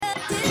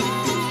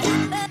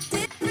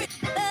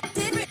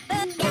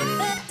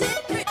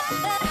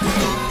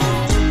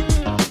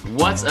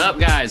What's up,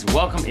 guys?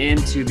 Welcome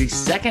into the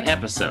second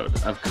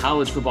episode of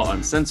College Football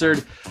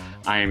Uncensored.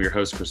 I am your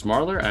host, Chris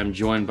Marler. I'm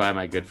joined by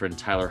my good friend,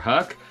 Tyler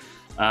Huck.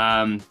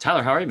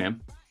 Tyler, how are you,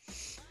 man?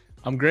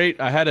 I'm great.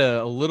 I had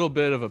a little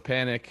bit of a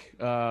panic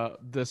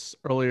this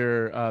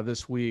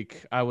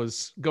week. I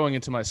was going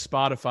into my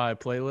Spotify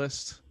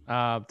playlist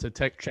to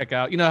check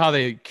out. You know how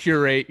they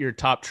curate your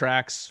top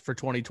tracks for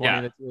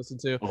 2020 that you listen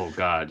to? Oh,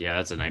 God. Yeah,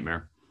 that's a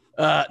nightmare.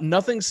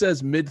 Nothing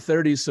says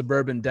mid-30s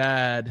suburban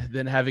dad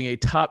than having a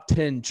top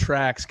 10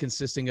 tracks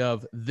consisting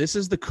of This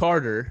Is the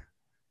Carter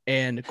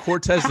and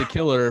Cortez the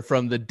Killer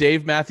from the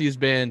Dave Matthews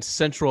Band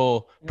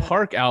Central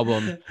Park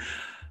album,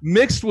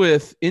 mixed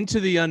with Into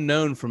the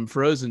Unknown from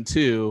Frozen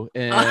 2.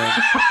 And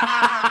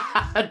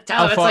Tyler,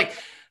 that's like,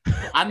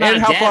 I'm not a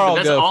dad, but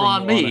that's all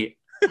on me.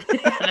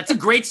 That's a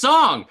great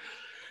song.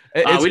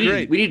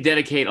 We need to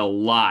dedicate a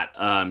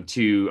lot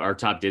to our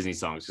top Disney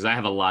songs, because I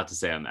have a lot to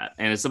say on that.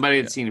 And as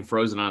somebody that's seen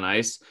Frozen on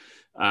Ice,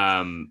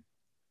 and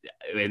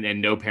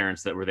no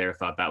parents that were there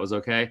thought that was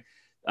okay,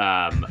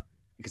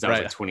 because I was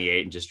like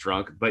 28 and just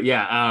drunk. But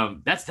yeah,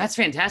 that's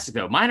fantastic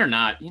though. Mine are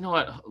not. You know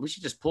what? We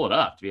should just pull it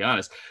up, to be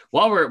honest.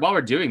 While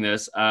we're doing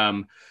this,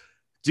 do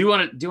you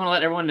want to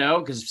let everyone know,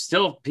 because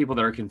still people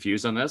that are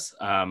confused on this,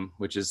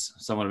 which is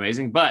somewhat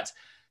amazing. But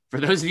for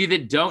those of you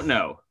that don't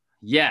know,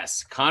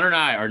 yes, Connor and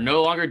I are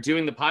no longer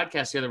doing the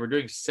podcast together. We're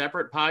doing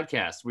separate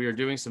podcasts. We are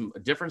doing some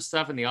different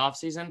stuff in the off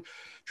season,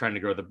 trying to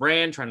grow the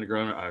brand, trying to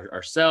grow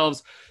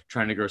ourselves,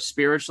 trying to grow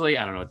spiritually.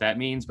 I don't know what that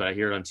means, but I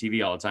hear it on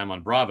TV all the time on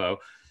Bravo.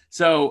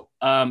 So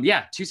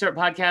two separate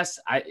podcasts.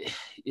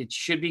 It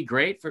should be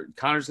great.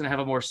 Connor's going to have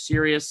a more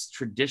serious,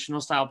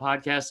 traditional style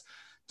podcast,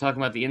 talking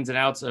about the ins and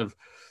outs of,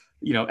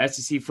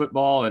 SEC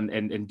football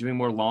and doing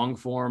more long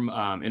form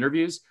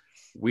interviews.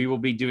 We will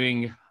be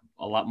doing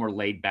a lot more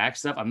laid back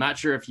stuff. I'm not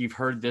sure if you've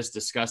heard this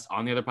discussed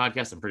on the other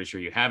podcast. I'm pretty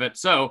sure you have it.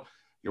 So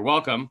you're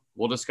welcome.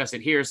 We'll discuss it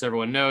here so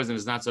everyone knows and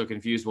is not so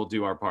confused. We'll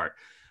do our part.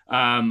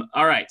 All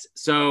right.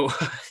 So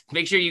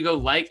make sure you go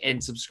like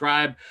and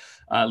subscribe.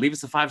 Leave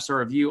us a 5-star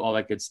review, all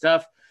that good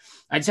stuff.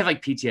 I just have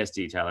like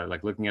PTSD, Tyler,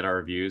 like looking at our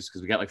reviews,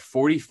 because we got like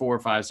 44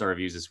 5-star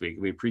reviews this week.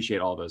 We appreciate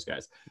all those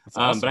guys.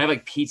 Awesome. But I have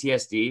like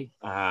PTSD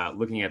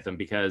looking at them,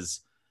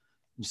 because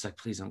I'm just like,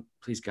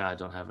 please God,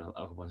 don't have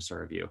a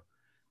 1-star review.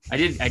 I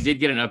did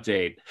get an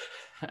update.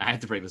 I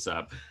have to bring this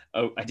up.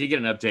 I did get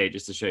an update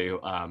just to show you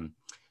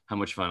how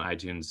much fun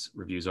iTunes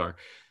reviews are,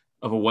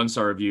 of a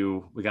 1-star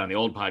review we got on the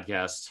old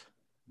podcast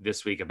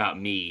this week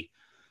about me,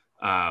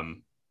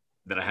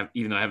 that I have,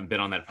 even though I haven't been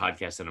on that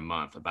podcast in a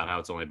month, about how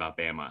it's only about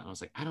Bama. And I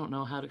was like, I don't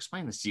know how to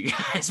explain this to you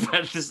guys,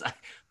 but just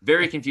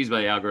very confused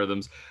by the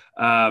algorithms.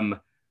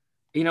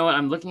 You know what?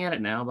 I'm looking at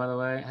it now, by the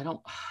way. I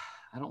don't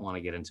want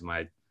to get into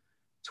my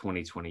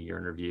 2020 year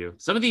in review.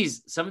 Some of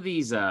these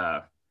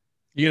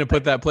you gonna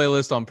put that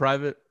playlist on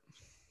private?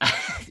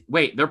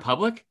 Wait, they're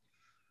public?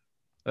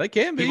 They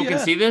can be. People can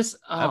see this?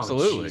 Oh,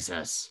 absolutely.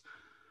 Jesus.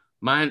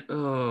 Mine,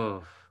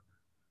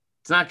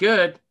 it's not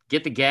good.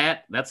 Get the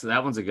Gat.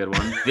 That one's a good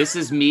one. This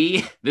is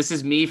me. This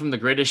is me from The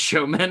Greatest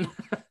Showman.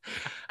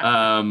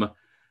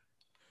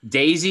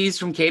 Daisies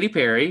from Katy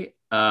Perry.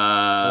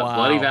 Wow.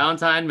 Bloody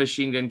Valentine,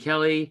 Machine Gun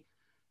Kelly,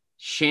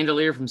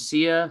 Chandelier from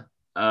Sia.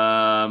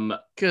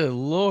 Good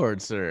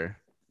Lord, sir.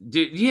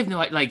 Dude, you have no,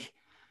 like,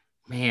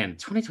 man,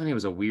 2020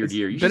 was a weird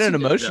year. It's been an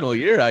emotional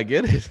year. I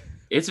get it.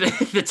 It's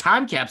the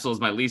time capsule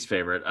is my least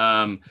favorite.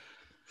 And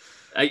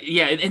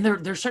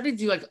they're starting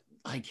to do like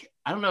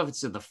I don't know if it's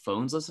the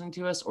phones listening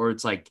to us, or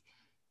it's like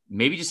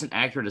maybe just an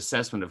accurate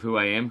assessment of who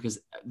I am, because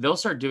they'll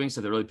start doing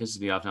stuff that really pisses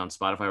me off now on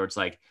Spotify, where it's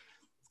like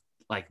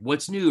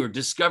what's new, or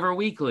Discover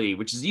Weekly,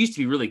 which used to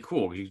be really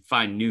cool because you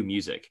find new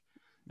music.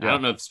 Yeah. I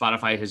don't know if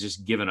Spotify has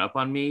just given up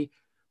on me,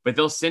 but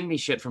they'll send me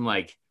shit from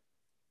like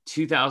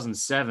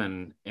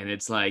 2007, and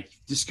it's like,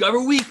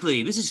 Discover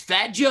Weekly, this is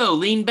Fat Joe,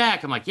 Lean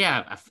Back. I'm like,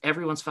 yeah,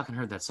 everyone's fucking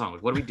heard that song.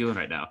 What are we doing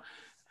right now?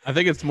 I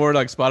think it's more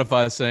like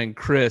Spotify saying,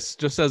 Chris,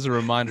 just as a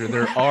reminder,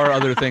 there are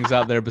other things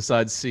out there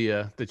besides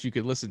Sia that you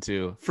could listen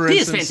to. For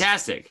instance, is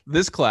fantastic.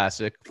 This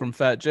classic from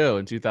Fat Joe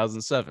in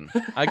 2007.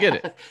 I get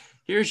it.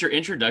 Here's your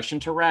introduction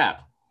to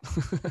rap.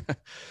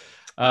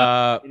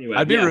 Anyway,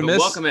 I'd be remiss.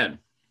 Welcome in.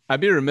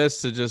 I'd be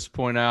remiss to just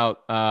point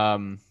out, I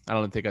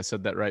don't think I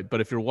said that right, but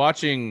if you're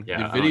watching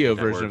the video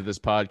version of this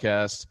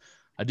podcast,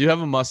 I do have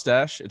a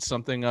mustache. It's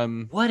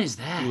something What is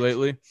that?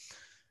 Lately.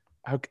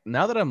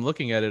 Now that I'm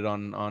looking at it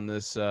on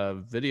this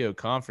video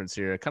conference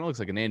here, it kind of looks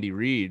like an Andy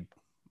Reid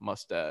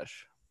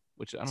mustache,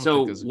 which I don't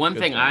think is one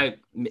thing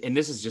and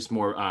this is just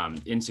more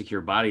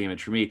insecure body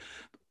image for me.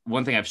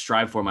 One thing I've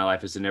strived for in my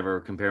life is to never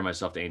compare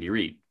myself to Andy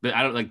Reid, but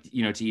I don't like,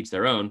 to each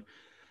their own,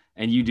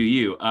 and you do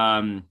you. We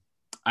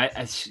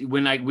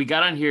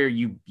got on here,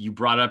 you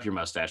brought up your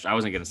mustache. I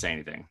wasn't going to say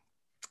anything,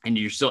 and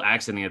you're still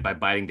accenting it by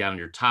biting down on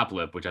your top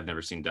lip, which I've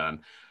never seen done.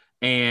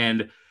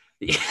 And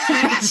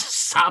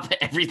stop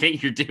everything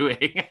you're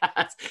doing.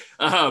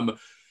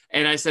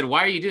 And I said,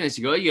 why are you doing this?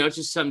 You go, it's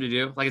just something to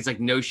do. Like, it's like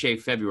No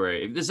Shave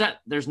February.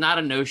 There's not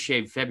a No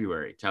Shave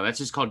February, Tyler. That's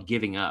just called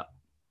giving up.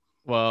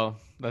 Well,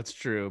 that's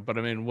true. But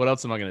I mean, what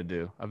else am I going to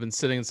do? I've been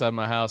sitting inside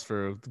my house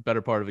for the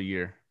better part of a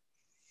year.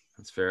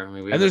 That's fair. I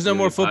mean, and there's no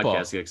more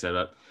football. To get set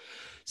up.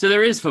 So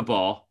there is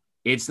football.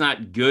 It's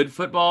not good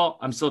football.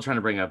 I'm still trying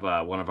to bring up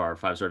one of our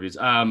 5-star reviews.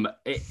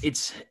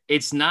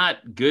 It's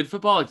not good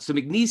football. So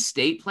McNeese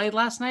State played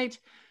last night.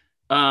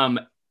 And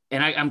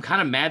I'm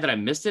kind of mad that I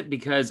missed it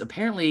because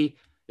apparently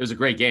it was a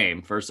great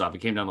game. First off, it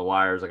came down the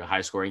wire. It was like a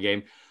high scoring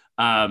game.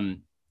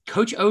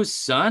 Coach O's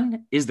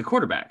son is the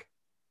quarterback.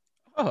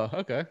 Oh,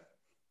 okay.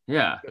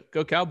 Yeah.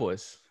 Go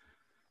Cowboys.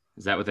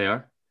 Is that what they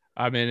are?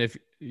 I mean, if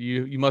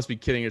you must be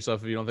kidding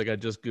yourself if you don't think I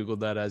just Googled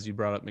that as you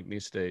brought up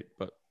McNeese State.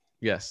 But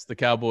yes, the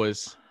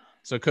Cowboys.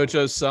 So Coach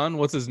O's son,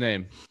 what's his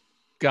name?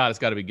 God, it's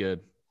got to be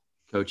good.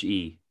 Coach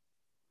E.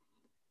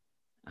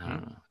 I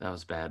don't know. That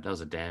was bad. That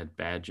was a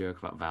bad joke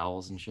about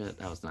vowels and shit.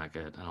 That was not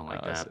good. I don't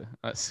like that.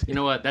 I see. You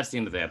know what? That's the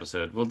end of the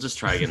episode. We'll just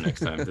try again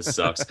next time. This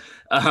sucks.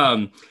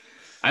 I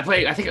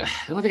think the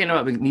only thing I know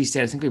about McNeese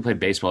State, I think we played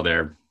baseball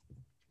there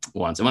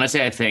once. And when I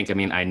say I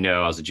mean, I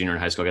know I was a junior in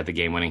high school, I got the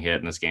game-winning hit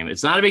in this game.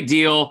 It's not a big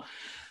deal.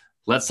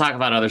 Let's talk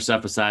about other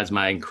stuff besides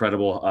my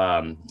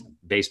incredible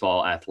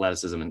baseball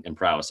athleticism and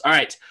prowess. All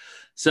right.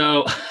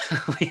 So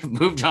we've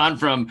moved on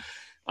from,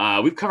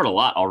 we've covered a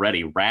lot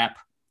already. Rap,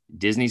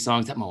 Disney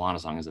songs. That Moana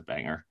song is a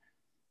banger.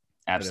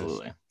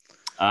 Absolutely.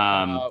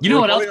 You know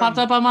what else popped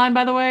up on mine,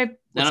 by the way? And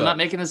I'm not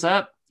making this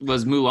up.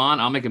 Was Mulan,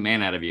 I'll Make a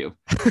Man Out of You.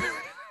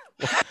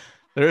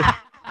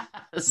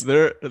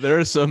 There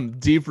are some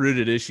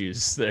deep-rooted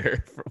issues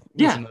there.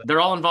 Yeah,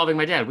 they're all involving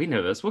my dad. We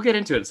know this. We'll get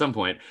into it at some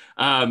point.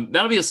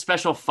 That'll be a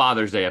special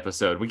Father's Day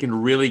episode. We can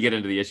really get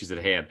into the issues at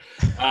hand.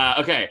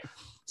 Okay,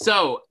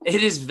 so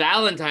it is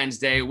Valentine's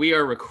Day. We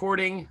are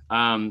recording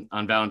on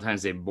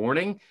Valentine's Day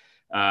morning.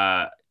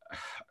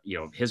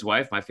 His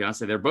wife, my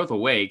fiance, they're both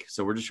awake,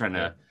 so we're just trying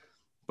to.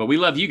 But we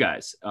love you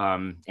guys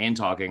and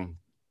talking,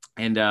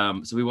 and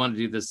so we want to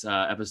do this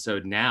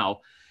episode now.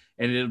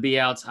 And it'll be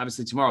out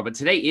obviously tomorrow. But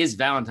today is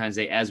Valentine's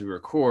Day as we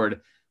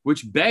record,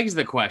 which begs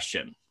the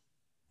question,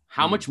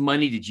 how much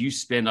money did you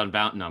spend on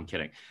Valentine? No, I'm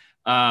kidding.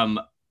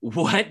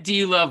 What do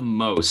you love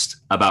most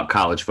about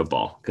college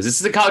football? Because this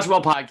is a college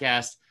football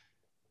podcast,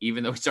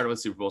 even though we started with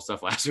Super Bowl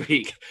stuff last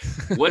week.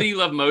 What do you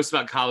love most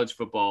about college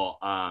football?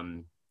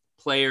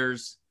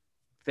 Players,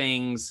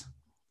 things,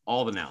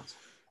 all the nouns.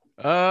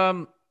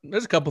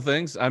 There's a couple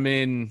things. I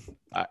mean,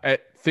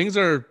 things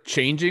are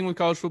changing with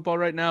college football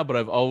right now, but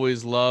I've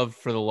always loved,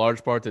 for the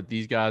large part, that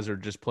these guys are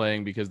just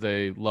playing because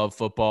they love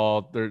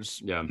football. There's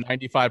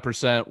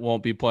 95%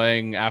 won't be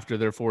playing after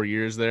their 4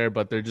 years there,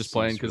 but they're just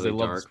playing because they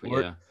love the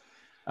sport.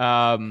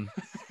 Yeah.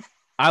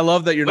 I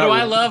love that you're not. What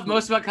do I love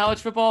most about college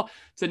football?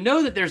 To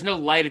know that there's no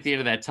light at the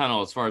end of that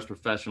tunnel as far as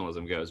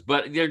professionalism goes,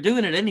 but they're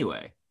doing it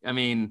anyway. I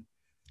mean,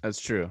 that's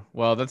true.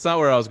 Well, that's not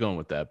where I was going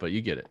with that, but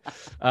you get it.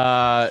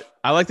 I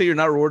like that you're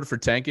not rewarded for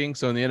tanking.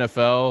 So in the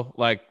NFL,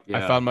 I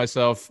found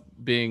myself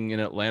being an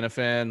Atlanta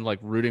fan,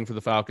 rooting for the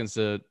Falcons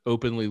to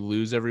openly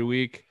lose every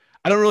week.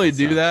 I don't really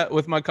do that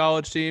with my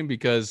college team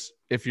because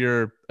if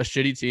you're a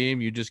shitty team,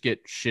 you just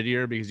get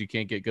shittier because you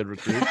can't get good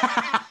recruits.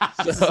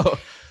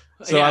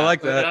 So I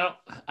like that.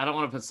 I don't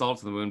want to put salt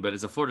to the wound, but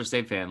as a Florida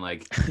State fan,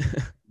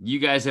 you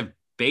guys have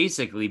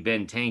basically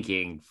been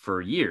tanking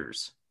for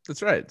years.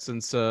 That's right.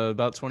 Since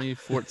about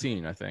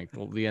 2014, I think,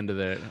 the end of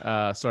it,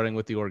 starting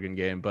with the Oregon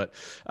game. But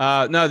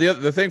no,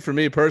 the thing for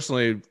me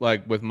personally,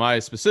 with my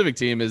specific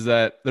team, is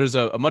that there's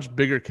a much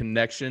bigger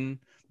connection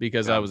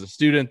because I was a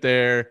student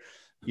there.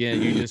 Yeah,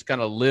 you just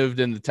kind of lived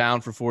in the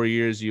town for 4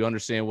 years. You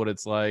understand what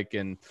it's like.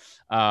 And,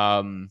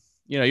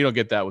 you don't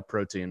get that with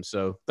pro teams.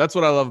 So that's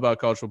what I love about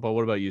college football.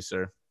 What about you,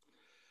 sir?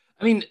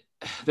 I mean,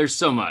 there's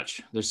so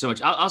much.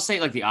 I'll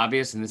say the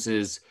obvious, and this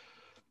is,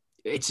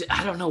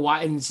 I don't know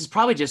why. And this is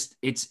probably just,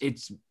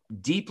 it's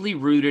deeply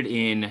rooted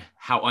in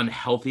how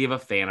unhealthy of a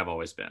fan I've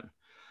always been.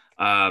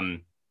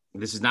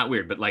 This is not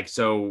weird, but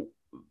so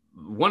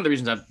one of the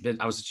reasons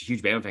I was such a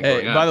huge Bama fan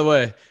growing up. By the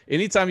way,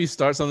 anytime you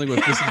start something with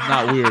 "this is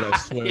not weird," I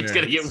swear it's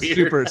gonna get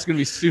weird. It's gonna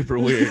be super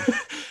weird.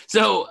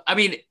 So, I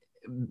mean,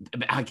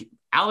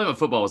 Alabama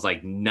football was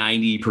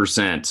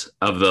 90%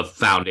 of the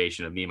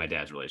foundation of me and my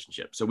dad's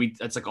relationship. So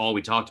that's all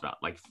we talked about,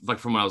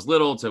 from when I was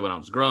little to when I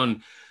was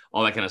grown,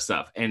 all that kind of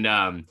stuff. And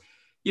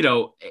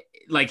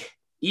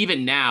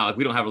even now,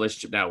 we don't have a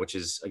relationship now, which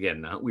is,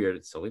 again, not weird.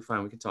 It's totally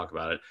fine. We can talk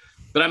about it.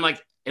 But I'm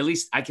at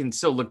least I can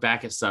still look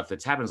back at stuff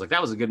that's happened. It's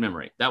that was a good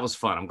memory. That was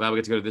fun. I'm glad we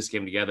get to go to this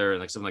game together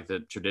and some the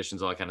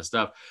traditions, all that kind of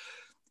stuff.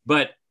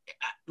 But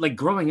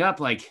growing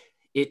up, I'm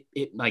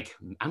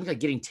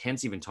getting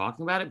tense even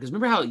talking about it, because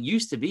remember how it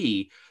used to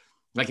be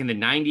in the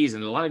 90s,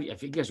 and a lot of you, I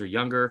think you guys are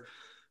younger,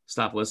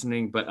 stop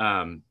listening, but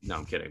no,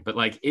 I'm kidding. But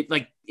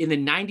in the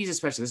 90s,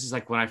 especially, this is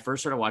when I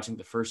first started watching.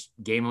 The first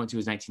game I went to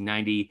was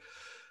 1990.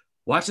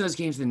 Watching those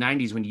games in the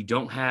 90s, when you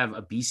don't have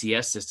a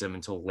BCS system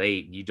until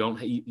late,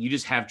 you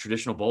just have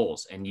traditional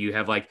bowls, and you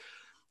have I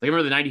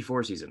remember the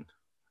 94 season,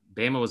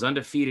 Bama was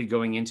undefeated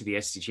going into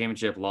the SEC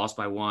championship, lost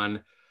by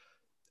one.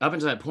 up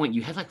until that point,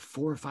 you had like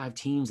 4 or 5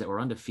 teams that were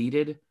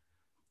undefeated,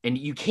 and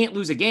you can't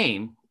lose a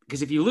game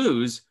because if you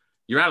lose,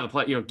 you're out of the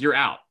play. You're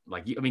out.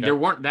 Like, there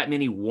weren't that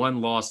many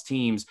 1-loss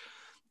teams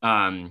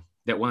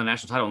that won the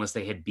national title unless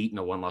they had beaten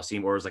a 1-loss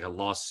team, or it was like a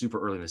loss super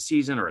early in the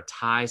season or a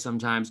tie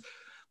sometimes.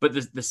 But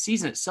the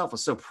season itself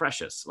was so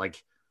precious.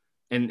 Like,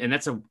 and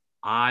that's a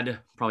odd,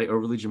 probably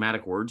overly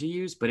dramatic word to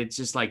use, but it's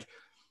just like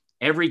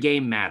every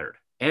game mattered.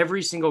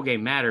 Every single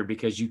game mattered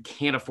because you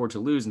can't afford to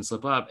lose and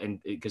slip up,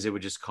 and because it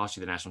would just cost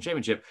you the national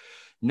championship.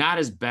 Not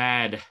as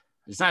bad.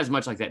 It's not as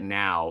much like that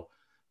now.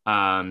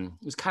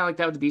 It was kind of like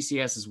that with the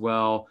BCS as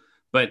well.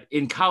 But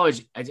in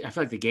college, I feel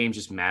like the games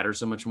just matter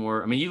so much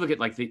more. I mean, you look at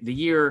like the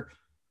year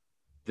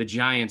the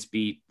Giants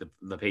beat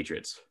the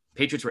Patriots.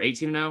 Patriots were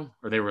 18-0,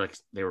 or they were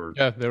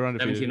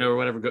undefeated 17-0 or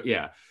whatever.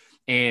 Yeah,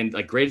 and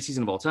like greatest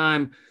season of all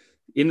time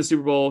in the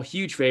Super Bowl,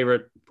 huge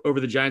favorite over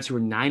the Giants, who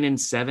were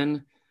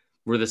 9-7.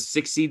 We're the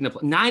 6th seed in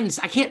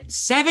the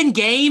 7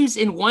 games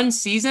in one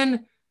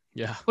season.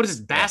 Yeah. What is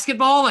this,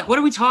 basketball? Like, what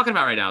are we talking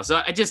about right now?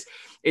 So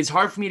it's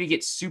hard for me to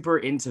get super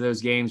into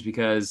those games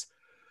because,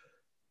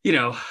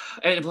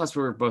 and plus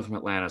we're both from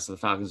Atlanta, so the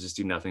Falcons just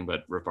do nothing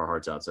but rip our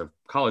hearts out. So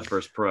college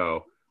versus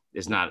pro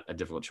is not a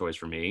difficult choice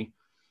for me.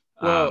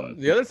 Well,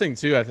 the other thing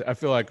too, I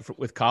feel like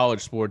with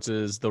college sports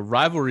is the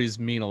rivalries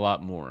mean a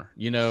lot more.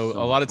 A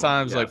lot of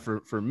times, like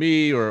for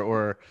me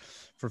or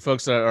for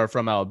folks that are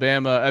from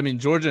Alabama, I mean,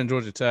 Georgia and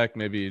Georgia Tech,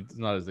 maybe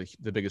not as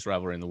the biggest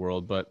rivalry in the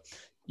world, but,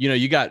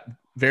 you got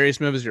various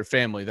members of your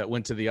family that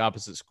went to the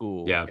opposite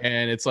school. Yeah.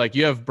 And it's like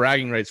you have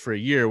bragging rights for a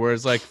year,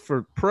 whereas like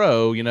for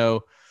pro,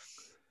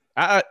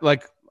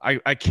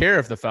 I care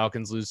if the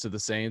Falcons lose to the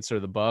Saints or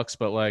the Bucks,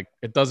 but like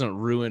it doesn't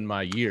ruin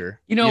my year.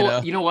 You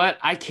know what?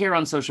 I care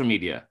on social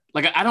media.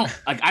 Like I don't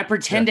I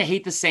pretend to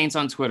hate the Saints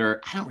on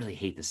Twitter. I don't really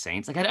hate the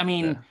Saints. Like I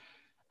feel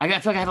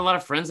like I had a lot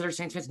of friends that are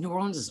Saints fans. New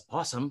Orleans is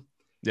awesome.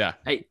 Yeah.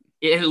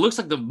 It looks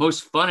like the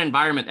most fun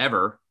environment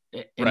ever.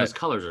 And those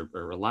colors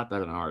are a lot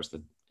better than ours.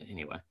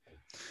 Anyway.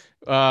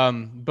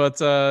 Like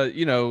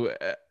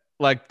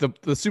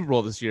the Super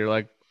Bowl this year,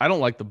 like I don't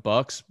like the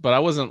Bucks, but I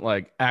wasn't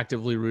like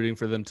actively rooting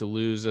for them to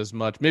lose as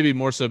much. Maybe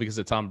more so because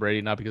of Tom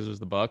Brady, not because it was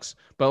the Bucks.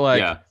 But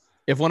like,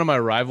 if one of my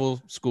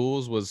rival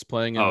schools was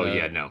playing,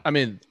 I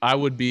mean, I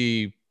would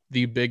be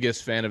the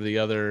biggest fan of the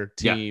other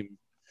team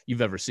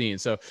you've ever seen.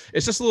 So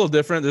it's just a little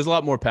different. There's a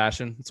lot more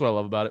passion. That's what I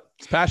love about it.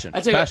 It's passion.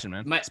 It's passion,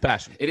 man. It's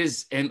passion. It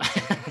is. And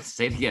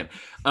say it again.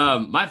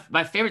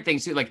 My favorite thing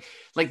too, like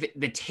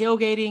the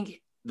tailgating,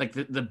 like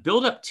the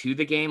build up to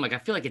the game. Like I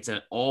feel like it's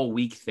an all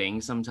week thing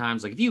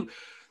sometimes. Like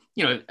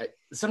if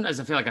sometimes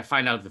I feel like I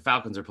find out if the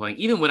Falcons are playing,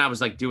 even when I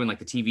was like doing like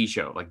the TV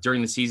show, like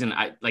during the season,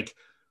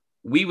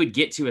 we would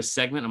get to a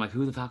segment. I'm like,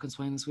 who are the Falcons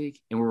playing this week?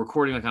 And we're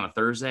recording like on a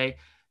Thursday.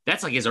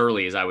 That's like as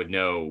early as I would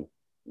know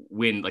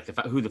when like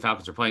who the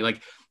Falcons are playing.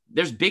 Like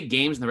there's big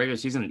games in the regular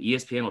season, and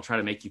ESPN will try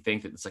to make you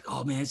think that it's like,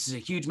 oh man, this is a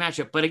huge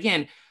matchup. But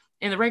again,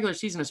 in the regular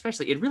season,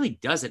 especially, it really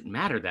doesn't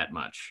matter that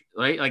much,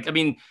 right? Like, I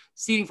mean,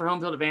 seeding for home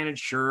field advantage,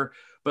 sure.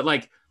 But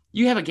like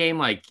you have a game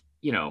like,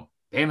 Bama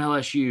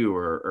LSU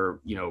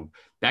or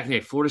back in the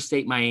day, Florida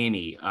State,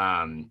 Miami,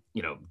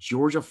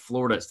 Georgia,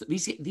 Florida.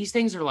 These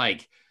things are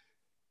like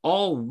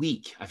all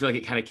week. I feel like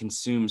it kind of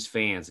consumes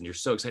fans, and you're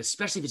so excited,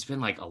 especially if it's been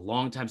like a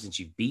long time since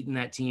you've beaten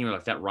that team or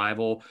like that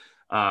rival.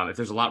 If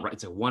there's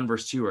it's a 1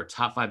 versus 2 or a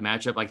top 5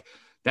 matchup, like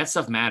that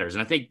stuff matters.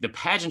 And I think the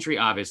pageantry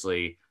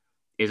obviously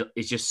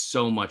is just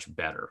so much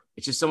better.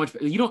 It's just so much.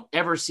 You don't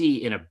ever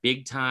see in a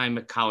big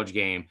time college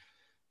game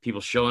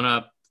people showing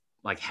up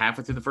like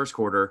halfway through the first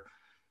quarter,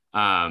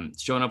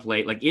 showing up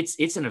late. Like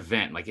it's an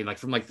event. Like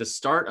from like the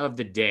start of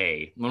the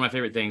day. One of my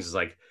favorite things is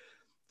like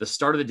the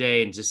start of the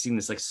day and just seeing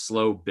this like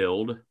slow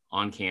build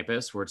on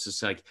campus where it's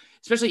just like,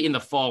 especially in the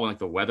fall when like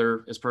the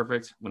weather is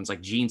perfect, when it's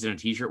like jeans and a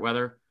t-shirt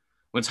weather,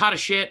 when it's hot as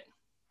shit.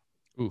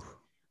 Ooh,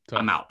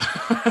 I'm out.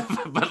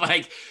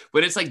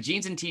 but it's like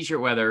jeans and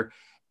t-shirt weather,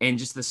 and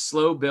just the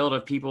slow build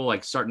of people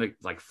like starting to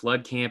like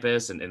flood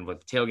campus and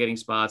with tailgating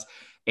spots.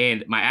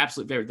 And my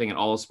absolute favorite thing in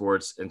all of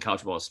sports and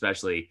college football,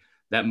 especially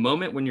that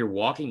moment when you're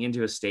walking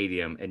into a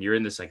stadium and you're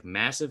in this like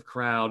massive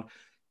crowd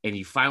and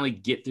you finally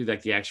get through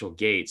like the actual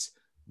gates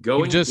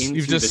going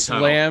you've just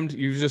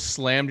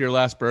slammed your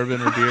last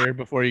bourbon or beer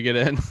before you get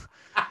in.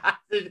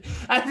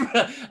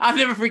 I'll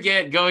never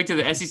forget going to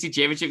the SEC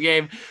championship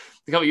game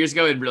a couple years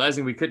ago and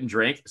realizing we couldn't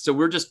drink. So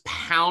we're just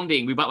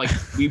pounding. We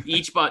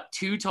each bought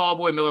 2 tall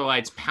boy Miller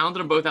Lights, pounded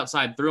them both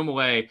outside, threw them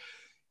away,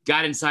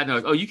 got inside, and they're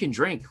like, oh, you can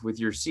drink with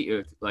your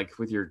seat, like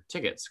with your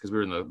tickets. Cause we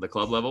were in the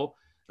club level.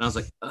 And I was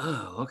like,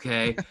 oh,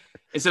 okay.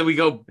 And so we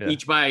go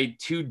each buy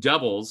 2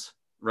 doubles,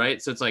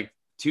 right? So it's like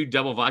 2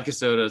 double vodka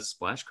sodas,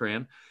 splash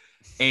cran.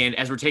 And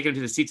as we're taking them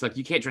to the seats, like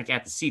you can't drink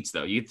at the seats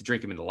though. You have to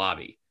drink them in the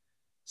lobby.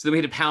 So then we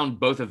had to pound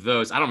both of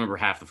those. I don't remember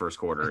half the first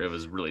quarter. It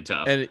was really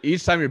tough. And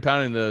each time you're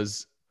pounding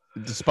those,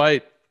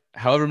 despite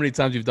however many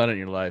times you've done it in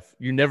your life,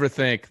 you never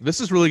think this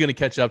is really going to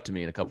catch up to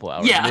me in a couple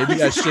hours. Yeah,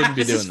 maybe I shouldn't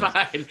be doing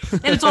this.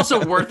 And it's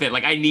also worth it.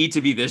 Like I need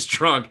to be this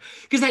drunk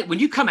because when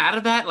you come out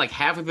of that, like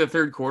half of the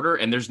third quarter,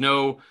 and there's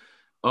no,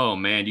 oh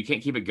man, you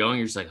can't keep it going.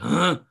 You're just like,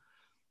 huh?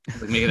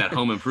 like making that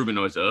home improvement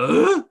noise.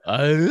 So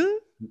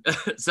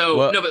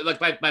well, no, but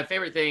like my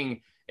favorite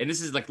thing, and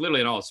this is like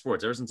literally in all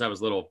sports, ever since I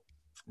was little,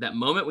 that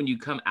moment when you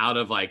come out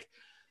of like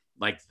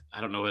I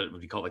don't know what it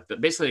would be called, like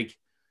basically like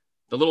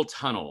the little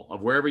tunnel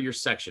of wherever your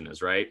section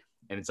is, right?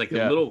 And it's like a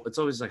little, it's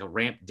always like a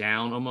ramp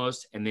down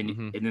almost, and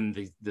then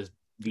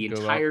the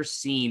entire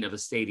scene of the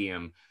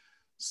stadium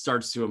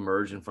starts to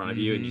emerge in front of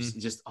you, and you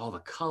just all the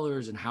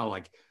colors and how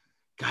like,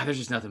 God, there's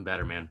just nothing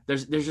better, man.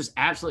 There's just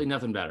absolutely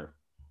nothing better.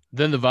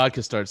 Then the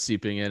vodka starts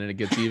seeping in, and it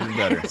gets even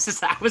better.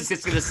 I was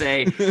just gonna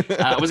say,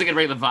 I wasn't gonna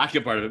bring the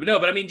vodka part of it, but no.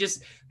 But I mean,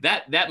 just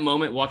that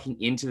moment walking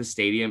into the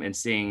stadium and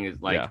seeing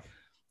like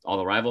all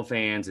the rival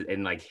fans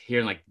and like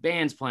hearing like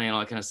bands playing, all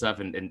that kind of stuff,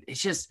 and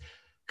it's just,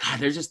 God,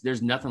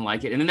 there's nothing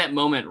like it. And then that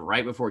moment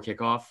right before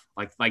kickoff,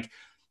 like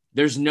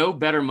there's no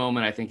better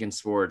moment I think in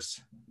sports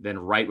than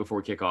right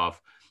before kickoff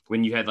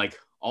when you had like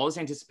all this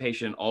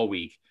anticipation all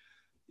week,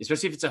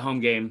 especially if it's a home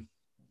game.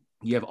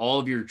 You have all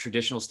of your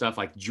traditional stuff,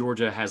 like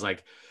Georgia has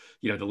like,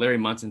 you know, the Larry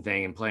Munson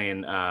thing and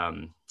playing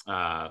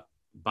Bob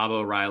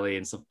O'Reilly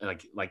and stuff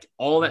like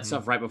all that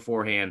stuff right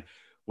beforehand.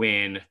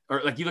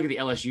 Or like you look at the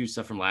LSU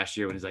stuff from last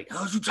year when he's like,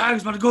 LSU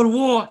Tigers about to go to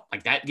war.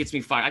 Like that gets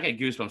me fired. I get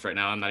goosebumps right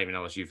now. I'm not even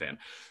an LSU fan.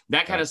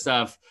 That kind of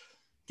stuff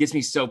gets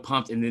me so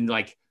pumped. And then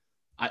like,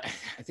 I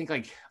think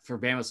like for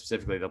Bama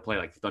specifically, they'll play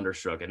like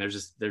Thunderstruck, and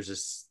there's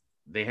just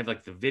they have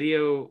like the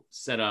video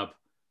set up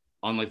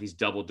on like these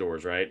double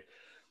doors, right?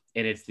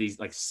 And it's these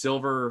like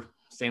silver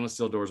stainless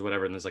steel doors,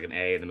 whatever. And there's like an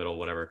A in the middle,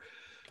 whatever.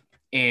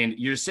 And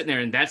you're just sitting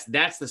there, and that's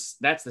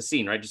the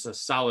scene, right? Just a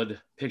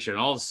solid picture. And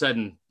all of a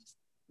sudden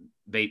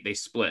they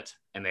split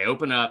and they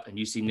open up, and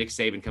you see Nick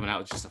Saban coming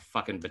out with just a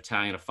fucking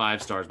battalion of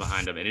 5 stars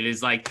behind him. And it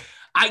is like,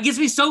 it gets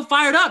me so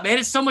fired up, man.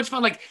 It's so much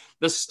fun. Like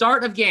the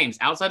start of games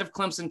outside of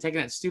Clemson taking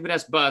that stupid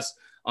ass bus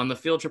on the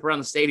field trip around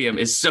the stadium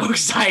is so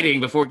exciting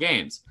before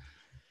games.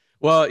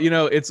 Well, you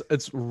know, it's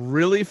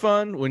really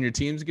fun when your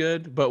team's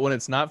good, but when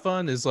it's not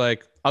fun is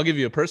like, I'll give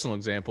you a personal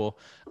example.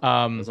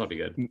 This will be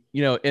good.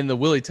 You know, in the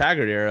Willie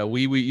Taggart era,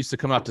 we used to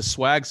come out to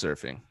swag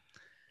surfing.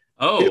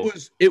 Oh,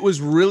 it was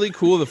really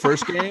cool the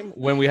first game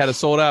when we had a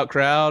sold out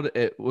crowd.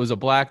 It was a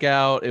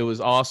blackout. It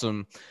was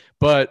awesome.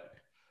 But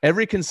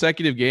every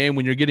consecutive game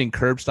when you're getting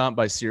curb stomped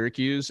by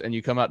Syracuse and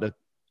you come out to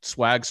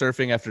swag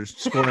surfing after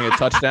scoring a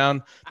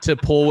touchdown to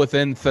pull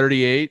within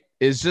 38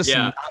 is just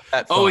not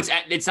that fun. Oh,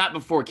 it's not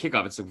before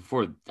kickoff. It's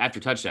after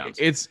touchdowns.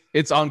 It's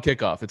on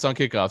kickoff. It's on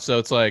kickoff. So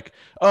it's like,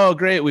 oh,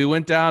 great. We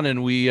went down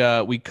and we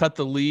cut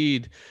the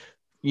lead.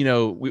 You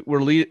know,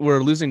 we're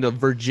losing to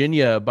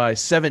Virginia by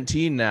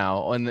 17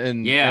 now, and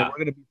we're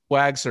going to be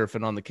flag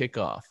surfing on the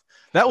kickoff.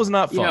 That was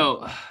not fun. You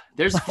know,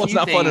 there's a few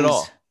not things fun at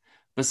all.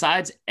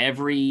 Besides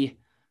every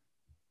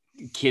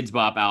Kids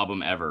Bop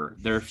album ever,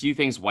 there are a few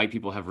things white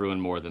people have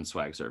ruined more than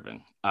swag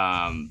surfing.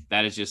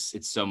 That is just,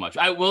 it's so much.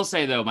 I will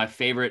say though, one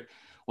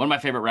of my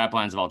favorite rap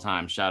lines of all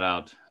time. Shout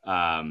out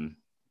to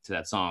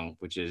that song,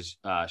 which is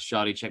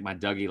 "Shawty check my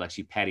Dougie like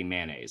she patty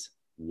mayonnaise."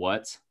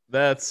 What?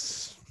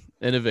 That's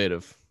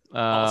innovative.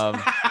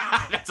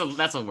 That's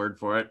a word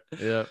for it.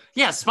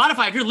 Yeah.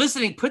 Spotify, if you're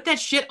listening, put that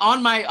shit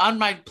on my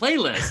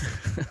playlist.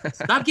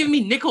 Stop giving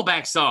me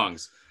Nickelback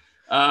songs.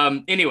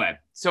 Anyway,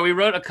 so we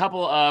wrote a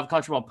couple of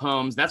college football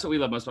poems. That's what we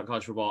love most about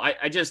college football.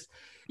 I just,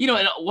 you know,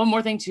 and one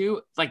more thing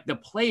too, like the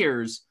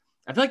players,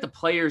 I feel like the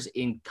players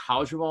in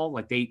college football,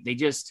 like they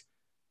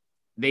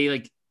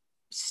like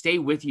stay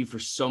with you for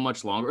so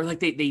much longer. Or like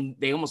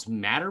they almost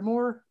matter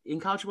more in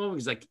college football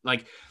because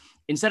like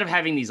instead of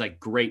having these like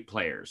great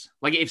players,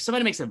 like if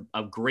somebody makes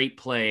a great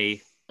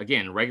play,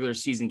 again, regular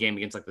season game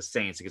against like the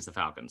Saints against the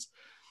Falcons,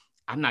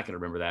 I'm not going to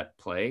remember that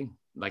play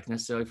like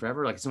necessarily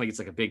forever. Like if somebody gets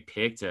like a big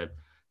pick to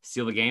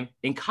steal the game.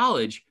 In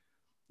college,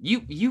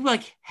 you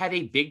like have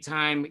a big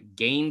time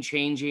game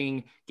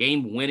changing,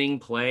 game winning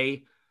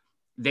play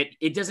that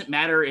it doesn't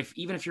matter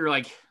even if you're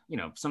like, you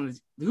know,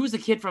 who was the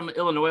kid from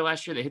Illinois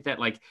last year that hit that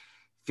like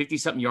 50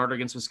 something yarder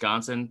against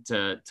Wisconsin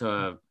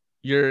to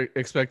You're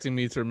expecting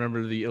me to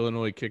remember the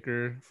Illinois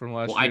kicker from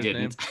last year? Well, I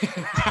didn't.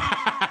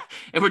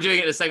 And we're doing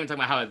it in a segment talking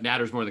about how it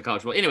matters more than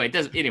college football. Anyway, it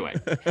does. Anyway,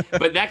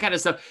 but that kind of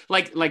stuff,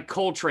 like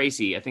Cole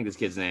Tracy, I think this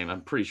kid's name.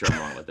 I'm pretty sure I'm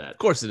wrong with that. Of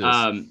course it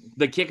is.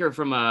 The kicker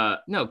from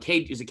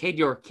Cade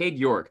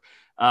York.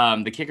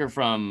 The kicker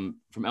from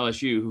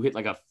LSU who hit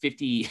like a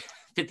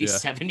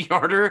 57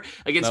 yarder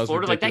against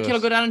Florida. Ridiculous. Like that kid will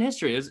go down in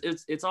history.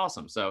 It's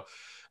awesome. So,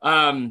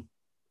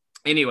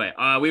 anyway,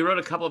 we wrote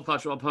a couple of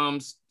college football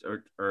poems,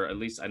 or at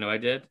least I know I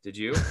did. Did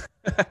you?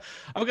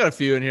 I've got a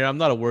few in here. I'm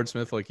not a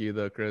wordsmith like you,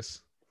 though,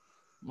 Chris.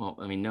 Well,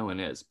 I mean, no one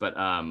is. But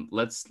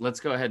let's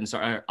go ahead and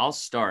start. I'll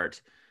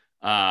start.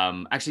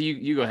 Actually,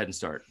 you go ahead and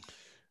start.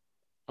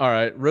 All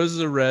right.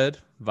 Roses are red,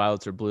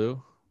 violets are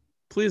blue.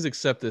 Please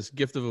accept this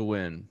gift of a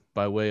win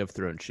by way of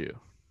throne shoe.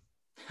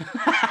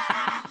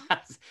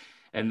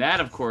 And that,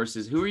 of course,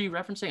 is who are you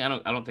referencing?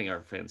 I don't think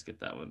our fans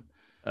get that one.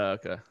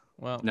 Okay.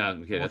 Well, no,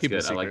 okay, that's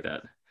good. I like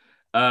that.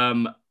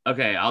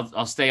 Okay,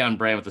 I'll stay on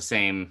brand with the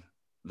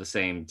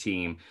same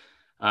team.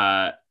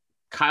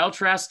 Kyle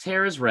Trask's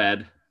hair is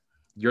red.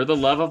 You're the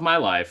love of my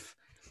life.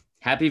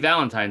 Happy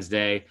Valentine's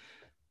Day.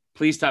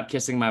 Please stop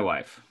kissing my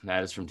wife.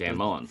 That is from Dan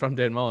Mullen. From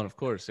Dan Mullen, of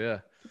course. Yeah.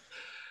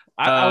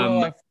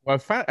 I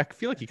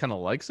feel like he kind of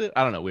likes it.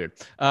 I don't know. Weird.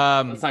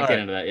 Let's not get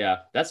into that. Yeah.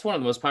 That's one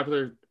of the most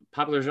popular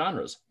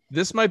genres.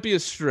 This might be a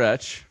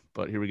stretch,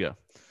 but here we go.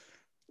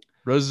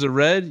 Roses are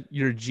red.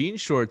 Your jean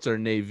shorts are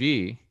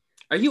navy.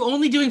 Are you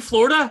only doing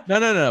Florida?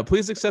 No.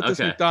 Please accept this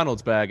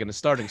McDonald's bag and a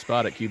starting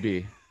spot at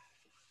QB.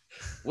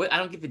 What? I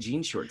don't get the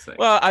jean shorts thing.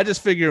 Well, I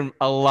just figure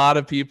a lot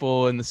of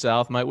people in the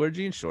South might wear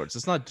jean shorts.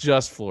 It's not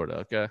just Florida,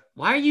 okay?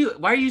 Why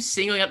are you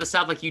singling out the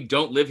South like you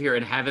don't live here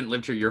and haven't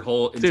lived here your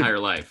whole entire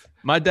life?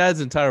 My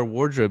dad's entire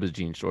wardrobe is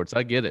jean shorts.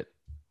 I get it.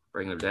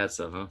 Regular dad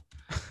stuff, huh?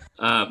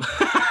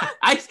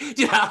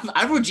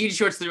 I wore jean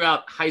shorts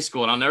throughout high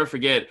school, and I'll never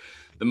forget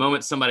the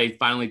moment somebody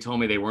finally told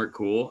me they weren't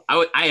cool.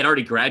 I had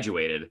already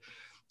graduated.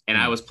 And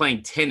I was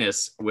playing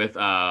tennis with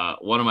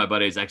one of my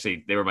buddies.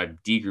 Actually, they were my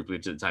D group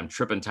leaders at the time,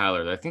 Tripp and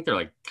Tyler. I think they're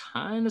like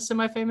kind of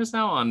semi-famous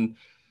now.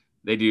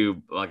 They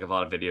do like a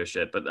lot of video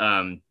shit. But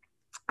I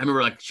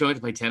remember like showing up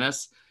to play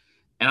tennis.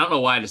 And I don't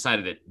know why I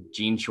decided that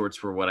jean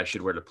shorts were what I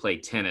should wear to play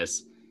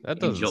tennis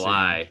in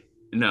July.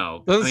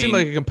 Doesn't seem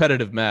like a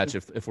competitive match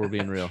if we're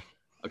being real.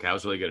 Okay, I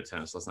was really good at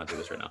tennis. Let's not do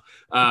this right now.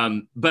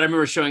 But I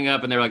remember showing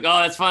up and they were like,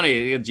 "Oh, that's funny.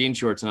 You have jean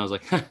shorts." And I was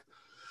like,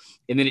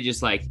 and then it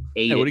just like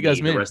ate what do you guys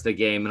mean? The rest of the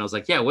game. And I was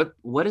like, yeah,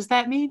 what does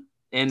that mean?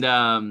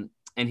 And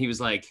he was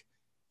like,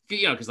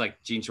 because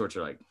like jean shorts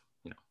are like,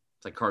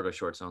 it's like cargo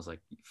shorts. And I was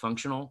like,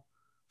 functional.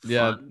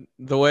 Yeah. Fun.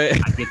 The way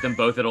I get them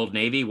both at Old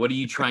Navy. What are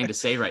you trying to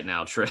say right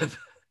now, Tripp?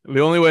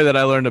 The only way that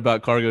I learned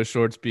about cargo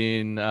shorts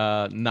being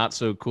not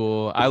so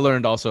cool, I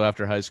learned also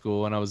after high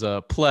school when I was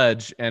a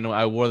pledge and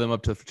I wore them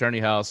up to the fraternity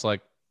house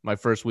like my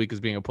first week as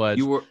being a pledge.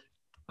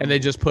 And they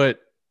just put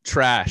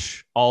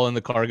trash all in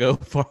the cargo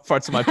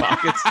parts of my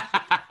pockets.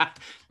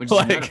 Which is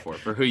a metaphor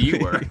for who you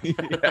were. Yeah,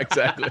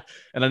 exactly.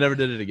 And I never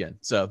did it again.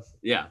 So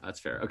yeah, that's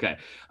fair. Okay.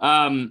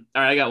 All right,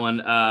 I got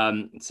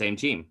one. Same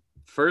team.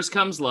 First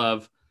comes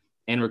love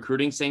and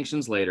recruiting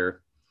sanctions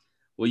later.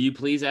 Will you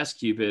please ask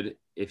Cupid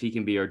if he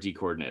can be our D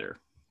coordinator?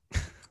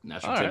 And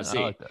that's from Tennessee.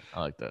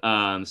 I like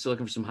that. Still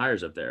looking for some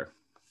hires up there.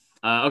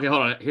 Okay,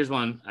 hold on. Here's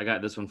one. I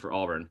got this one for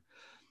Auburn.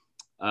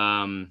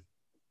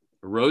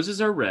 Roses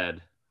are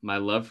red. My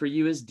love for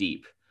you is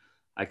deep.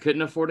 I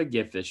couldn't afford a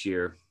gift this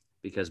year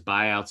because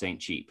buyouts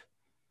ain't cheap.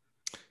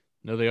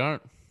 No, they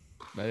aren't.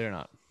 No, they're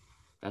not.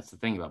 That's the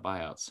thing about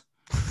buyouts.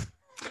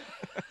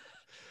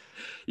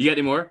 You got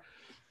any more?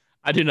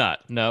 I do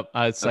not. No,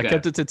 I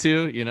kept it to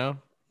 2,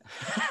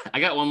 I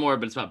got one more,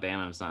 but it's about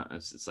Bama. It's not.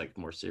 It's like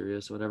more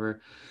serious or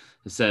whatever.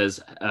 It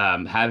says,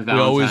 "Happy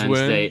Valentine's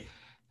Day."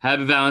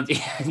 Happy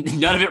Valentine.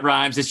 None of it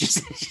rhymes. It's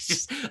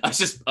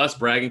just us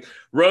bragging.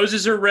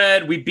 Roses are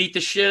red. We beat the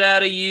shit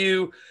out of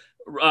you.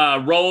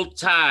 Roll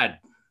Tide.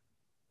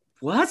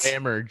 What?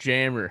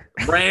 Jammer.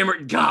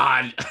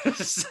 God.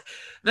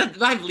 That's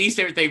my least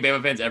favorite thing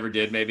Bama fans ever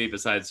did, maybe,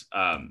 besides,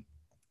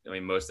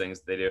 most things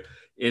they do,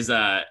 is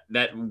that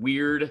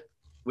weird,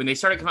 when they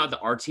started coming out with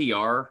the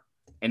RTR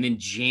and then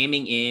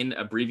jamming in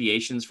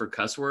abbreviations for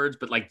cuss words,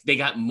 but like they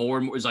got more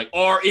and more. It's like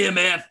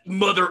RMF,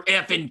 mother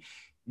effing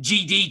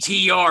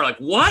GDTR. Like,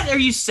 what are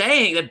you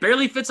saying? That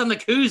barely fits on the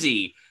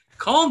koozie.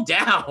 Calm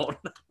down.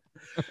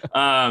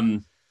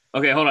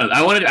 Okay, hold on.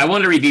 I wanted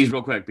to read these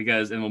real quick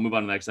and we'll move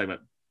on to the next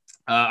segment.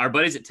 Our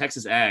buddies at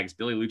Texas Ags,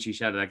 Billy Lucci,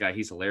 shout out to that guy.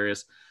 He's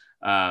hilarious.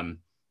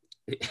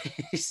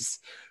 He's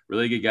a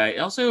really good guy.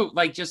 Also,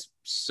 like, just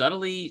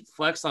subtly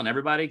flexed on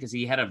everybody because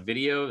he had a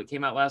video that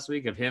came out last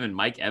week of him and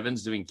Mike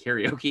Evans doing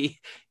karaoke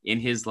in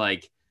his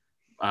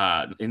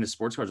in the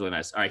sports card's really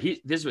nice. All right,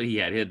 this is what he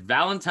had. He had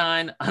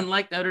Valentine,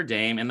 unlike Notre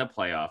Dame in the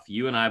playoff.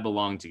 You and I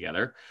belong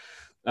together.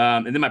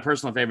 And then my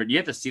personal favorite, you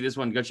have to see this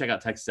one. Go check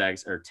out Tex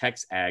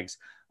Ags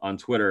on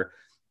Twitter.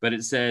 But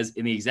it says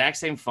in the exact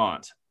same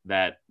font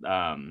that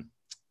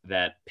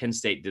Penn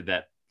State did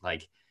that,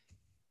 like,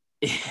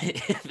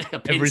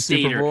 Penn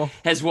Stater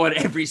has won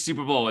every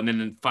Super Bowl, and then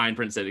in fine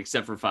print said,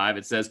 except for 5,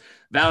 it says,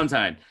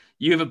 Valentine,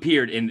 you have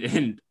appeared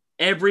in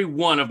every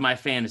one of my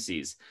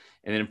fantasies.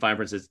 And then in fine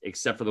print says,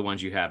 except for the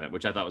ones you haven't,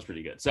 which I thought was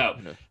pretty good. So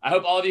I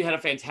hope all of you had a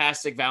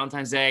fantastic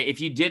Valentine's Day.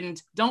 If you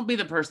didn't, don't be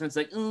the person that's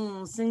like,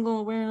 single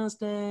awareness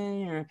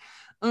day, or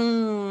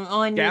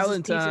all I need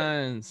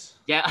Valentine's.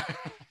 Yeah.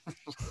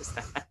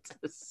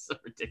 That's so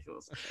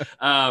ridiculous.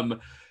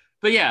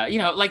 But yeah,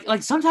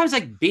 like sometimes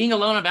like being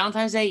alone on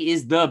Valentine's Day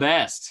is the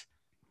best.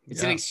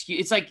 It's an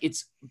excuse.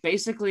 It's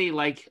basically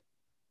like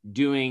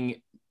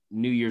doing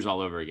New Year's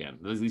all over again.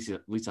 At least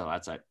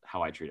that's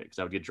how I treat it, because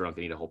I would get drunk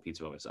and eat a whole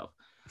pizza by myself.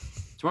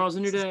 Tomorrow's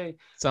a new day.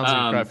 Sounds like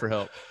a cry for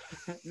help.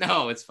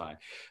 No, it's fine.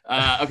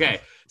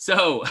 Okay,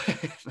 so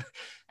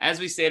as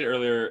we stated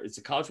earlier, it's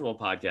a college football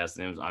podcast,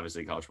 and it was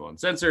obviously College Football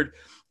Uncensored.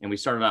 And we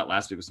started out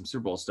last week with some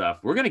Super Bowl stuff.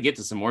 We're going to get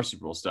to some more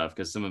Super Bowl stuff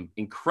because some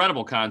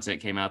incredible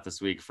content came out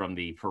this week from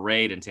the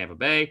parade in Tampa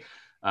Bay. It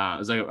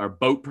was like our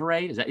boat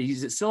parade.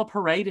 Is it still a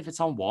parade if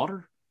it's on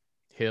water?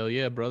 Hell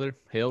yeah, brother.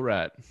 Hail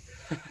rat.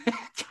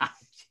 God,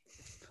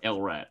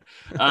 hail rat.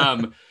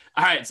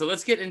 All right, so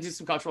let's get into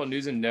some cultural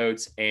news and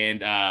notes,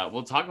 and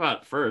we'll talk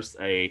about first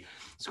a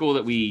school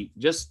that we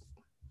just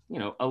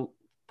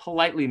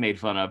politely made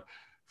fun of.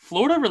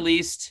 Florida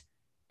released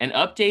an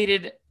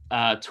updated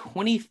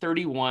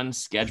 2031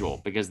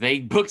 schedule because they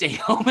booked a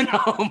home and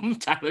home.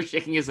 Tyler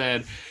shaking his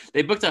head.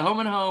 They booked a home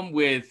and home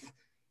with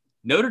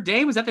Notre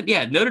Dame. Was that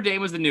Notre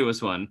Dame was the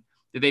newest one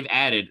that they've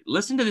added.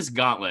 Listen to this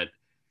gauntlet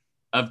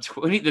of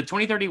the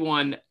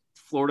 2031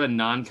 Florida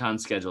non-con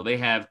schedule. They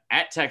have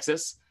at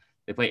Texas,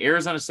 they play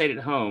Arizona State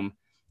at home,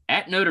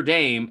 at Notre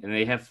Dame, and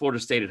they have Florida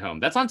State at home.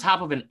 That's on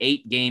top of an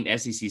 8-game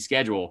SEC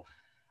schedule.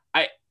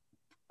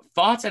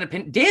 Thoughts and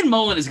opinions. Dan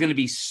Mullen is going to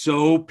be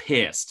so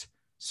pissed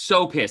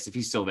if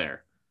he's still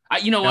there.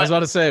 You know what? I was about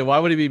to say, why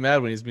would he be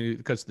mad when he's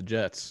been coached the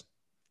Jets?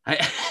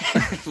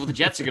 Well, the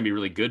Jets are going to be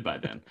really good by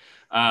then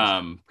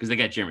because they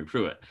got Jeremy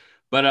Pruitt.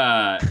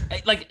 But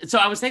so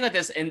I was thinking about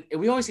this, and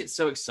we always get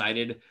so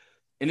excited,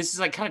 and this is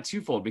like kind of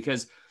twofold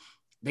because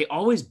they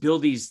always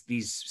build these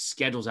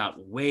schedules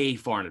out way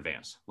far in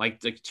advance,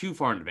 like too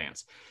far in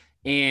advance,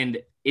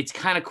 and it's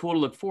kind of cool to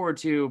look forward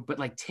to. But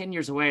like 10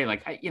 years away,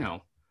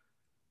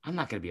 I'm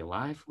not going to be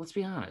alive. Let's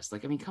be honest.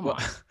 Come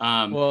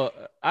on. Well,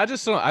 I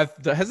just don't.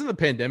 Hasn't the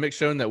pandemic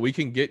shown that we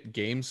can get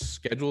games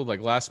scheduled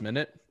like last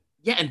minute?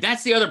 Yeah, and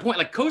that's the other point.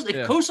 Like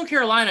Coastal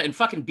Carolina and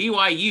fucking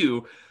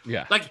BYU.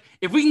 Yeah. Like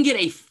if we can get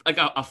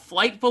a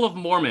flight full of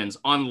Mormons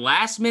on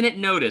last minute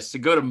notice to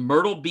go to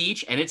Myrtle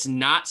Beach and it's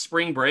not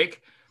spring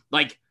break,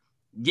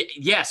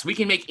 yes, we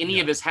can make any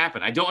of this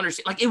happen. I don't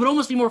understand. Like it would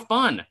almost be more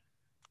fun.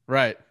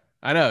 Right.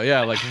 I know.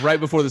 Yeah. Like right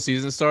before the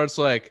season starts.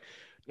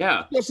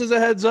 Just as a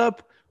heads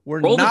up.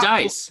 Roll the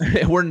dice.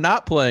 We're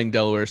not playing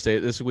Delaware State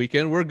this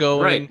weekend. We're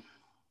going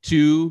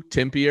to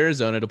Tempe,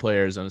 Arizona to play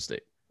Arizona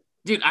State.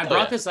 Dude, I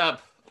brought this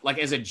up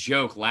as a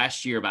joke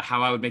last year about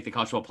how I would make the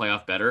college football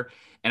playoff better.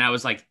 And I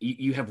was like,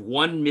 you have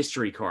one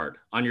mystery card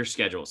on your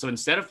schedule. So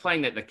instead of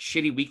playing that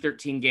shitty week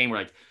 13 game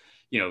where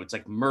it's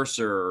like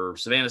Mercer or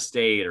Savannah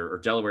State or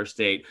Delaware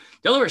State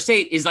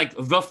is like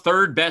the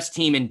third best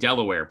team in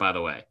Delaware, by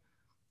the way.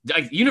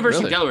 Like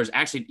University of Delaware is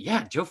actually,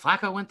 Joe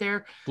Flacco went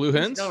there. Blue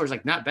Hens? Delaware's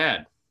not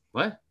bad.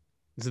 What?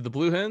 Is it the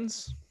Blue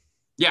Hens?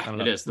 Yeah,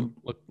 it is.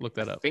 Look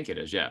that up. I think it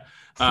is, yeah.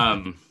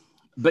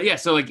 But yeah,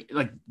 so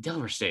like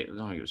Delaware State, I don't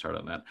want to get started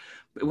on that.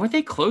 But weren't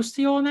they close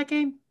to you all in that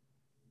game?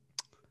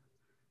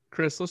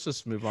 Chris, let's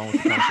just move on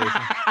with the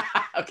conversation.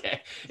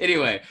 Okay.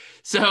 Anyway,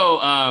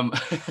 so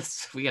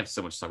we have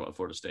so much to talk about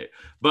Florida State.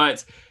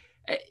 But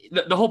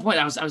the whole point,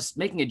 I was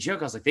making a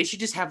joke. I was like, they should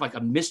just have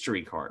a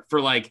mystery card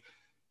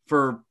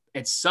for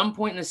at some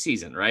point in the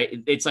season,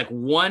 right? It's like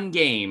one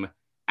game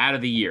out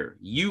of the year.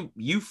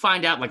 You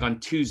find out on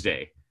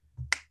Tuesday,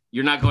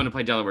 you're not going to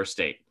play Delaware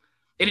State.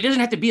 And it doesn't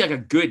have to be a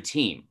good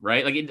team,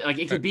 right?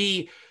 It could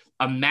be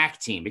a MAC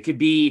team. It could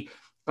be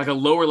a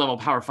lower level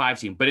Power 5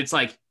 team, but it's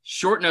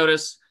short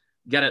notice.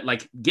 Got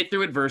to get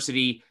through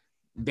adversity.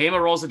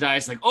 Bama rolls the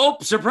dice oh,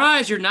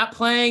 surprise, you're not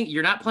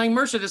playing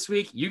Mercer this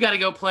week. You got to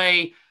go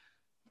play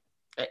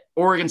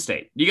Oregon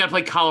State. You got to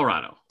play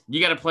Colorado. You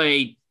got to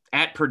play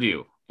at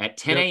Purdue at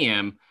 10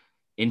 a.m.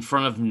 in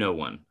front of no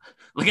one.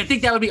 I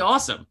think that would be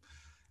awesome.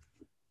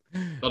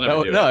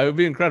 It would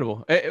be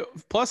incredible.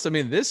 Plus,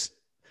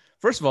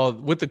 first of all,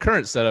 with the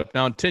current setup,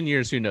 now in 10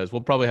 years, who knows?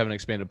 We'll probably have an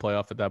expanded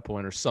playoff at that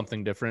point or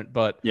something different.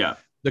 But yeah,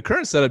 the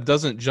current setup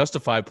doesn't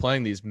justify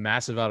playing these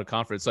massive out of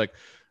conference.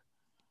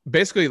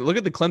 Basically, look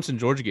at the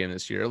Clemson-Georgia game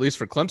this year, at least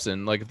for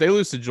Clemson. If they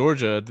lose to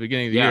Georgia at the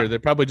beginning of the year, they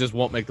probably just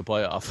won't make the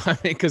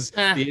playoff. Because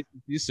the ACC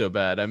is so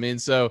bad.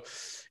 So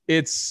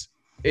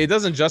it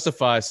doesn't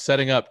justify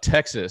setting up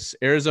Texas,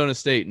 Arizona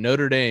State,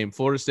 Notre Dame,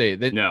 Florida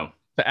State. To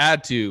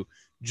add to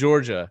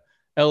Georgia,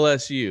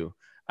 LSU.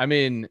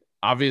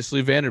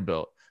 Obviously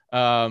Vanderbilt.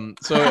 I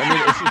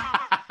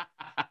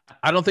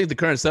don't think the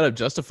current setup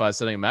justifies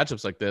setting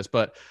matchups like this.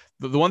 But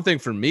the one thing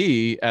for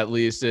me, at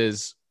least,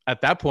 is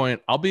at that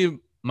point, I'll be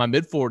my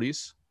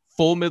mid-40s,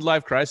 full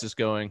midlife crisis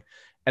going.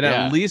 And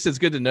at least it's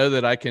good to know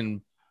that I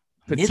can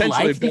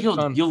potentially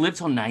you'll live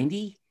till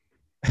 90?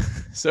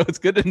 So it's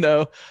good to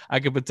know I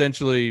could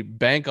potentially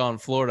bank on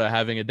Florida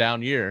having a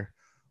down year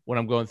when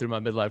I'm going through my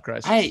midlife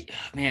crisis.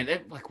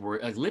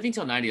 Living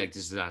till 90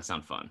 this does not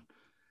sound fun.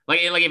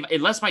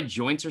 Unless my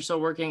joints are still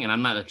working and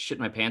I'm not shitting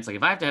my pants.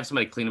 If I have to have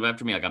somebody clean up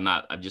after me,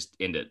 I'm just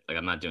end it.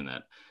 I'm not doing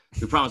that.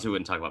 We promised we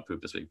wouldn't talk about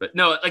poop this week, but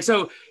no.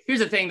 So here's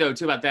the thing though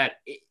too about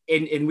that,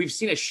 and we've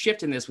seen a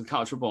shift in this with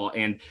college football,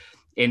 and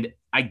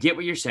I get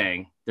what you're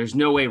saying. There's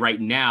no way right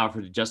now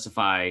to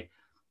justify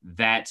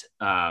that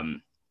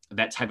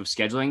that type of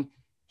scheduling.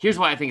 Here's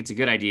why I think it's a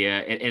good idea.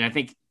 And I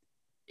think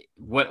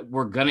what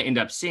we're going to end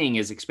up seeing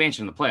is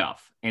expansion in the playoff.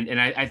 And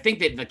I think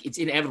that it's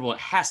inevitable. It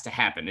has to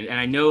happen. And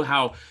I know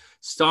how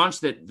staunch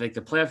that the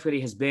playoff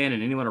committee has been,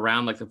 and anyone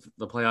around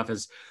the playoff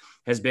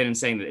has been in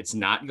saying that it's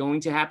not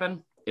going to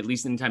happen, at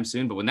least anytime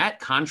soon. But when that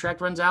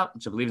contract runs out,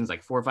 which I believe is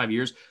 4 or 5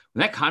 years,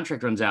 when that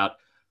contract runs out,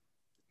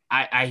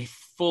 I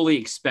fully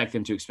expect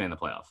them to expand the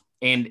playoff.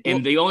 And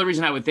the only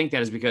reason I would think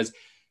that is because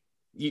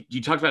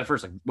you talked about it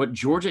first, what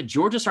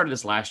Georgia started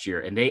this last year,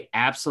 and they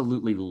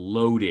absolutely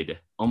loaded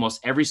almost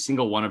every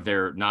single one of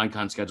their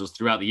non-con schedules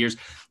throughout the years.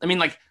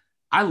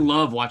 I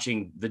love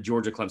watching the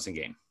Georgia Clemson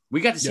game.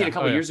 We got to see it a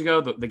couple years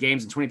ago, the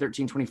games in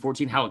 2013,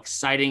 2014, how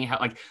exciting, how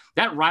like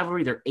that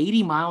rivalry, they're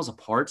 80 miles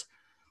apart.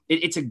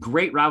 It's a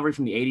great rivalry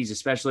from the 80s,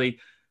 especially.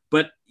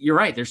 But you're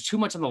right. There's too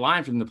much on the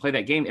line for them to play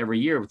that game every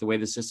year with the way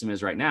the system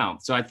is right now.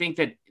 So I think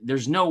that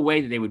there's no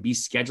way that they would be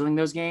scheduling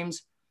those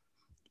games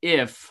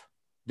if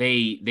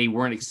they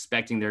weren't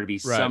expecting there to be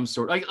some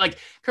sort like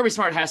Kirby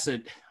Smart has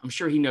to, I'm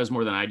sure he knows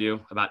more than I do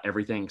about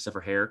everything except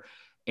for hair.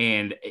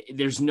 And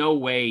there's no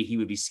way he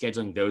would be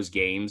scheduling those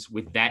games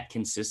with that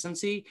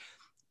consistency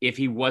if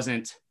he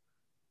wasn't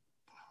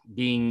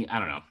being, I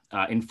don't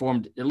know,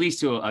 informed at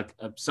least to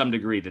some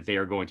degree that they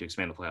are going to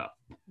expand the playoff.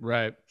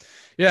 Right.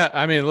 Yeah.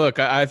 I mean, look,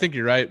 I think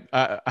you're right.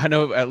 I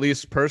know at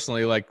least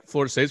personally, like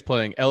Florida State's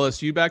playing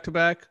LSU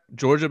back-to-back,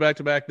 Georgia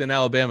back-to-back, then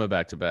Alabama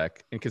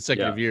back-to-back in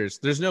consecutive years.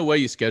 There's no way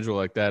you schedule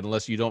like that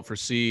unless you don't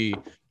foresee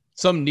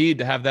some need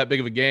to have that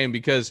big of a game,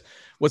 because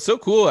what's so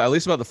cool, at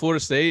least about the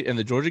Florida State and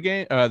the Georgia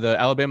game, the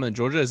Alabama and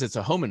Georgia, is it's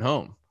a home and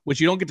home,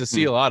 which you don't get to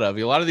see a lot of.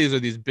 A lot of these are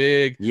these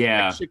big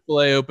like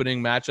Chick-fil-A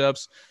opening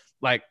matchups.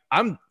 Like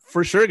I'm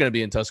for sure going to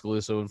be in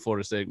Tuscaloosa when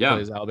Florida State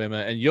plays Alabama,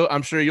 and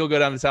I'm sure you'll go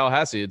down to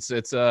Tallahassee. It's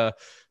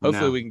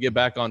hopefully we can get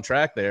back on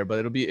track there,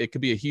 but it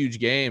could be a huge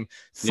game,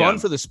 fun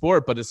for the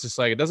sport, but it's just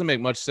like, it doesn't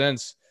make much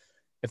sense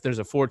if there's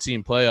a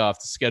 14 playoff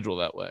to schedule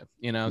that way,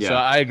 you know? So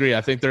I agree.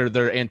 I think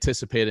they're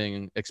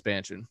anticipating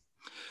expansion.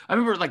 I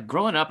remember like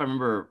growing up,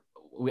 I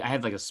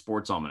had like a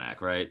sports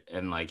almanac, right?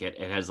 And like it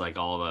has like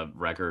all the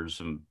records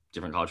from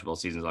different college football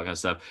seasons, all kind of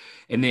stuff.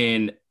 And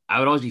then I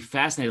would always be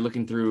fascinated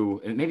looking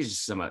through, and maybe it's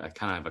just I'm a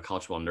kind of a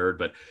college football nerd,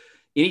 but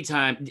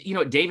anytime, you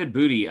know, David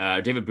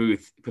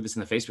Booth put this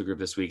in the Facebook group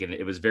this week, and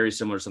it was very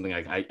similar to something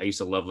I used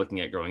to love looking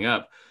at growing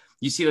up.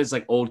 You see those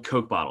like old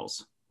Coke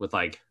bottles with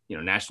like, you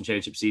know, national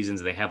championship seasons,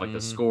 and they have like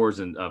the scores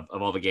and of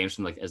all the games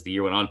from like as the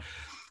year went on.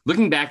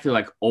 Looking back through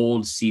like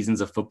old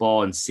seasons of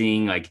football and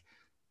seeing like,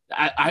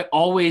 I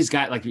always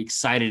got like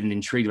excited and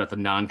intrigued about the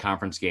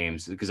non-conference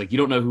games, because like you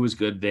don't know who was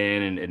good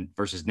then and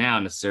versus now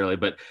necessarily,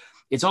 but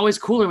it's always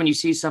cooler when you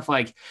see stuff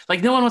like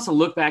no one wants to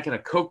look back at a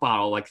Coke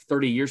bottle like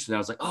 30 years from now.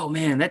 It's like, oh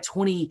man, that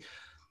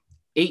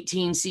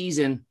 2018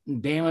 season,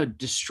 Bama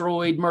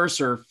destroyed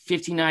Mercer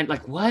 59.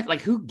 Like what? Like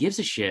who gives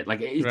a shit?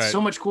 Like it's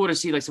so much cooler to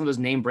see like some of those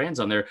name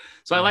brands on there.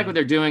 So I like what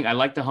they're doing. I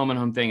like the home and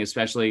home thing,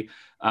 especially.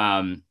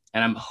 And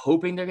I'm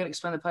hoping they're going to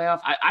expand the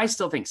playoff. I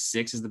still think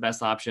 6 is the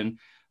best option.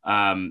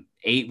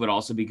 8 would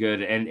also be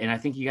good. And I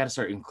think you got to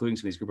start including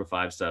some of these group of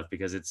 5 stuff,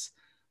 because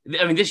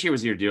this year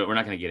was the year to do it. We're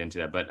not going to get into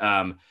that, but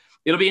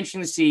it'll be interesting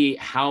to see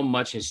how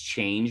much has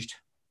changed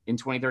in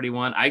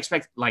 2031. I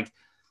expect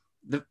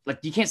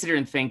you can't sit here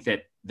and think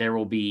that there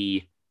will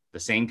be the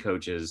same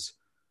coaches,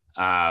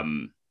 at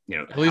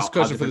least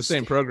coaching for the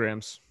same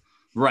programs.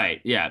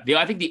 Right. Yeah.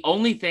 I think the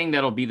only thing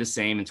that'll be the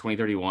same in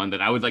 2031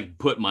 that I would like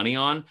put money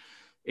on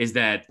is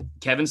that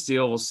Kevin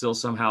Steele will still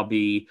somehow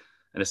be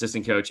an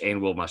assistant coach,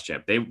 and Will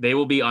Muschamp. They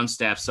will be on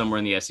staff somewhere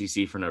in the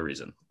SEC for no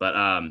reason. But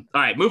all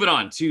right, moving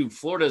on to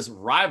Florida's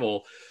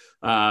rival,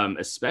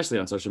 especially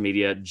on social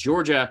media,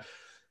 Georgia.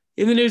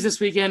 In the news this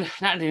weekend,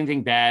 not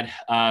anything bad.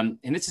 And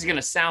this is going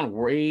to sound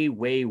way,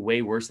 way,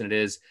 way worse than it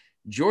is.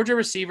 Georgia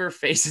receiver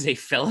faces a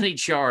felony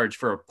charge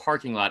for a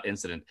parking lot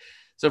incident.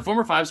 So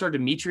former 5-star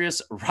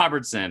Demetrius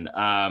Robertson,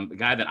 a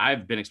guy that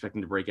I've been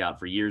expecting to break out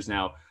for years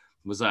now,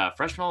 was a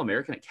freshman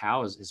All-American at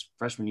Cal his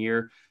freshman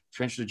year,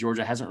 transferred to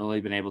Georgia, hasn't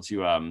really been able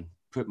to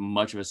put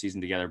much of a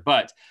season together.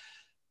 But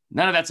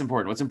none of that's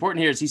important. What's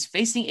important here is he's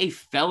facing a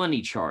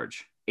felony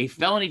charge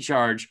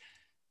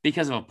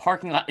because of a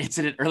parking lot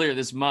incident earlier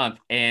this month.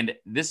 And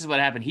this is what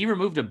happened. He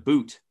removed a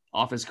boot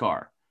off his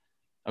car.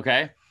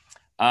 Okay.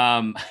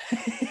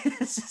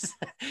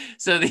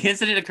 So the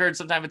incident occurred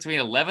sometime between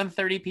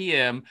 11:30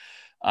 p.m.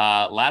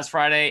 Last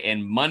Friday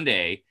and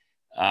Monday,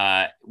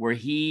 where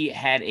he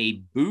had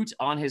a boot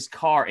on his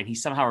car and he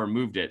somehow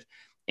removed it.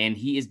 And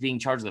he is being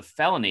charged with a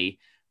felony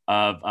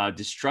of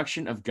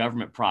destruction of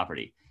government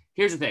property.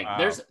 Here's the thing.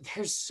 Wow.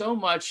 There's so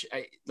much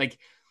like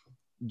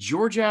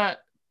Georgia.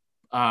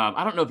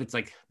 I don't know if it's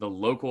like the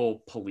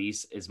local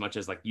police as much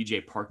as like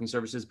UJ parking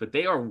services, but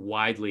they are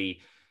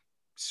widely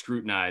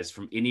scrutinized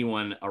from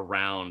anyone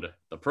around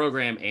the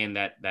program and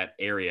that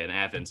area in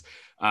Athens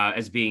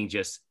as being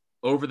just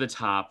over the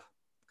top,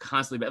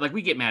 constantly bad. Like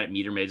we get mad at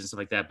meter maids and stuff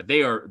like that, but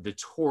they are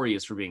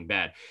notorious for being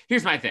bad.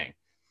 Here's my thing.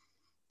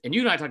 And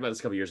you and I talked about this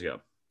a couple years ago.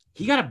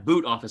 He got a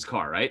boot off his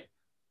car, right?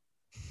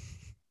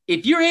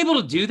 If you're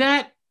able to do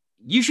that,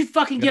 you should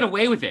fucking get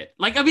away with it.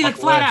 Like, I mean, like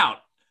flat out.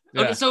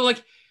 Okay, yeah. So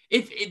like,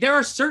 if there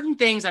are certain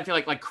things I feel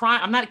like crime,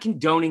 I'm not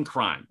condoning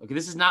crime. Okay,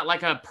 this is not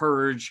like a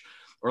Purge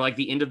or like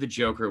the end of the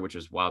Joker, which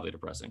was wildly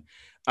depressing.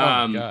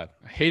 Oh my God,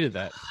 I hated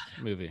that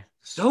movie.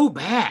 So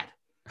bad.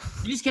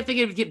 You just kept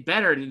thinking it would get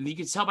better, and you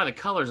could tell by the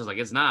colors. I was like,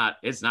 it's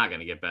not going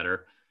to get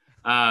better.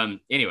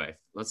 Anyway,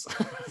 let's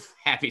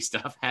happy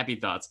stuff, happy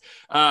thoughts.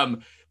 But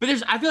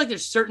I feel like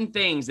there's certain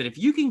things that if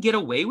you can get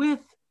away with,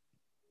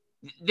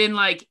 then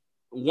like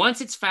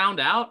once it's found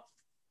out,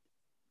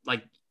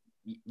 like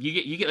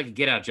you get like a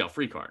get out of jail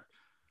free card.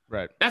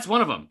 Right. That's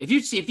one of them. If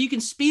you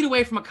can speed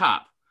away from a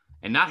cop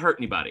and not hurt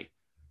anybody,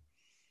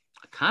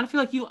 kind of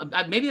feel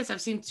like maybe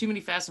I've seen too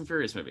many Fast and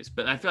Furious movies,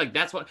 but I feel like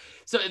that's what.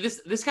 So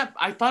this guy,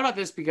 I thought about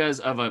this because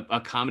of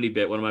a comedy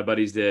bit one of my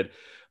buddies did,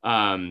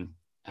 actually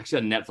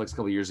on Netflix a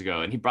couple years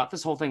ago, and he brought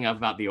this whole thing up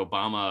about the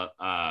Obama.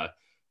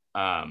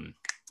 Damn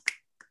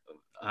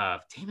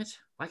it!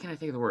 Why can't I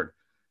think of the word?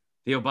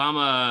 The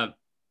Obama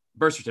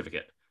birth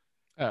certificate.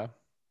 Oh.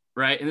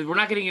 Right. And we're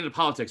not getting into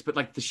politics, but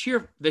like the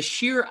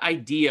sheer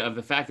idea of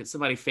the fact that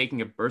somebody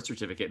faking a birth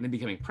certificate and then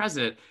becoming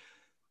president,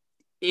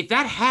 if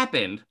that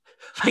happened,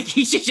 like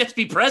he should just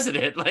be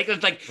president. Like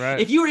right.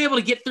 If you were able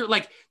to get through,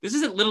 like this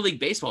isn't Little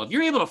League baseball. If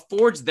you're able to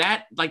forge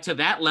that like to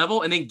that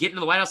level and then get into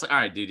the White House, like, all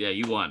right, dude, yeah,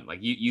 you won. Like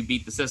you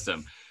beat the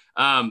system.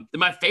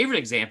 My favorite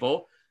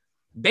example,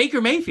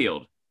 Baker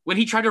Mayfield, when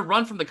he tried to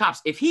run from the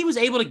cops, if he was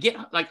able to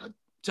get like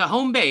to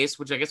home base,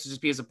 which I guess would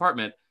just be his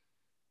apartment,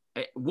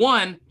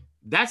 one,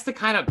 that's the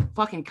kind of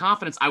fucking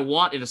confidence I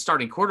want in a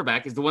starting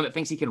quarterback, is the one that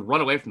thinks he can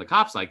run away from the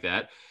cops like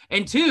that.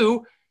 And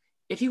two,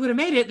 if he would have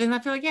made it, then I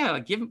feel like, yeah,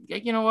 like give him,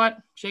 you know what,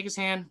 shake his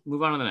hand,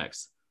 move on to the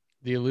next.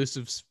 The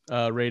elusive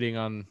rating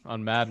on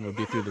Madden would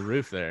be through the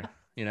roof there,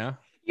 you know?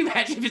 Can you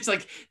imagine if it's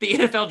like the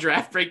NFL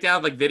draft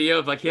breakdown, like video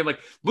of like him, like,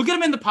 look at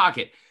him in the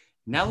pocket.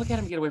 Now look at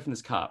him get away from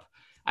this cop.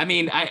 I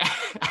mean, I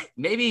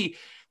maybe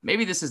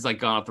this is like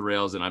gone off the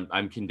rails and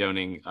I'm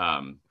condoning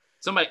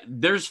somebody.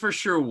 There's for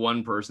sure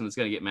one person that's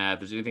going to get mad. If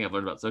there's anything I've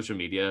learned about social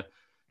media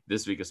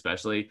this week,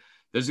 especially,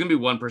 there's going to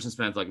be one person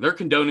spends like they're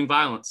condoning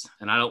violence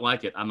and I don't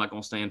like it. I'm not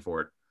going to stand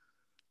for it.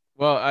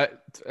 Well,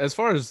 as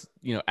far as,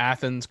 you know,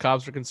 Athens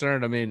cops are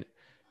concerned, I mean,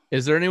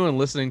 is there anyone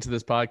listening to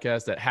this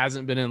podcast that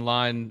hasn't been in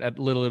line at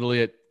Little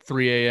Italy at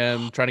 3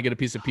 a.m. trying to get a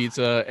piece of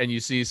pizza and you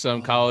see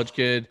some college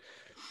kid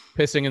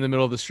pissing in the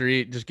middle of the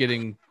street, just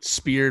getting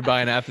speared by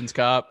an Athens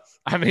cop?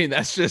 I mean,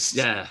 that's just,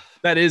 yeah,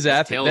 that is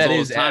Athens. That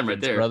is time Athens,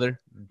 right there,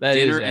 brother. That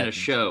dinner is and a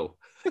show.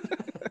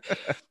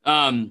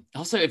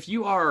 Also, if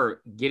you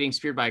are getting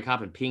speared by a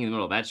cop and peeing in the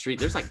middle of that street,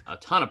 there's like a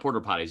ton of porta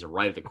potties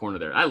right at the corner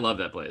there. I love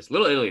that place.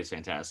 Little Italy is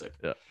fantastic.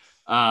 Yeah.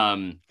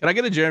 Can I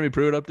get a Jeremy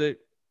Pruitt update?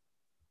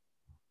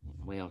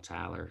 Well,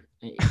 Tyler,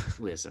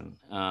 listen.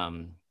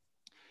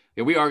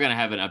 Yeah, we are going to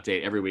have an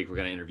update every week. We're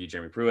going to interview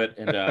Jeremy Pruitt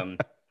and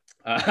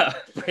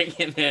bring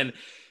him in,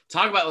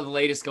 talk about the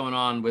latest going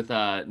on with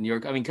New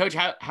York. I mean, Coach,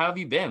 how have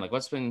you been? Like,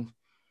 what's been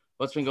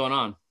going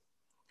on?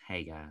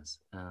 Hey guys,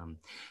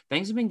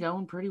 things have been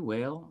going pretty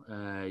well.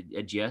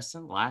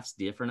 Adjusting, life's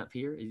different up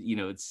here. You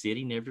know, it's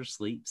city never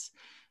sleeps,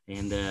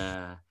 and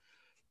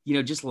you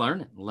know, just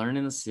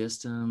learning the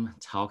system,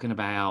 talking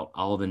about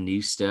all the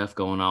new stuff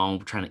going on,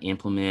 trying to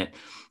implement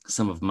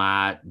some of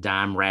my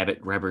dime rabbit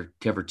rubber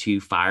cover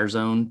 2 fire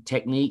zone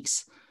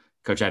techniques.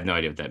 Coach, I have no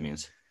idea what that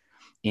means.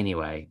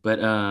 Anyway, but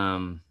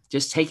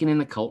just taking in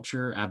the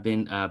culture. I've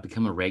been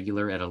become a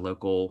regular at a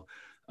local,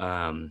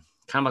 kind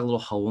of like a little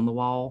hole in the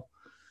wall,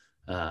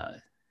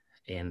 and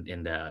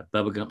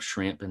Bubba Gump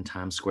Shrimp in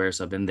Times Square.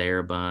 So I've been there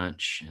a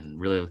bunch and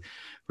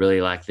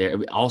really like there.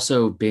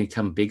 Also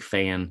become a big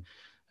fan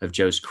of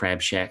Joe's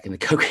Crab Shack and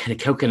the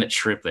coconut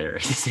shrimp there.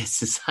 It's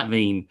just, I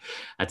mean,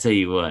 I tell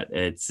you what,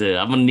 it's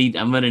I'm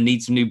gonna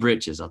need some new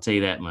britches. I'll tell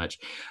you that much.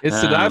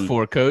 It's to die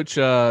for, Coach.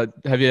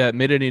 Have you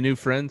made any new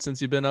friends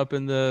since you've been up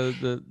in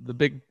the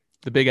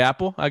Big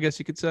Apple, I guess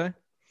you could say?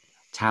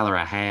 Tyler,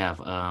 I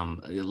have.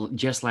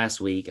 Just last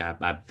week,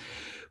 I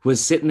was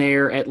sitting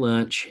there at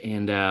lunch,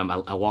 and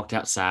I walked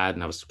outside,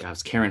 and I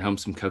was carrying home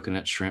some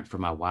coconut shrimp for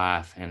my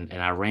wife, and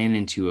I ran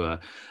into a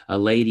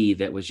lady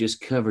that was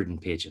just covered in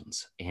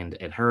pigeons, and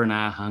her and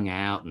I hung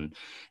out and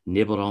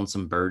nibbled on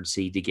some bird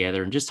seed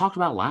together, and just talked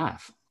about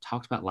life,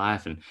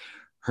 and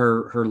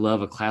her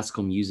love of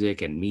classical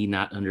music, and me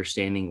not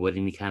understanding what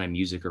any kind of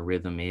music or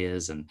rhythm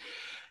is, and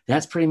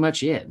that's pretty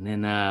much it. And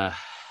then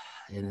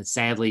and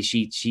sadly,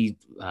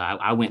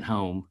 I went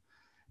home.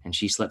 And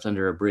she slept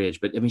under a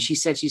bridge. But I mean, she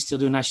said she's still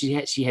doing that. She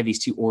had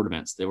these 2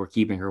 ornaments that were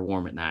keeping her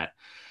warm at night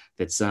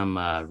that some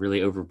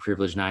really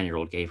overprivileged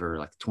 9-year-old gave her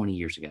like 20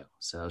 years ago.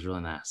 So it was really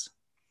nice.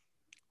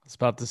 I was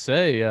about to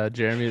say,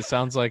 Jeremy, it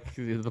sounds like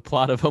the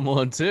plot of Home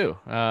Alone 2.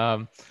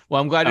 Well,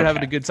 I'm glad you're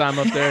having a good time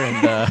up there,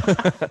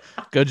 and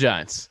go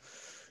Giants.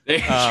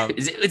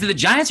 Is it the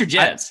Giants or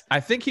Jets? I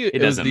think it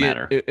doesn't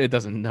matter. It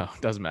doesn't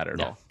matter at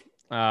all.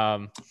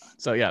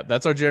 So yeah,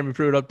 that's our Jeremy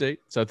Pruitt update.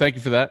 So thank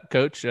you for that,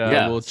 Coach.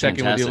 We'll check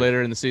in with you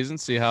later in the season,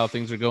 see how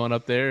things are going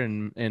up there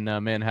in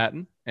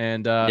Manhattan.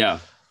 And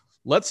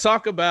let's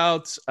talk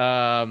about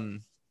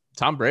Tom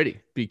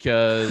Brady,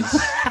 because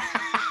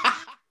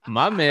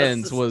my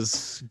man's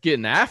was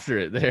getting after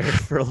it there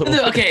for a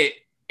little. Okay,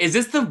 is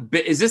this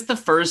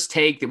the first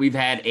take that we've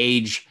had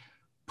age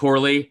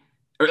poorly?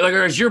 Or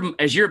has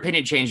your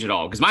opinion changed at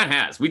all? Because mine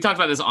has. We talked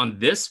about this on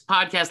this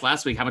podcast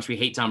last week, how much we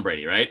hate Tom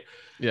Brady, right?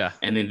 Yeah.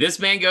 And then this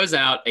man goes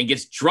out and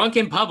gets drunk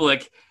in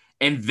public,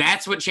 and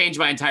that's what changed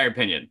my entire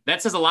opinion.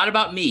 That says a lot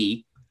about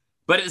me,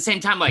 but at the same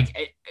time,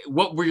 like,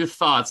 what were your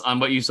thoughts on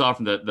what you saw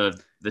from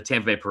the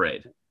Tampa Bay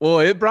parade?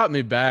 Well, it brought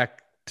me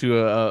back to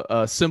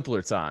a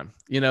simpler time.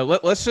 You know,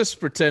 let's just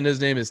pretend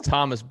his name is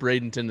Thomas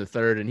Bradenton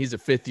III, and he's a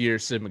 5th-year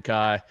Sid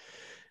McKay.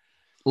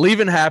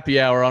 leaving happy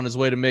hour on his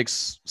way to make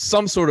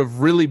some sort of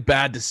really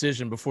bad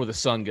decision before the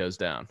sun goes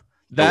down.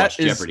 That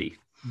is Jeopardy.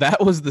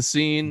 That was the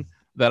scene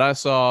that I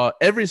saw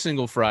every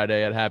single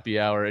Friday at happy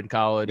hour in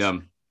college.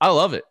 I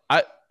love it.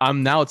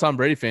 I'm now a Tom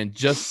Brady fan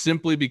just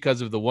simply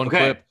because of the one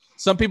clip.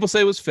 Some people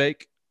say it was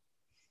fake.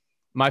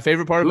 My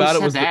favorite part about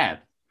it was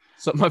that.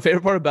 My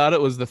favorite part about it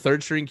was the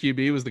third string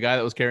QB was the guy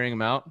that was carrying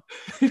him out.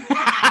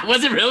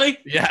 Was it really?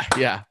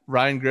 Yeah.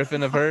 Ryan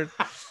Griffin, I've heard.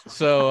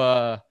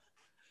 So,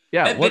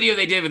 that video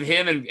they did with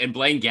him and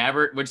Blaine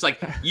Gabbert, which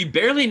like you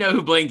barely know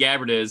who Blaine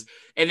Gabbert is,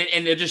 and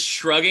they're just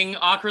shrugging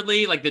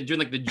awkwardly, like they're doing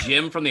like the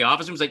Jim from The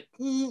Office. It was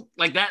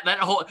like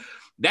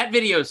that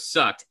video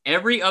sucked.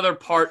 Every other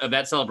part of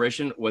that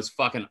celebration was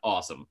fucking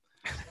awesome.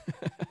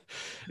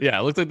 Yeah,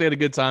 it looked like they had a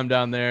good time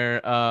down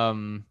there.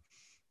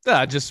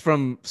 Just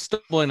from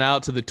stumbling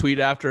out to the tweet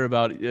after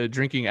about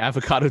drinking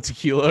avocado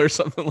tequila or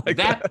something like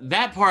that.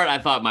 That part I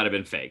thought might have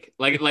been fake,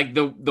 like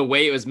the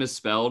way it was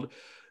misspelled,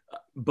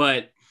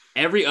 but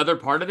every other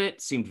part of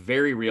it seemed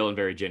very real and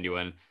very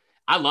genuine.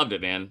 I loved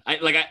it, man. I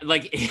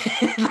like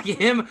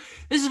him.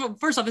 This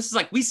is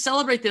like we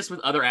celebrate this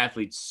with other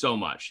athletes so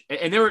much,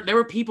 and there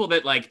were people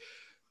that like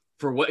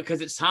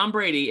because it's Tom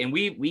Brady and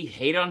we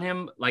hate on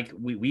him like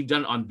we've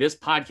done on this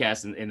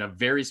podcast in a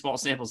very small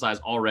sample size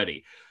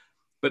already.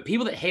 But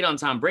people that hate on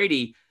Tom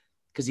Brady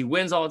because he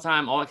wins all the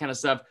time, all that kind of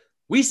stuff,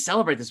 we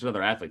celebrate this with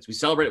other athletes. We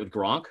celebrate it with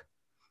Gronk.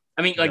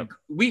 I mean,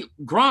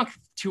 Gronk,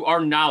 to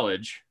our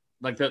knowledge,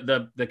 like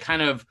the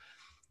kind of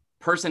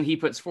person he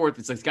puts forth,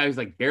 it's like this guy who's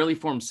like barely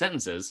formed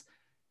sentences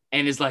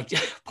and is like you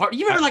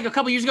remember like a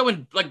couple years ago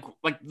when like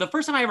the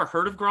first time I ever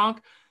heard of Gronk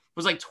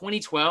was like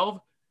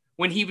 2012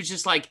 when he was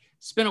just like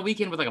spent a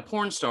weekend with like a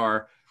porn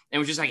star and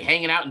was just like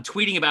hanging out and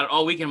tweeting about it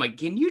all weekend. I'm like,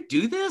 can you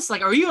do this?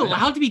 Like, are you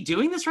allowed to be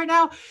doing this right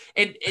now?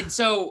 And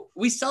so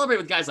we celebrate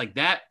with guys like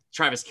that,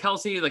 Travis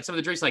Kelce, like some of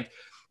the drinks, like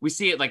we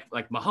see it like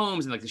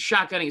Mahomes and like the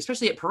shotgunning,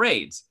 especially at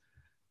parades.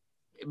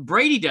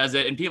 Brady does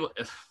it, and people,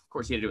 of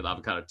course, he had to do it with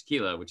avocado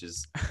tequila, which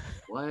is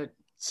what?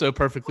 So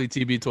perfectly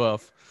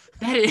TB12.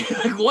 That is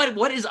like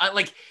what is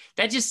like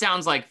that just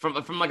sounds like from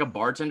like a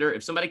bartender.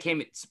 If somebody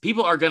came,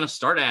 people are gonna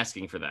start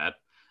asking for that.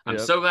 I'm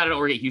so glad I don't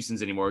work at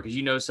Houston's anymore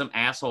because some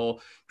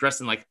asshole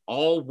dressed in like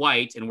all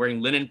white and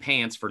wearing linen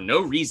pants for no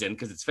reason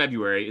because it's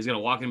February is gonna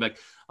walk in and be like,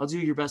 I'll do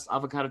your best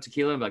avocado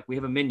tequila. I'm like, we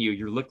have a menu.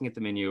 You're looking at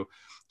the menu.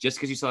 Just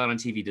because you saw it on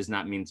TV does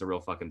not mean it's a real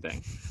fucking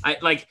thing.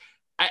 I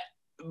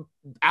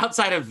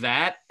outside of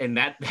that and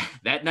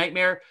that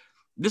nightmare,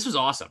 this was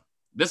awesome.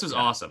 This was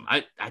awesome.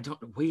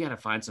 We got to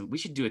find we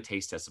should do a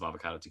taste test of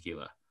avocado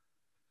tequila.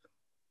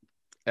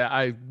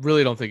 I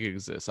really don't think it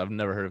exists. I've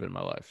never heard of it in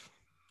my life.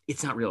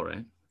 It's not real,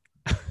 right?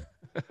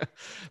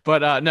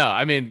 But no,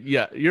 I mean,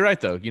 yeah, you're right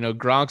though. You know,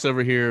 Gronk's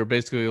over here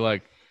basically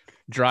like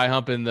dry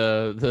humping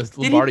the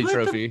Lombardi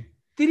trophy.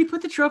 Did he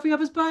put the trophy up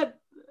his butt?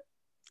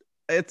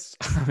 I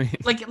mean,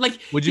 like,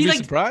 would you be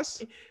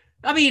surprised?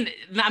 I mean,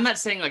 I'm not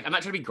saying like I'm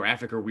not trying to be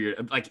graphic or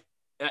weird. Like,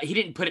 he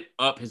didn't put it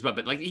up his butt,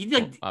 but like he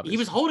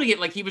was holding it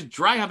like he was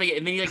dry humping it,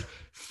 and then he like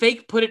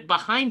fake put it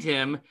behind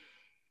him,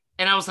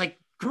 and I was like,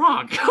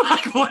 Gronk,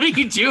 like, what are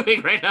you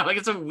doing right now? Like,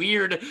 that's a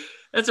weird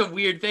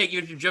thing.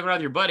 You're joking around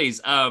with your buddies.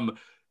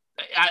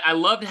 I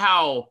loved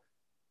how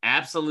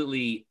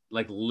absolutely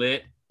like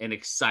lit and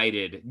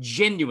excited,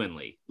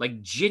 genuinely like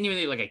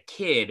a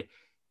kid,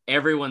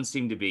 everyone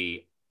seemed to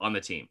be on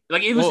the team.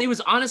 Like it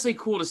was honestly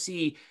cool to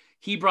see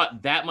he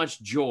brought that much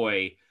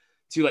joy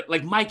to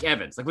like Mike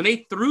Evans. Like when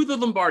they threw the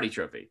Lombardi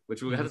trophy,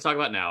 which we'll have to talk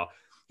about now,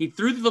 he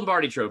threw the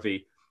Lombardi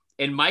trophy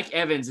and Mike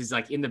Evans is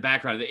like in the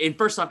background. And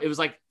first off, it was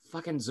like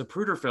fucking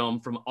Zapruder film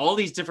from all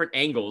these different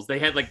angles. They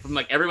had like from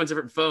like everyone's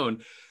different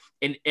phone.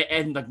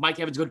 And like Mike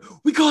Evans going,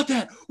 we got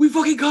that. We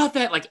fucking got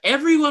that. Like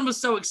everyone was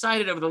so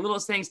excited over the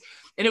littlest things.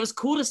 And it was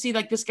cool to see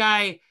like this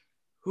guy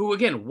who,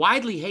 again,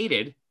 widely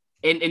hated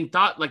and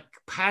thought like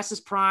past his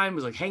prime,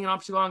 was like hanging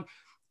off too long,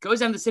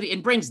 goes down to the city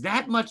and brings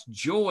that much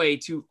joy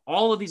to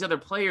all of these other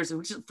players. And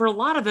which is, for a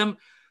lot of them,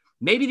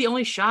 maybe the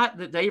only shot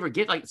that they ever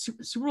get. Like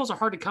Super Bowls are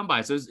hard to come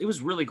by. So it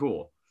was really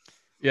cool.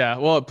 Yeah.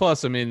 Well,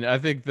 plus, I mean, I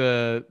think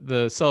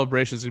the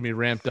celebration is going to be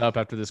ramped up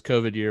after this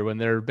COVID year when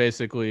they're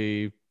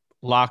basically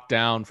locked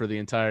down for the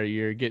entire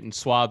year, getting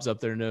swabs up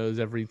their nose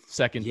every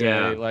second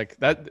day. Like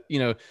that, you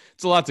know,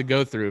 it's a lot to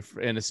go through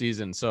in a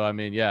season. So, I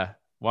mean, yeah,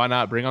 why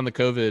not bring on the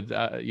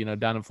COVID,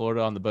 down in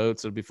Florida on the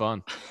boats? It'd be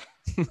fun.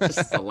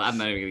 Just a lot. I'm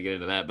not even gonna get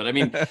into that, but I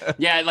mean,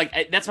 yeah,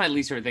 like that's my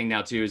least favorite thing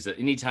now too, is that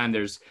anytime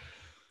there's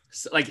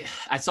like,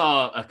 I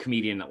saw a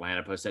comedian in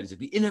Atlanta post that he said,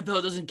 the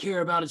NFL doesn't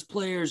care about its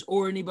players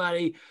or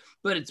anybody,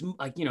 but it's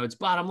like, it's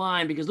bottom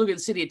line because look at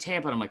the city of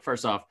Tampa. And I'm like,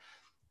 first off,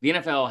 the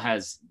NFL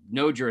has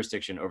no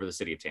jurisdiction over the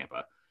city of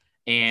Tampa.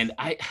 And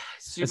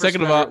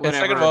second of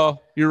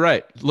all, you're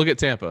right. Look at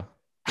Tampa.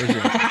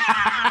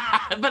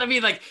 But I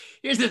mean, like,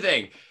 here's the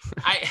thing.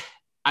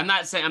 I'm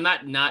not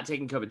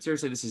taking COVID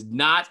seriously. This is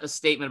not a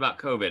statement about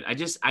COVID.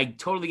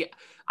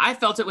 I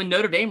felt it when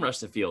Notre Dame rushed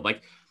the field.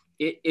 Like,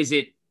 is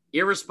it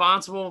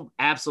irresponsible?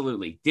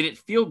 Absolutely. Did it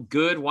feel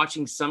good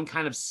watching some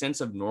kind of sense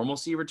of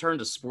normalcy return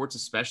to sports,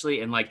 especially?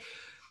 And like,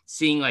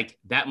 seeing like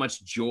that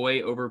much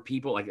joy over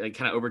people, like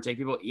kind of overtake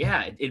people.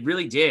 Yeah, it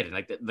really did. And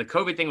like the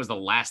COVID thing was the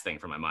last thing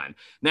from my mind.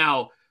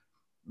 Now,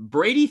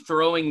 Brady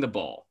throwing the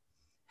ball,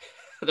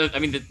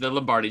 the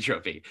Lombardi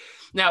trophy.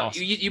 Now,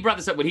 awesome. you brought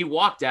this up when he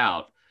walked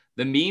out,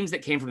 the memes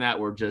that came from that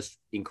were just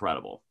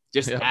incredible,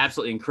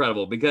 absolutely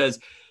incredible, because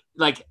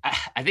like,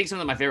 I think some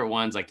of my favorite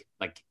ones, like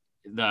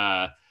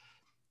the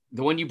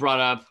one you brought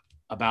up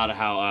about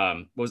how,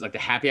 what was like the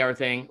happy hour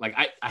thing. Like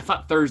I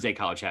thought Thursday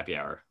college happy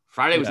hour,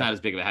 Friday was not as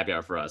big of a happy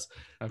hour for us,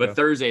 but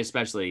Thursday,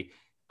 especially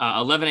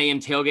 11 a.m.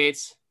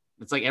 tailgates.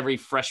 It's like every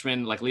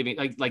freshman, like leaving,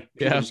 like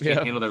people just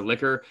can't handle their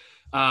liquor.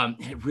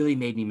 It really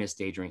made me miss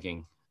day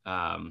drinking.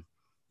 Even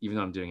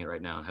though I'm doing it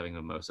right now and having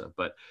a mimosa,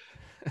 but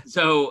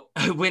so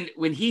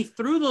when he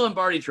threw the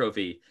Lombardi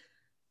trophy,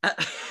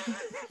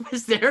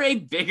 was there a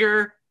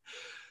bigger,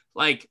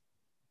 like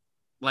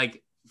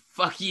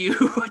fuck you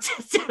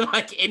to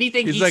like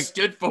anything he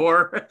stood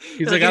for?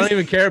 He's like, I don't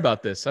even care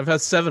about this. I've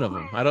had 7 of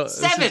them. I don't.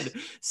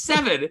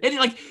 Seven. And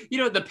like,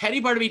 the petty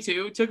part of me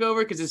too took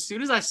over, because as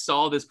soon as I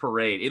saw this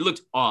parade, it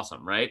looked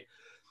awesome, right?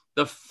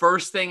 The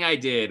first thing I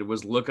did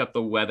was look up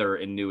the weather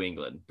in New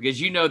England, because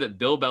that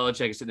Bill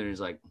Belichick is sitting there and he's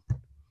like,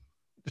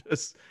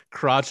 just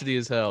crotchety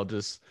as hell,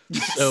 just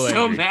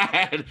so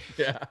mad.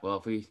 Yeah.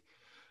 Well, if we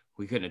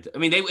couldn't. I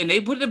mean, they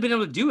wouldn't have been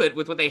able to do it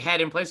with what they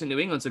had in place in New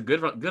England. So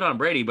good on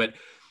Brady, but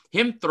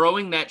him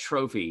throwing that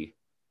trophy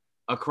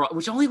across,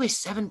 which only weighs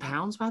 7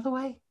 pounds, by the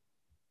way.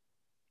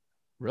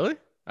 Really?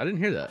 I didn't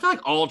hear that. I feel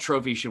like all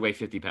trophies should weigh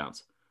 50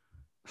 pounds.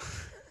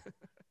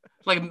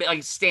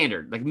 like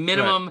standard, like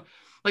minimum. Right.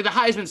 Like the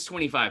Heisman's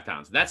 25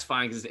 pounds. That's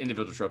fine because it's an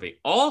individual trophy.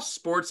 All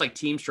sports, like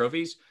teams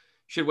trophies,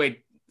 should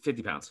weigh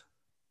 50 pounds.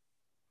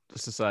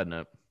 Just a side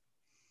note.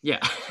 Yeah.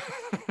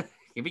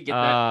 Can we get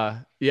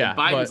that? Yeah. If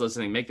Biden's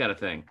listening, make that a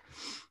thing.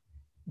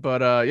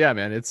 But yeah,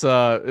 man, it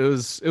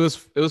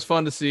was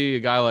fun to see a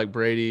guy like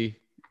Brady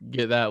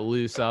get that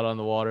loose out on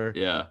the water.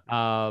 Yeah.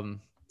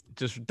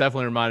 Just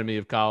definitely reminded me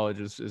of college.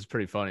 Is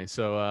pretty funny.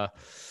 So all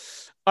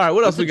right,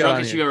 what else we got?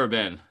 What's the drunkest you've ever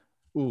been?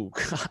 Ooh,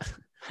 God.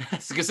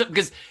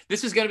 Because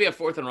this was going to be a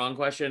fourth and wrong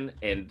question,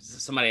 and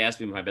somebody asked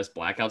me my best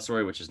blackout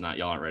story, which is not,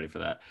 y'all aren't ready for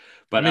that.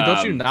 But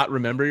don't you not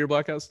remember your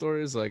blackout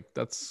stories? Like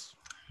that's,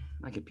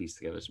 I can piece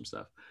together some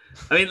stuff.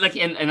 I mean, like,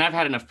 and I've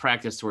had enough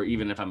practice to where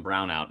even if I'm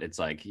brown out, it's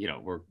like,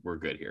 we're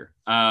good here.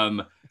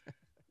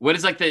 What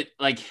is I feel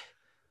like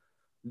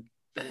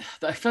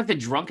the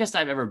drunkest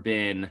I've ever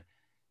been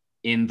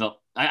I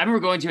remember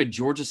going to a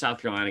Georgia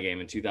South Carolina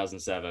game in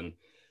 2007.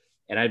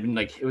 And I'd been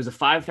like, it was a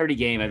 5:30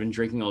 game. I'd been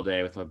drinking all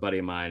day with my buddy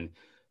of mine.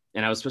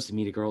 And I was supposed to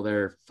meet a girl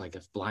there, like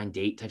a blind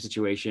date type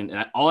situation.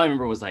 And all I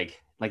remember was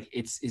like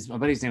it's my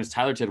buddy's name is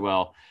Tyler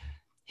Tidwell.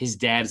 His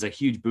dad is a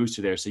huge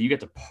booster there. So you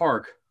get to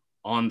park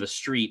on the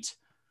street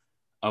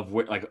of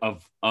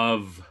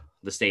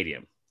the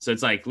stadium. So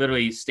it's like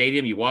literally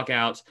stadium. You walk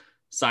out,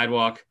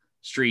 sidewalk,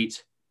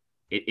 street.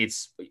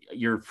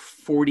 You're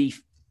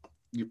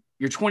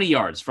 20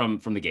 yards from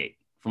the gate,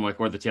 from like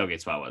where the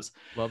tailgate spot was.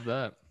 Love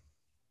that.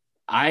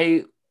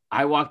 I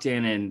walked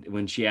in, and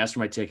when she asked for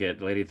my ticket,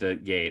 the lady at the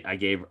gate,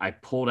 I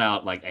pulled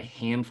out like a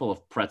handful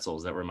of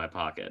pretzels that were in my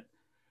pocket,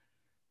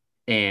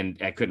 and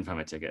I couldn't find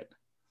my ticket,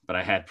 but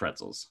I had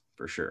pretzels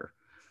for sure.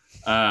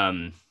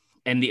 And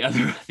the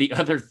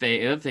other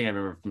thing I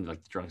remember from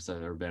like the drunkest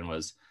I've ever been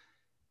was,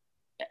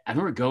 I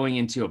remember going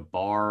into a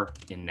bar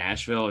in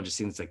Nashville and just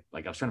seeing this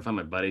like I was trying to find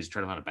my buddies,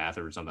 trying to find a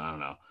bathroom or something, I don't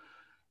know.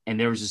 And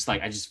there was just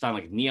like, I just found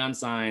like a neon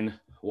sign,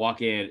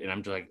 walk in, and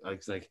I'm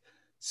just like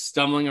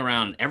stumbling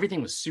around.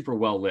 Everything was super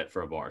well lit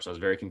for a bar, so I was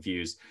very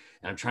confused.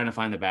 And I'm trying to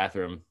find the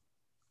bathroom,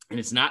 and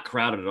it's not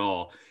crowded at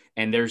all.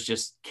 And there's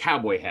just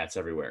cowboy hats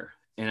everywhere.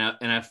 And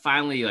I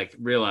finally like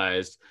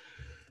realized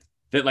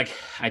that like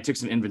I took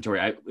some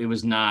inventory. It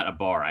was not a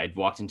bar. I'd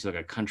walked into like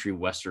a country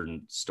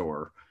western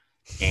store,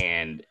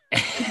 and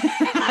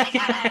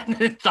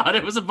I thought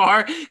it was a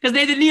bar because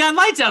they had the neon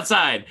lights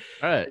outside.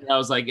 All right. And I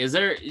was like,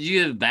 did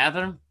you have a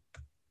bathroom?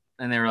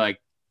 And they were like,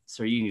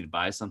 sir, you need to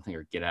buy something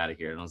or get out of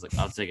here. And I was like,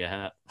 I'll take a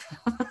hat.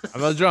 I'm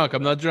not drunk.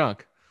 I'm not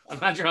drunk.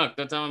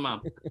 Don't tell my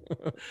mom.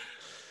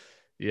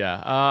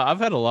 Yeah. I've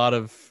had a lot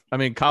of,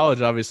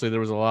 college, obviously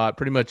there was a lot,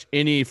 pretty much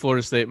any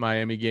Florida State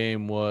Miami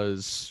game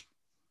was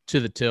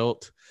to the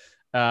tilt.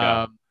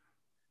 Yeah.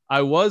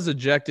 I was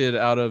ejected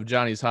out of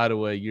Johnny's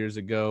Hideaway years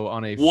ago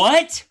on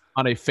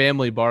a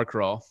family bar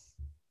crawl.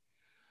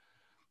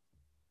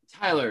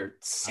 Tyler,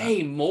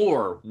 say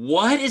more.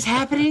 What is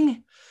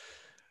happening?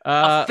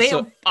 A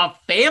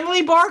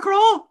family bar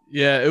crawl?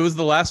 Yeah, it was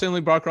the last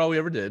family bar crawl we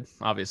ever did,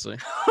 obviously.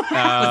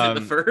 Was it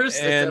the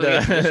first?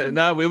 And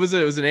no, it was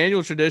an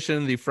annual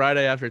tradition the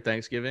Friday after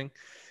Thanksgiving.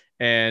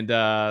 And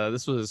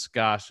this was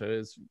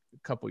a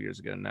couple years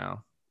ago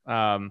now.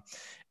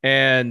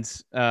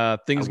 Things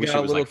got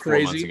a little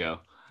crazy.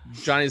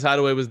 Johnny's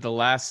Hideaway was the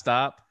last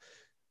stop.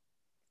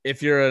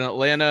 If you're an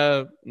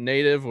Atlanta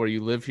native or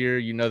you live here,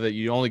 you know that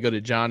you only go to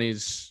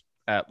Johnny's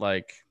at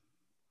like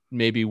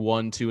maybe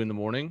 1-2 in the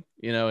morning,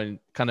 and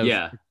kind of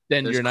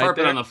end your night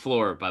carpet there. On the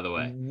floor, by the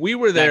way. We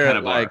were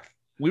there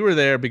we were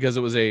there because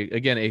it was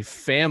a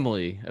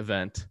family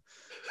event.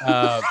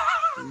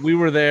 We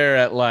were there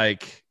at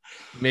like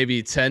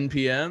maybe 10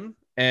 p.m.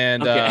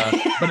 and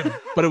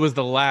but it was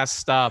the last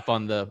stop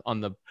on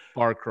the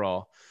bar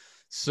crawl.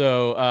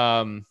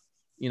 So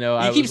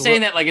you keep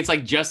saying that like it's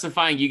like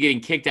justifying you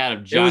getting kicked out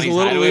of Johnny's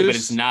Hideaway, but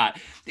it's not.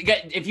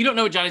 If you don't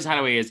know what Johnny's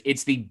Hideaway is,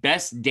 it's the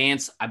best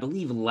dance, I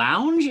believe,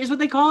 lounge is what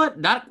they call it.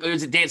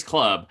 It's a dance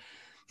club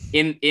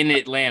in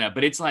Atlanta,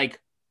 but it's like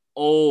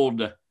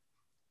old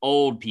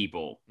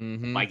people.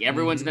 Like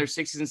everyone's in their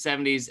 60s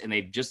and 70s, and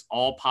they've just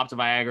all popped a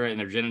Viagra and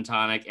their gin and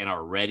tonic and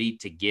are ready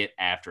to get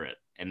after it.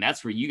 And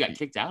that's where you got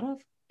kicked out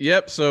of?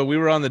 Yep. So we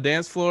were on the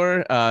dance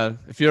floor.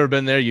 If you've ever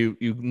been there, you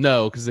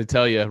know, because they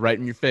tell you right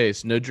in your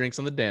face, no drinks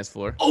on the dance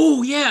floor.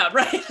 Oh yeah,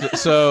 right.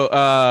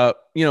 So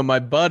my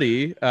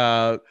buddy,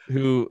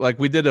 who like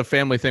we did a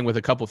family thing with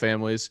a couple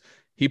families,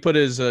 he put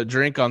his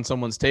drink on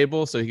someone's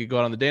table so he could go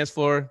out on the dance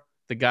floor.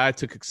 The guy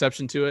took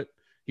exception to it.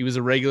 He was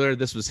a regular.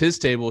 This was his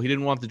table. He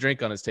didn't want the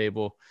drink on his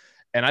table.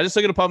 And I just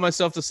took it upon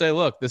myself to say,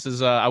 look, this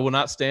is I will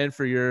not stand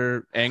for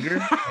your anger.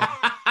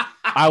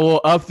 I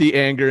will up the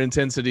anger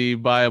intensity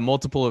by a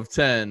multiple of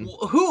 10.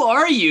 Who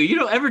are you? You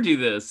don't ever do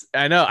this.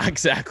 I know,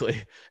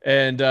 exactly.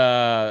 And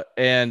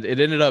it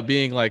ended up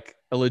being like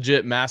a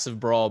legit massive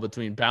brawl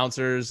between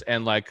bouncers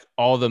and like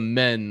all the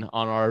men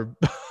on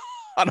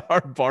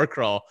our bar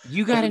crawl.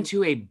 You got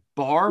into a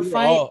bar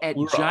fight at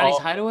Johnny's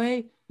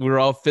Hideaway? We were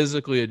all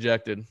physically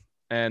ejected.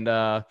 And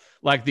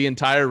like the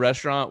entire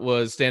restaurant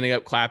was standing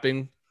up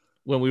clapping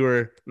when we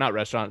were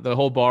the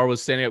whole bar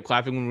was standing up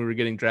clapping when we were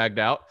getting dragged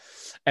out.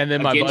 And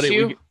then my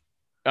buddy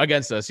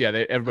against us. Yeah.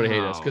 Everybody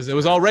hated us because it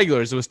was all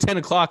regulars. It was 10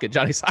 o'clock at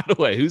Johnny's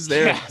Hideaway. Who's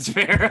there? Yeah, that's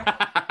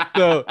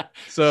fair.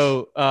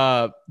 So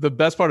the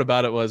best part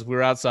about it was we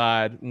were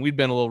outside and we'd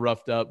been a little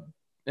roughed up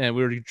and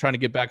we were trying to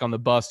get back on the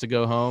bus to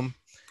go home.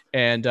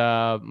 And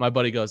my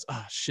buddy goes,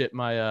 "Oh shit,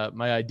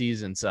 my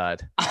ID's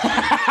inside."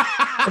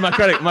 my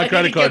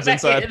credit card's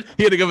inside.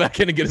 He had to go back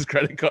in and get his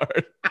credit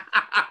card.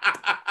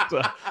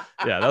 So,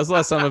 yeah, that was the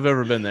last time I've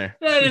ever been there.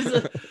 That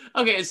is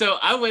okay. So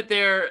I went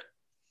there.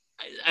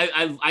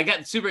 I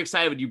got super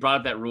excited when you brought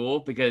up that rule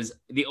because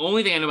the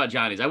only thing I know about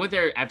Johnny's, I went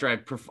there after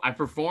I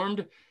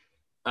performed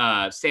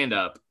stand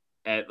up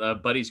at a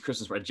buddy's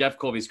Christmas party, Jeff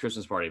Colby's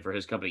Christmas party for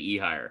his company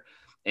eHire.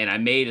 And I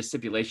made a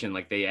stipulation,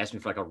 like they asked me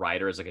for like a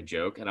rider as like a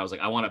joke. And I was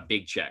like, I want a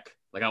big check.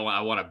 Like I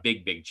want a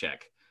big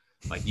check.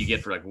 Like you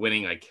get for like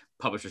winning like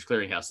Publishers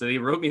Clearinghouse. So they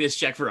wrote me this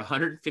check for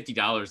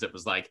 $150 that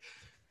was like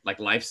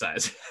life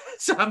size.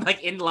 So I'm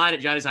like in line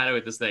at Johnny's Hideaway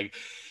with this thing.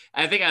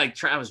 I think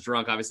I was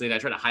drunk, obviously, and I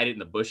tried to hide it in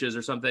the bushes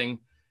or something.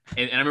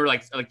 And I remember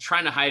like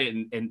trying to hide it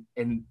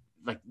and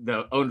like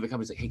the owner of the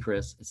company's like, "Hey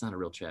Chris, it's not a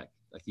real check.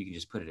 Like you can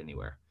just put it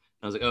anywhere."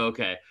 And I was like, "Oh,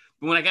 okay."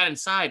 But when I got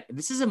inside,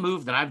 this is a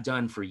move that I've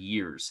done for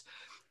years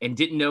and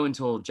didn't know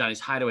until Johnny's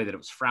Hideaway that it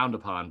was frowned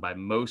upon by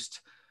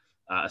most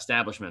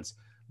establishments.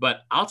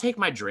 But I'll take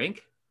my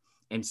drink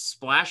and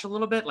splash a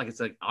little bit, like it's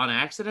like on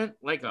accident,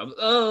 like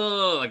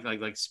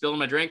like spilling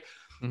my drink.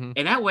 Mm-hmm.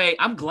 And that way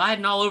I'm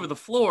gliding all over the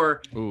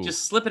floor,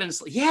 just slipping and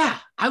yeah,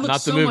 I look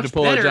not so the move much to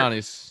pull better. At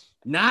Johnny's.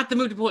 Not the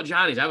move to pull at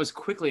Johnny's. I was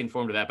quickly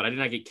informed of that, but I did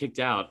not get kicked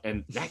out.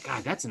 And that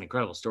guy, that's an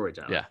incredible story,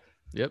 Tyler. Yeah.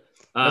 Yep.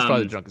 That's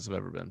probably the drunkest I've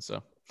ever been.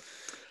 So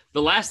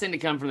the last thing to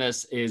come from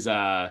this is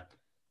one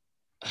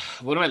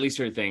of my least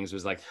favorite things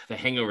was like the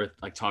hangover,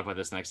 like talk about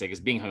this next day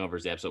because being hungover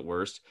is the absolute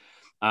worst.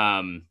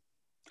 I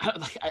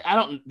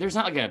don't, there's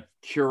not like a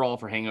cure all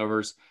for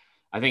hangovers.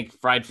 I think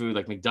fried food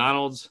like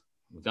McDonald's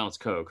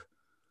Coke,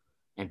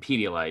 and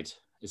Pedialyte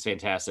is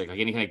fantastic. Like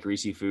any kind of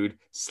greasy food.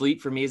 Sleep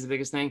for me is the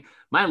biggest thing.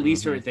 My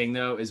least favorite thing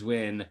though is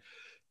when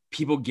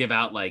people give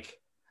out like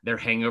their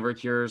hangover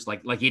cures.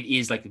 Like it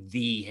is like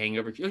the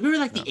hangover cure. Remember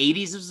like the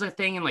 80s, this was a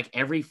thing in like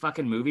every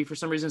fucking movie for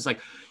some reason. It's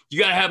like, you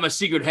got to have my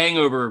secret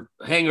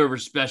hangover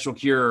special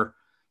cure.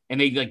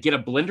 And they like get a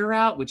blender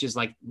out, which is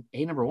like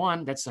number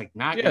one. That's like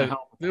not going to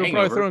help. They were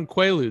probably throwing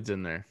Quaaludes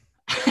in there.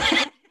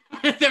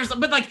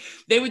 But like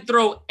they would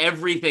throw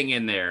everything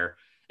in there.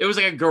 It was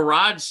like a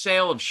garage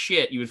sale of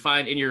shit you would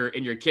find in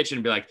your kitchen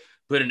and be like,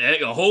 put an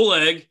egg, a whole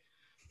egg,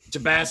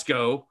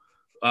 Tabasco,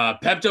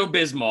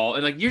 Pepto-Bismol,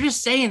 and like you're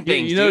just saying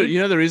things. You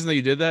know the reason that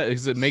you did that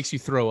is it makes you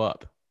throw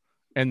up,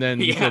 and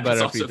then you feel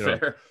better after you throw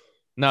up.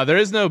 Now there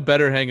is no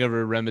better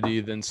hangover remedy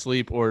than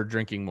sleep or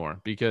drinking more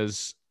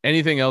because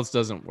anything else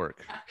doesn't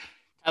work.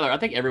 Tyler, I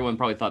think everyone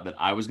probably thought that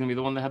I was going to be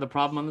the one that had the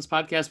problem on this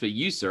podcast, but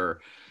you, sir,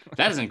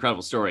 that is an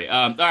incredible story.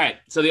 All right,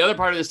 so the other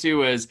part of this too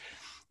was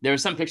there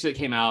was some picture that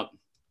came out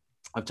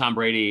of Tom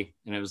Brady,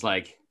 and it was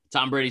like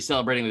Tom Brady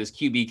celebrating with his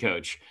QB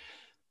coach,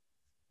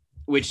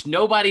 which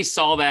nobody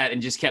saw that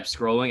and just kept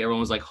scrolling. Everyone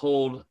was like,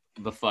 hold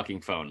the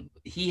fucking phone.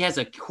 He has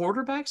a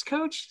quarterbacks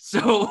coach?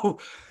 So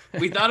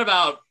we thought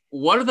about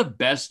what are the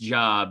best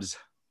jobs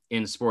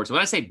in sports.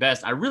 When I say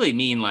best, I really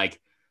mean like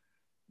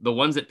the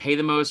ones that pay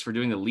the most for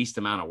doing the least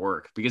amount of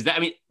work. Because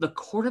the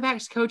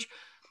quarterbacks coach,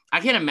 I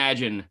can't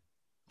imagine.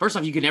 First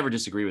off, you could never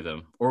disagree with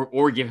him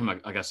or give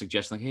him a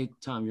suggestion like, "Hey,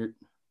 Tom,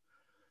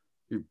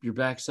 your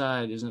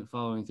backside isn't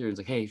following through." It's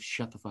like, "Hey,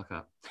 shut the fuck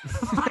up."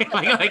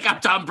 like I'm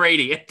Tom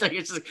Brady. It's like,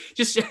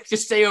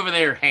 just stay over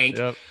there, Hank.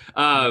 Yep.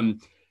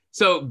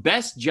 So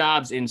best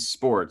jobs in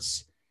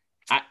sports.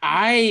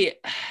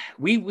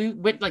 We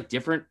went like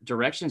different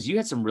directions. You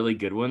had some really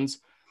good ones,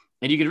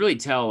 and you could really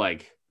tell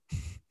like.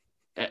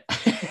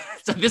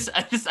 So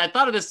I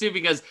thought of this too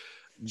because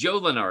Joe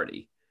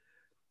Lunardi.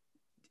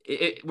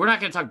 We're not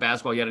going to talk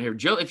basketball yet on here.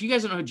 Joe, if you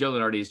guys don't know who Joe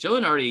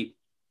Lunardi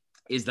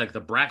is like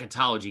the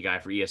bracketology guy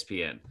for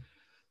ESPN,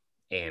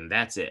 and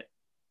that's it.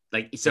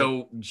 Like,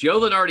 so Joe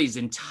Lunardi's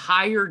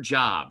entire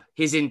job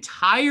is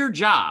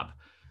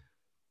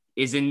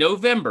in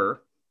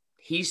November.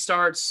 He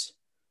starts.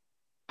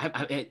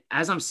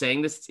 As I'm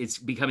saying this, it's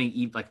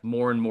becoming like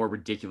more and more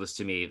ridiculous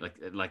to me.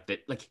 Like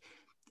that. Like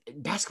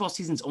basketball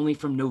season's only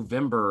from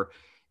November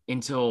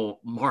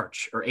until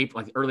March or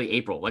April, like early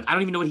April. Like I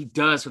don't even know what he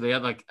does for the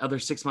other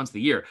 6 months of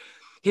the year.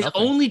 His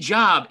only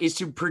job is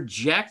to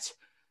project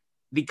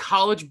the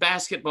college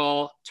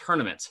basketball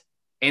tournament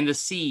and the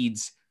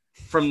seeds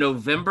from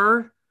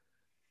November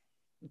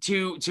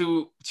to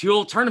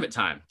tournament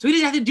time. So he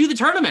doesn't have to do the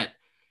tournament.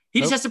 He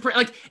just has to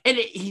and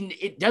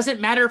it doesn't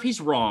matter if he's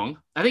wrong.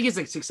 I think his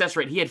success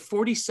rate. He had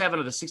 47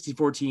 of the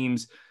 64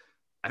 teams,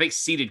 I think,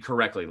 seeded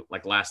correctly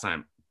like last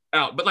time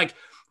out. But like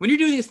when you're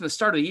doing this in the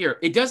start of the year,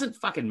 it doesn't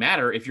fucking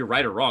matter if you're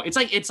right or wrong.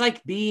 It's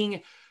like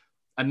being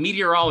a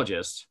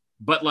meteorologist,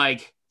 but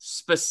like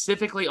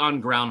specifically on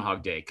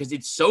Groundhog Day because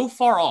it's so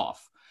far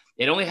off.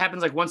 It only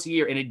happens like once a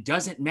year, and it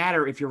doesn't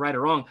matter if you're right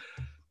or wrong.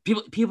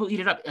 People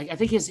eat it up. Like I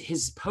think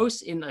his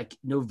posts in like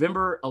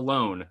November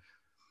alone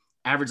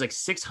averaged like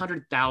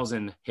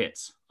 600,000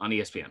 hits on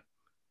ESPN.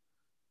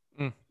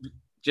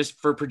 Just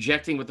for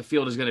projecting what the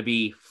field is going to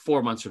be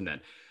 4 months from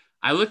then.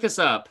 I looked this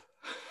up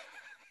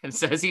and it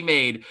says he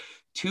made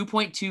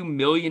 $2.2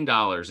 million in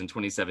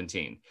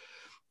 2017.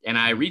 And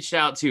I reached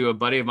out to a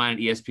buddy of mine at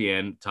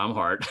ESPN, Tom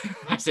Hart.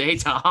 I said, hey,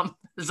 Tom,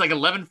 it's like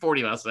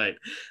 11:40 last night.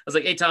 I was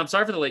like, hey, Tom,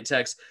 sorry for the late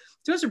text.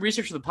 Doing some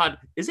research for the pod.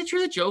 Is it true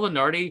that Joe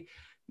Lunardi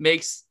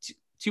makes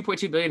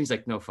 $2.2 billion? He's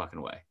like, no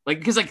fucking way. Like,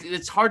 because like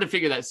it's hard to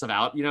figure that stuff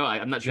out. You know,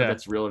 I'm not sure if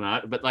that's real or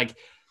not. But like,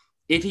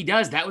 if he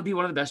does, that would be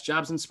one of the best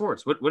jobs in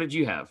sports. What did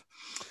you have?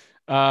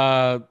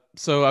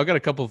 So I've got a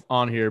couple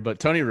on here, but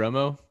Tony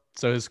Romo.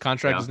 So his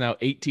contract is now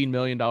 $18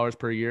 million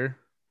per year.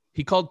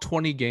 He called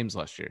 20 games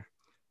last year.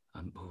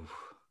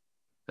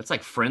 That's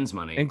like Friends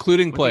money,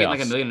 including playoffs. Like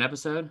 $1 million an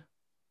episode.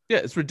 Yeah,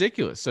 it's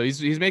ridiculous. So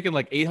he's making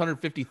like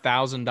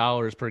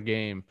 $850,000 per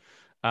game.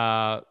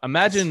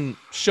 Imagine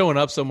showing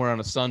up somewhere on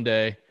a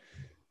Sunday,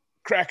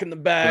 cracking the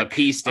back. With a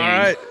pee stain. All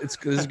right, this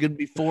is going to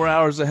be 4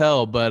 hours of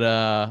hell, but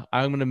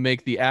I'm going to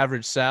make the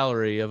average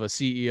salary of a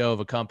CEO of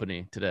a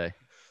company today.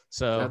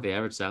 So is that the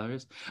average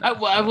salaries?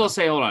 I will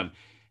say, hold on.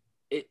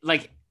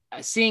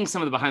 Seeing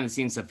some of the behind the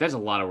scenes stuff, there's a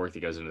lot of work that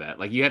goes into that.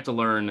 Like you have to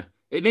learn.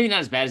 It maybe not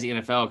as bad as the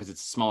NFL because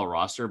it's a smaller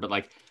roster, but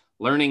like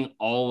learning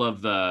all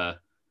of the.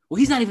 Well,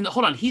 he's not even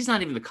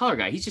the color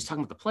guy. He's just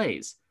talking about the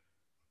plays.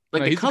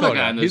 Like the color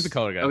guy. He's the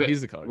color guy. Okay.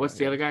 He's the color guy. What's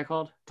the other guy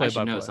called? I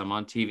should know. I'm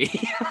on TV.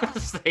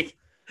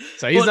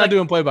 So he's not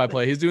doing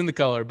play-by-play. He's doing the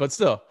color, but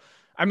still,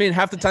 I mean,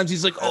 half the times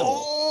he's like,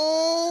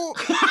 oh.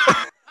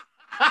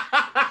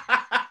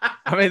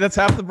 I mean, that's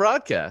half the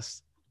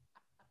broadcast.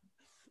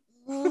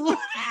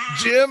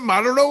 Jim,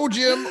 I don't know,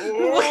 Jim.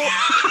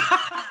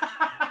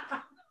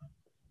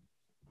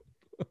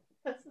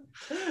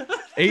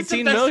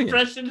 $18 million.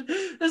 Impression.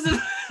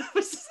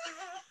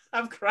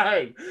 I'm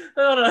crying.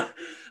 Hold on.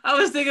 I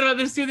was thinking about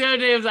this too the other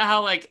day about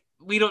how like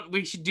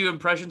we should do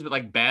impressions, but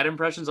like bad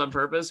impressions on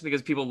purpose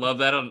because people love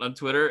that on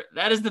Twitter.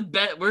 That is the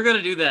best. We're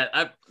gonna do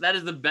that. That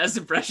is the best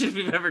impression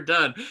we've ever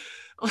done.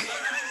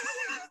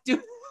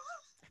 Dude.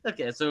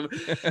 Okay, so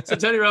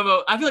Tony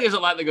Romo, I feel like there's a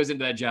lot that goes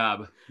into that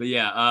job, but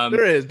yeah,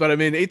 there is. But I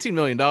mean, $18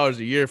 million a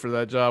year for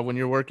that job when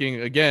you're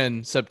working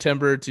again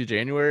September to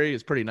January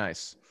is pretty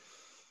nice.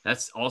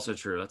 That's also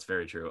true. That's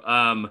very true.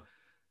 All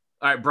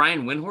right,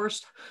 Brian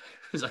Windhorst,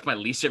 who's like my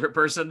least favorite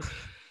person.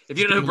 If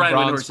you don't know who Brian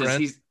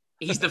Windhorst is,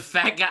 he's the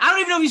fat guy. I don't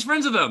even know if he's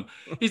friends with him.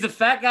 He's the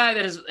fat guy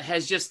that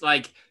has just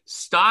like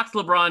stalked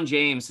LeBron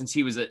James since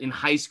he was in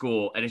high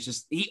school, and it's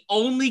just he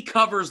only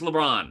covers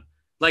LeBron.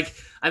 Like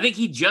I think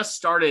he just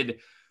started.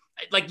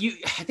 I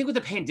think with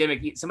the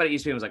pandemic, somebody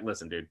at ESPN was like,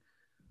 listen, dude,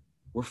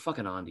 we're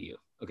fucking on to you.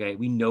 Okay.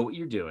 We know what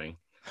you're doing.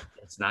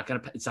 It's not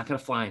going to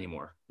fly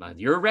anymore. Now,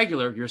 you're a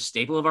regular, you're a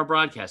staple of our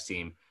broadcast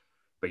team,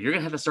 but you're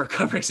going to have to start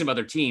covering some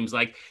other teams.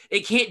 Like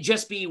it can't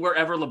just be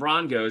wherever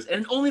LeBron goes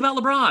and only about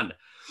LeBron.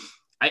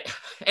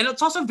 And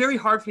it's also very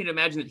hard for me to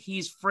imagine that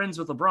he's friends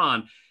with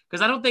LeBron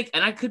because I don't think,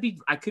 and I could be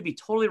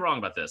totally wrong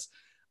about this.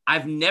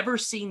 I've never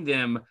seen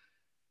them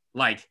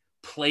like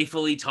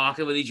playfully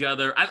talking with each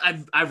other.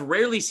 I've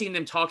rarely seen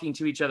them talking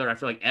to each other. I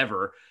feel like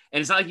ever. And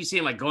it's not like you see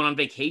them like going on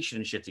vacation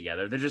and shit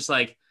together. They're just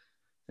like,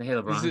 hey,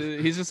 LeBron.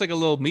 He's just like a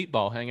little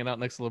meatball hanging out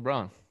next to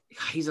LeBron.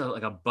 He's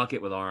like a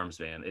bucket with arms,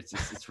 man.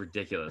 It's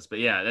ridiculous. But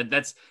yeah,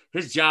 that's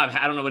his job.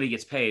 I don't know what he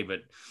gets paid,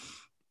 but.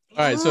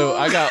 All right. So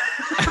I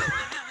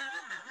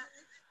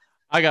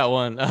got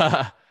one.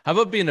 How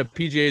about being a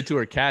PGA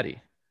Tour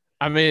caddy?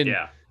 I mean,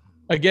 yeah.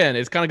 Again,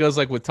 it kind of goes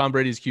like with Tom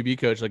Brady's QB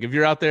coach. Like if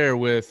you're out there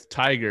with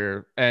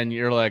Tiger and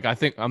you're like,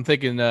 I'm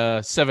thinking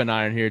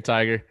 7-iron here,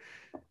 Tiger.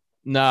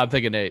 No, I'm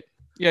thinking 8.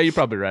 Yeah, you're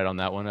probably right on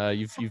that one.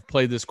 You've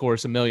played this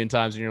course a million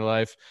times in your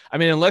life. I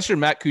mean, unless you're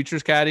Matt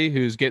Kuchar's caddy,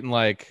 who's getting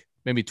like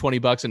maybe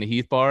 $20 in a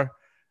Heath bar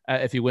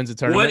if he wins a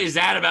tournament. What is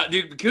that about,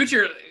 dude?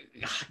 Kuchar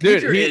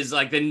is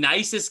like the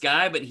nicest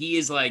guy, but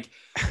he's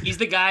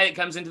the guy that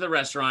comes into the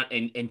restaurant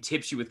and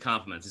tips you with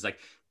compliments. He's like,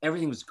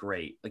 everything was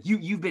great. Like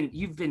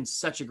you've been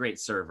such a great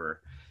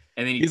server,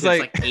 and then he tips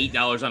like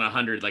 $8 on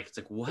 100. Like it's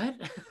like what?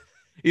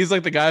 He's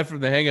like the guy from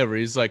The Hangover.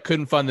 He's like,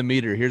 couldn't find the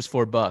meter. Here's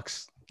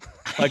 $4.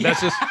 Like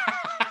that's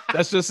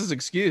just his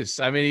excuse.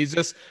 I mean, he's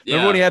just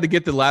remember when he had to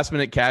get the last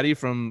minute caddy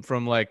from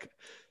like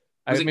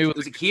was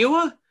it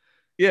Kiowa?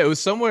 Yeah, it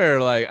was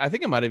somewhere like I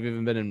think it might have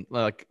even been in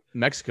like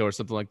Mexico or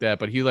something like that.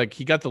 But he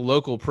got the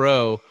local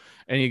pro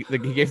and he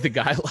gave the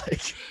guy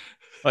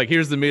like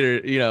here's the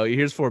meter,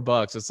 here's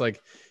 $4. It's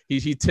like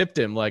he tipped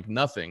him like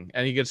nothing,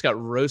 and he just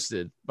got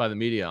roasted by the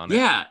media on it.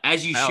 Yeah,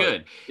 as you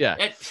should.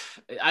 Yeah,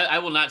 I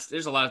will not.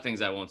 There's a lot of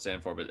things I won't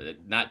stand for, but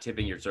not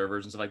tipping your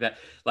servers and stuff like that.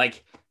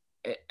 Like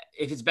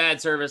if it's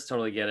bad service,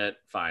 totally get it.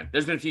 Fine.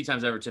 There's been a few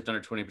times I've ever tipped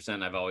under 20%.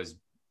 And I've always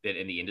been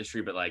in the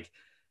industry, but like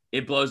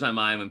it blows my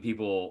mind when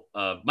people.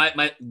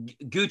 My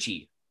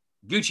Gucci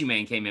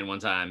man came in one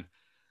time,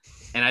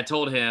 and I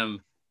told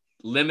him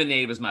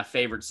Lemonade was my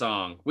favorite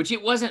song, which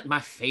it wasn't my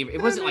favorite.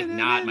 It wasn't like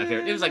not my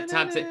favorite. It was like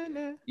top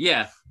 10.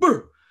 Yeah.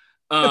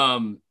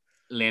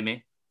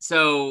 Lemon.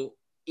 So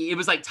it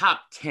was like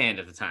top 10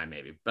 at the time,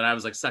 maybe, but I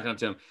was like sucking up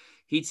to him.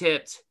 He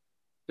tipped,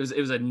 it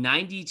was a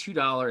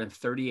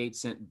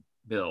 $92.38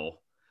 bill.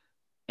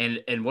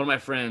 And one of my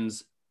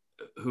friends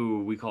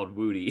who we called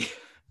Woody,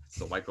 it's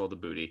the white girl with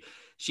the booty,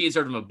 she had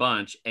served him a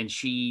bunch, and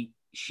she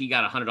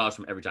got $100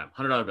 from every time,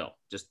 $100 bill,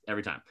 just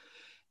every time.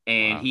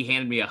 And He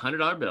handed me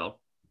 $100 bill.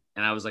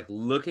 And I was like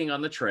looking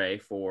on the tray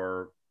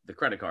for the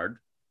credit card,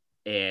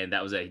 and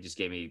that was it. He just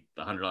gave me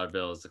the $100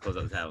 bills to close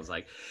out the tab. I was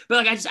like,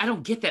 but like I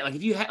don't get that. Like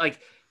if you had like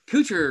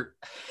Kuchar,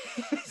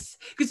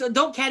 because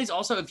don't caddies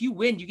also, if you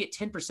win, you get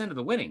 10% of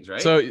the winnings,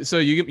 right? So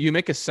you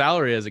make a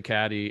salary as a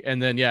caddy,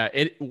 and then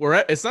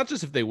it's not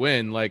just if they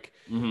win. Like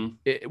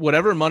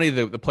whatever money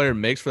the player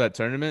makes for that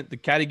tournament, the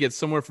caddy gets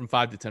somewhere from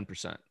 5 to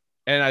 10%.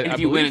 And if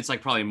you win, it's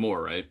like probably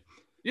more, right?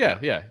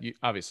 Yeah,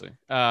 obviously.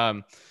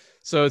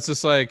 So it's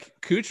just like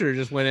Kuchar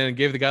just went in and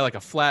gave the guy like a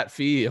flat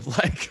fee of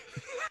like,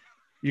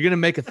 you're going to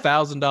make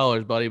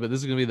 $1,000, buddy, but this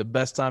is going to be the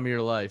best time of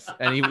your life.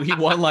 And he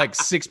won like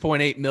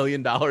 $6.8 million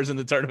in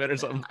the tournament or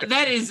something.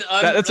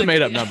 That's a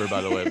made up number,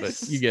 by the way,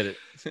 but you get it.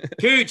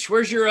 Cooch,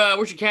 where's your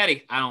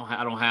caddy?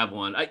 I don't have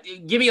one.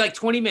 Give me like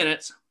 20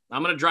 minutes.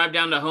 I'm going to drive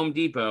down to Home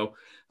Depot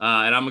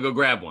and I'm going to go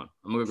grab one.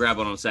 I'm going to go grab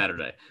one on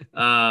Saturday.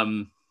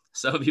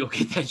 Some of you will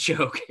get that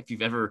joke if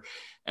you've ever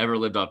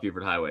lived off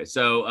Buford Highway.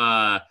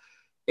 So,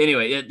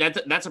 anyway,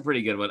 that's a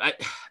pretty good one.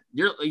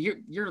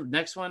 Your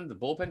next one, the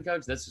bullpen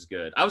coach, this is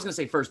good. I was gonna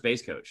say first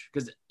base coach,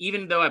 because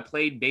even though I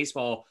played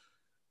baseball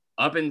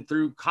up and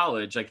through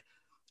college, like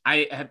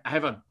I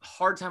have a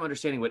hard time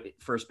understanding what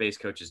first base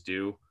coaches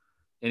do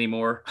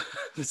anymore,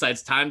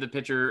 besides time the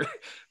pitcher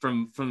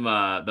from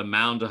the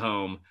mound to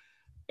home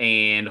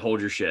and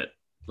hold your shit.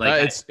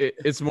 Like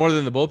it's more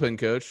than the bullpen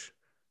coach.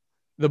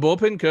 The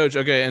bullpen coach,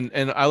 okay,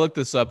 and I looked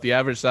this up. The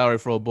average salary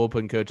for a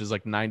bullpen coach is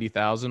like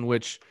 $90,000,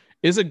 which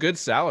is a good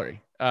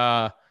salary,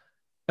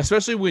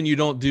 especially when you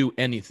don't do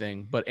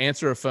anything but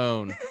answer a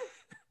phone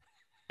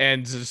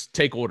and just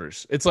take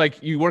orders. It's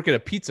like you work at a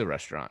pizza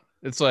restaurant.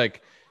 It's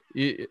like,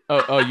 you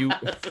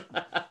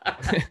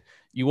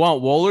you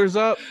want Wohlers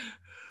up?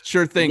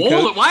 Sure thing.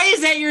 Why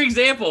is that your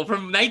example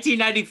from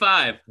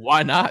 1995?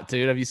 Why not,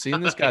 dude? Have you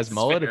seen this guy's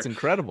mullet? Fair. It's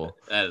incredible.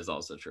 That is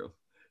also true.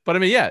 But I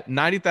mean, yeah,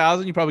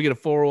 $90,000. You probably get a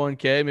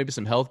 401k, maybe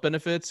some health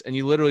benefits, and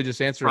you literally just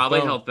answer. Probably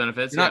a phone. Health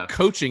benefits. You're not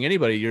coaching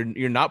anybody.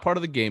 You're not part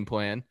of the game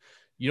plan.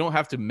 You don't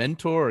have to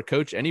mentor or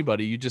coach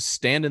anybody. You just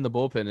stand in the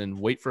bullpen and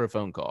wait for a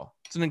phone call.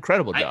 It's an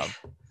incredible job.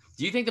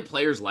 Do you think the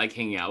players like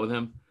hanging out with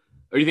him,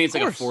 or do you think it's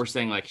like a forced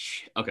thing? Like,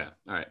 okay,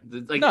 all right,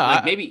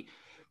 maybe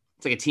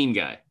it's like a team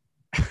guy.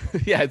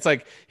 Yeah, it's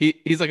like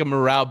he's like a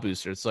morale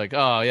booster. It's like,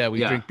 oh yeah,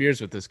 we drink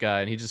beers with this guy,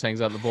 and he just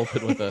hangs out in the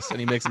bullpen with us, and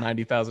he makes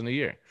 $90,000 a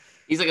year.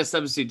 He's like a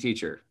substitute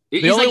teacher.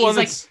 He's like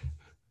Mr.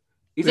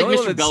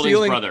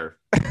 Belding's brother.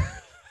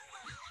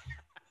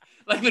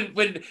 Like when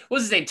what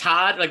was his name?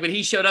 Todd. Like when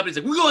he showed up, he's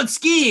like, "We're going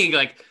skiing."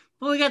 Like,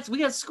 well, we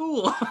got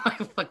school.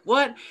 Like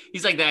what?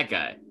 He's like that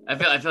guy. I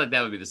feel like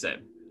that would be the same.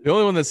 The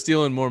only one that's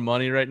stealing more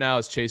money right now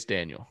is Chase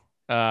Daniel,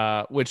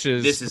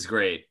 this is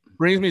great.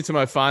 Brings me to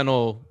my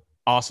final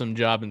awesome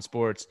job in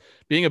sports,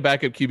 being a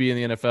backup QB in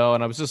the NFL.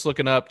 And I was just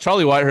looking up,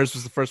 Charlie Whitehurst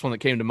was the first one that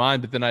came to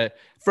mind, but then I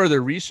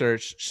further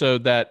research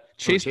showed that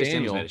Chase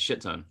Daniel made a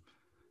shit ton,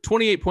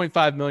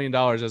 $28.5 million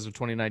as of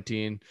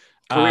 2019.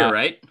 Career,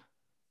 right?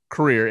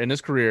 Career in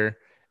his career,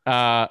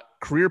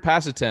 career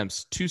pass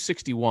attempts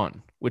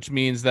 261, which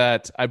means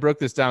that I broke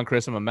this down,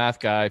 Chris. I'm a math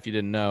guy. If you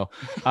didn't know,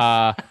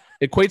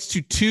 equates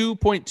to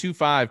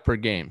 2.25 per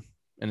game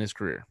in his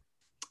career.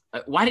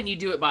 Why didn't you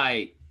do it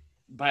by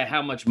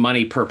how much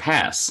money per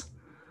pass?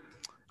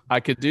 I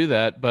could do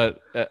that,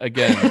 but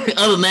again,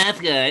 oh, the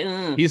math guy.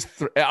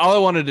 All I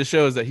wanted to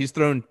show is that he's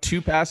thrown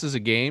 2 passes a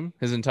game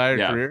his entire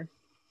career,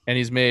 and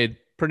he's made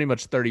pretty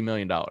much $30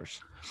 million.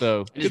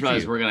 So I just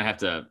realized we're gonna have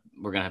to.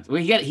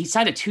 Well, he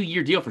signed a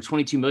 2-year deal for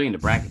 $22 million to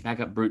back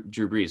up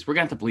Drew Brees. We're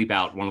gonna have to bleep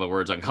out one of the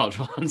words on College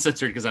Football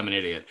Uncensored because I'm an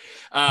idiot.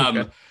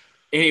 Okay.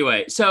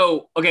 Anyway,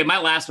 so my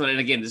last one, and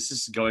again, this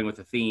is going with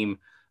the theme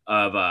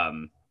of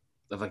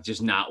like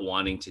just not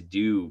wanting to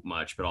do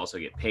much, but also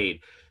get paid.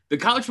 The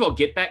college football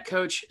get back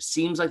coach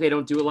seems like they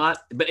don't do a lot,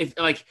 but if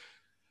like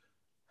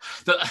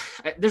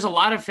there's a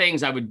lot of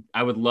things I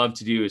would love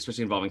to do,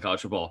 especially involving college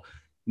football.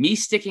 Me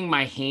sticking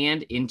my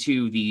hand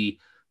into the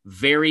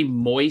very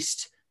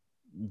moist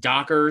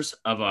dockers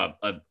of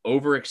a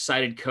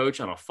overexcited coach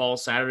on a fall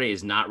Saturday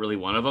is not really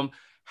one of them.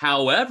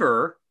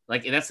 However,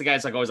 like, and that's the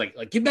guys like always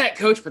like get back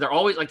coach, but they're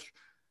always like,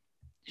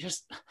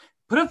 just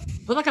put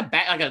like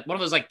one of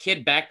those like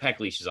kid backpack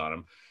leashes on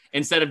them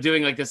instead of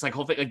doing like this like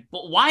whole thing. Like,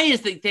 why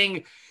is the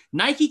thing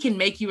Nike can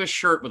make you a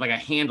shirt with like a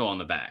handle on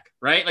the back,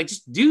 right? Like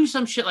just do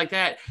some shit like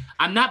that.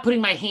 I'm not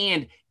putting my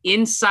hand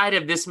inside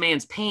of this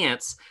man's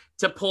pants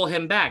to pull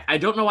him back. I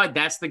don't know why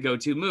that's the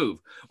go-to move.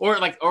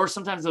 Or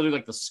sometimes they'll do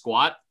like the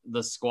squat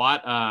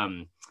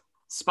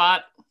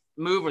spot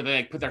move where they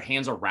like put their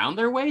hands around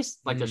their waist,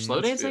 like they're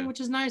slow dancing, which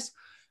is nice.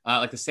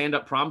 Like the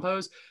stand-up prom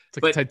pose.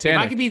 It's like Titanic.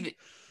 If I could be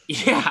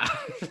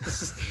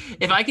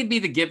if I could be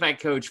the get back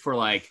coach for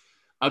like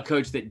a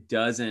coach that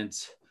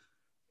doesn't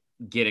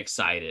get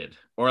excited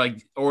or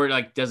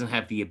doesn't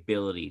have the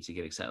ability to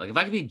get excited. Like if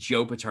I could be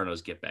Joe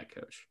Paterno's get back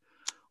coach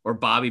or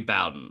Bobby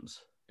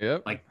Bowden's,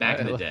 like back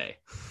in the day.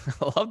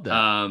 I love that.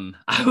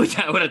 I would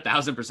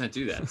 1,000%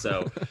 do that.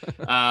 So,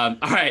 all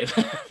right,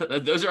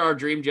 those are our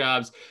dream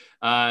jobs.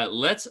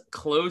 Let's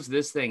close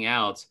this thing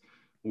out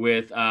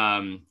with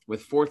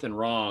fourth and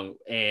wrong.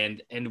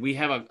 And we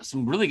have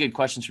some really good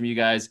questions from you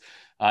guys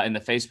in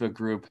the Facebook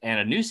group and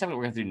a new segment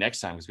we're going to do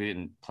next time because we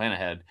didn't plan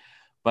ahead,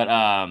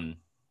 but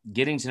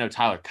getting to know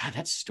Tyler. God,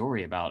 that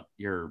story about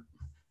your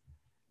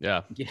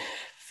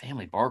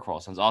family bar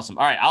crawl sounds awesome.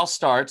 All right, I'll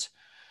start.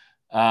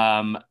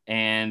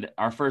 And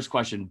our first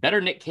question,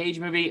 better Nick Cage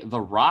movie, The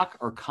Rock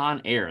or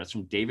Con Air? That's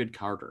from David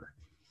Carter.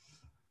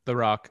 The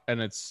Rock, and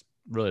it's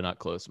really not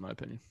close in my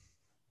opinion.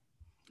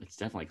 It's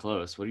definitely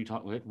close. What are you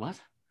talking about? What?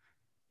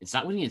 It's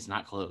not winning. It's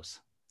not close.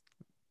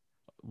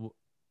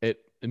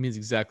 It means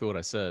exactly what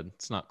I said.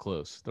 It's not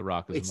close. The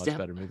Rock is a much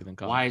better movie than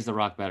Con Air. Why is The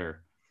Rock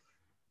better?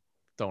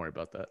 Don't worry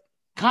about that.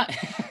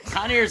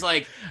 Con Air's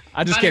like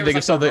I just can't think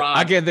of something.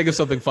 I can't think of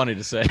something funny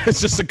to say.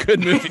 It's just a good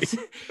movie.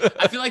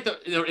 I feel like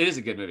it is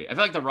a good movie. I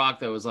feel like The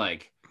Rock though was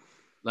like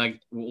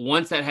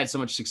once that had so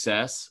much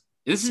success.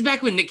 This is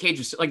back when Nick Cage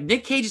was like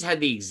Nick Cage has had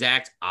the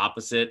exact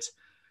opposite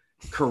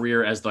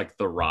career as like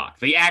The Rock,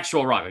 the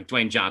actual Rock, like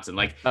Dwayne Johnson.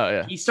 Like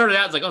he started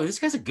out as like, oh, this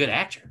guy's a good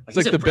actor. It's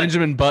like the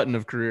Benjamin Button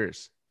of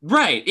careers.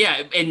 Right.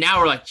 Yeah. And now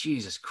we're like,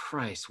 Jesus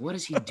Christ, what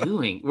is he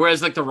doing?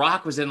 Whereas like The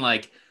Rock was in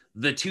like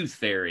The Tooth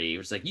Fairy. It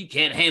was like, you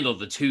can't handle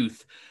the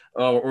tooth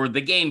or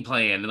the game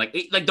plan. And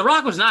like The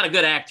Rock was not a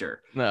good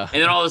actor. No.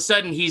 And then all of a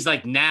sudden he's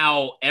like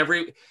now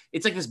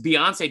it's like this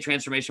Beyonce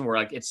transformation where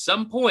like at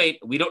some point,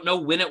 we don't know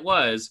when it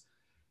was,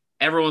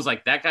 everyone's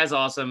like, that guy's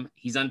awesome.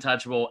 He's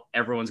untouchable.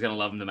 Everyone's going to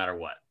love him no matter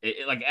what.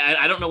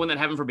 I don't know when that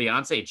happened for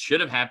Beyonce. It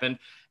should have happened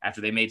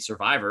after they made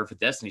Survivor. For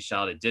Destiny's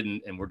Child, it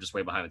didn't. And we're just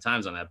way behind the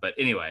times on that. But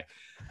anyway,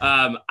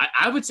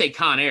 I would say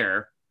Con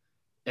Air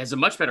has a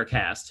much better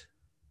cast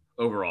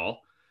overall.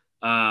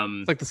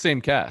 It's like the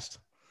same cast.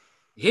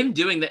 Him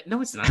doing that.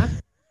 No, it's not.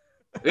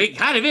 It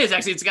kind of is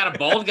actually. It's got a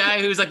bald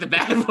guy who's like the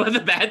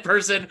bad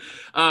person.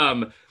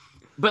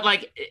 But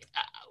like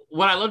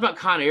what I loved about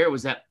Con Air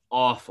was that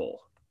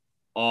awful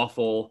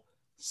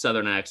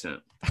Southern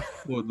accent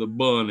with the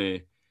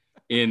bunny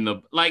in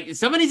the like.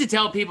 Somebody needs to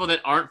tell people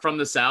that aren't from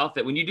the South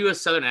that when you do a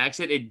Southern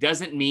accent, it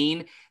doesn't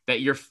mean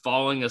that you're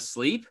falling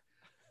asleep,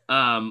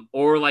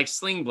 or like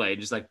Sling Blade,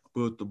 just like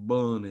put the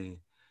bunny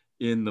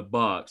in the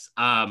box.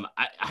 I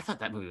thought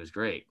that movie was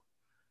great.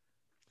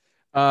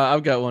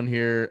 I've got one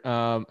here.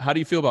 How do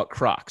you feel about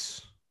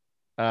Crocs?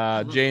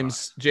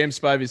 James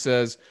Spivey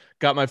says,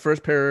 got my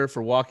first pair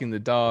for walking the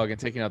dog and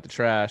taking out the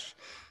trash.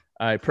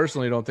 I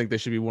personally don't think they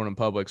should be worn in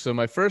public. So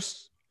my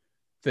first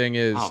thing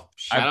is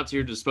shout out to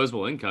your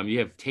disposable income. You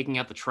have taking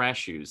out the trash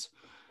shoes.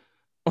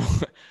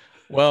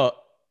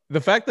 Well,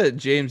 the fact that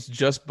James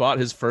just bought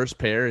his first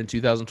pair in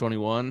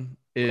 2021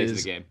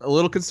 is a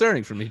little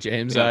concerning for me,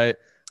 James. Yeah.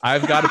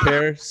 I've got a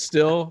pair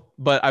still,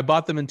 but I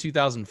bought them in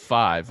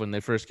 2005 when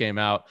they first came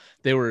out.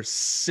 They were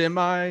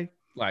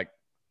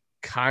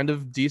kind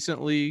of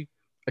decently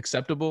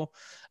acceptable.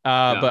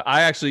 But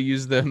I actually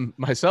use them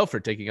myself for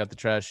taking out the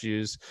trash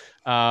shoes.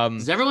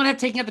 Does everyone have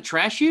taking out the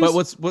trash shoes? But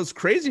what's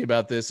crazy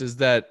about this is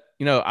that,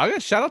 I got to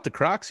shout out to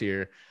Crocs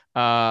here.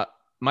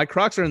 My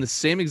Crocs are in the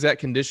same exact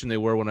condition they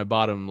were when I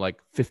bought them like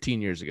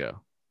 15 years ago.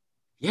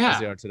 Yeah. As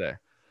they are today.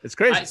 It's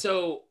crazy.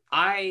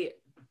 I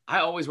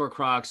always wear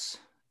Crocs.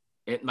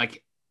 I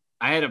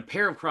had a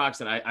pair of Crocs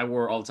that I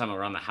wore all the time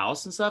around the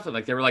house and stuff.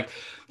 And they're like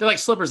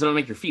slippers that don't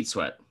make your feet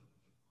sweat.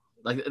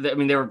 Like, I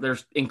mean, they're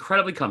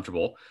incredibly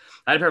comfortable.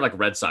 I had a pair of like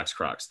Red Sox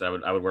Crocs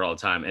that I would wear all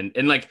the time.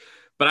 And like,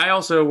 but I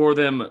also wore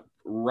them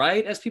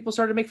right as people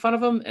started to make fun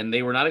of them, and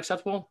they were not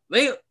acceptable.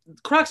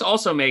 Crocs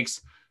also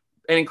makes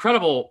an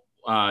incredible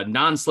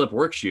non-slip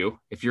work shoe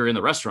if you're in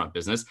the restaurant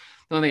business.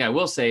 The only thing I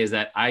will say is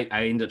that I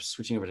ended up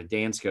switching over to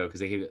Dansko because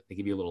they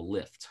give you a little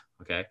lift.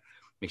 Okay.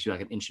 Makes you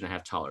like 1.5 inches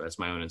taller. That's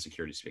my own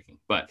insecurity speaking.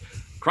 But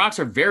Crocs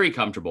are very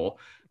comfortable.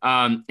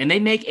 And they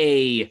make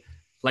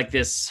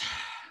this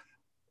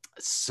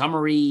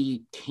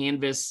summery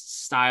canvas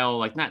style,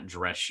 like not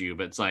dress shoe,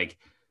 but it's like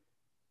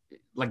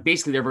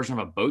basically their version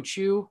of a boat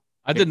shoe.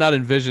 I did not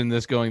envision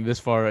this going this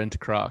far into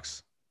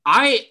Crocs.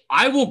 I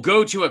will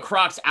go to a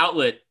Crocs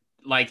outlet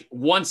like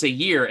once a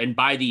year and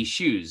buy these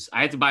shoes.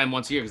 I have to buy them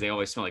once a year because they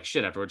always smell like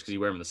shit afterwards because you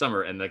wear them in the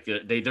summer and like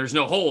there's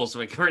no holes, so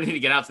like we need to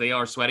get out, so they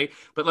are sweaty.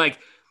 But like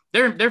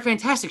they're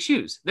fantastic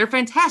shoes. They're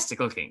fantastic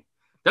looking.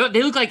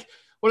 They look like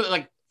what are they,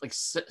 like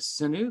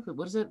Sanook?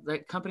 What is it?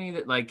 That company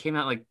that like came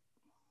out like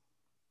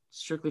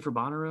strictly for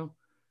Bonnaroo?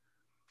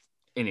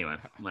 Anyway,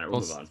 whatever, we'll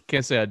move on.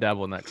 Can't say I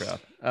dabble in that crowd.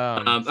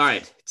 All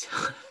right.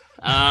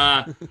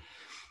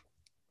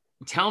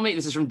 Tell me,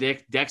 this is from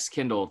Dex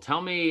Kindle.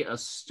 Tell me a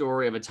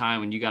story of a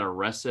time when you got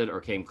arrested or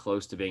came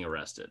close to being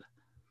arrested.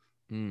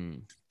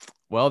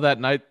 Well, that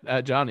night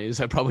at Johnny's,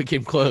 I probably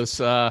came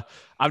close.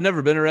 I've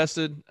never been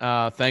arrested,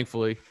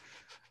 thankfully.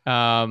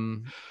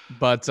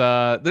 But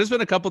there's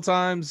been a couple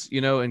times,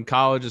 in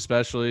college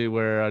especially,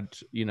 where I,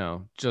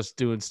 just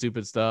doing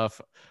stupid stuff.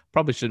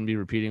 Probably shouldn't be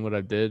repeating what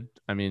I did.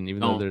 I mean,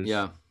 even though there's...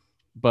 Yeah.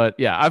 But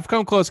yeah, I've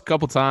come close a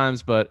couple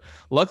times, but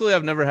luckily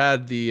I've never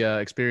had the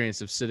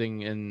experience of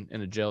sitting in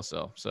a jail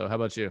cell. So how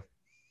about you?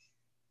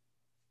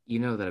 You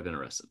know that I've been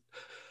arrested,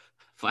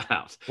 flat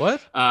out.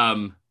 What?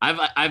 I've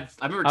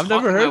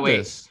never heard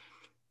this.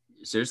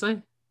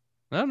 Seriously?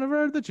 I've never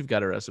heard that you've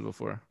got arrested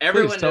before.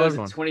 Everyone knows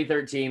that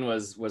 2013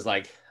 was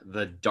like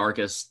the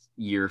darkest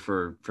year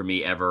for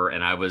me ever,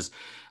 and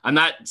I'm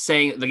not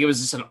saying like it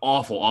was just an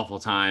awful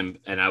time,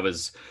 and I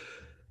was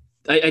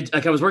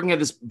working at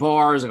this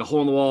bar. It was like a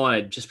hole in the wall. I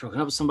had just broken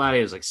up with somebody.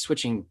 I was like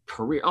switching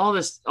career, all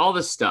this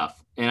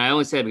stuff. And I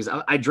only say it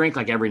because I drank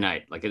like every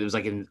night. Like it was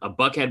like in a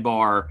Buckhead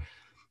bar,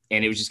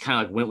 and it was just kind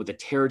of like went with the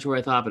territory,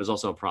 I thought, but it was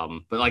also a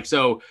problem. But like,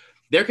 so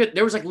there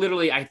was like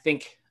literally, I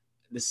think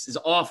this is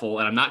awful,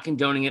 and I'm not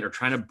condoning it or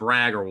trying to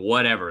brag or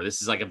whatever.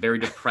 This is like a very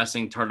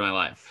depressing part of my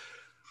life.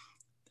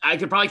 I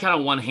could probably count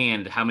on one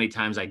hand how many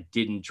times I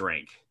didn't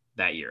drink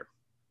that year.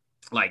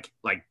 Like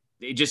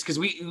just because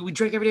we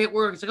drink every day at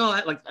work. It's like,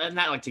 oh, like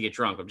not like to get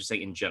drunk. I'm just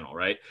saying in general,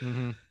 right?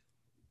 Mm-hmm.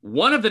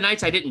 One of the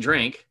nights I didn't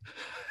drink,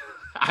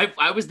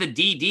 I was the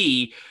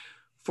DD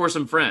for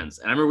some friends.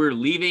 And I remember we were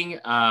leaving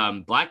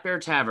Black Bear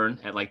Tavern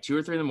at like 2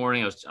 or 3 in the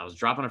morning. I was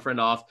dropping a friend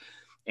off,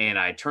 and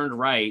I turned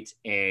right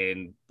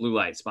and blue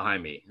lights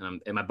behind me.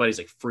 And my buddy's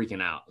like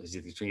freaking out. He's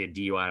trying to get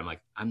DUI. I'm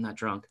like, I'm not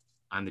drunk.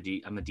 I'm the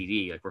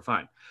DD. Like, we're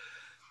fine.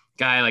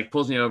 Guy like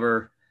pulls me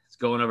over. It's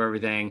going over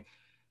everything.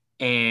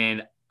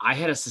 And I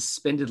had a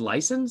suspended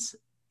license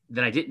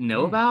that I didn't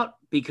know about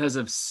because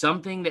of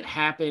something that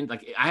happened.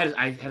 Like I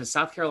had a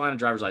South Carolina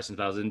driver's license,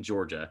 but I was in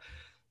Georgia.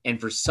 And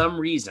for some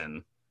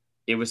reason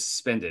it was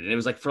suspended. And it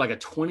was like for like a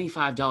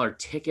 $25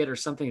 ticket or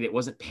something that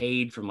wasn't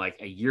paid from like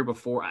a year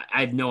before. I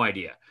had no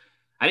idea.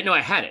 I didn't know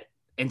I had it.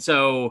 And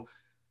so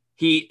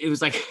it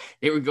was like,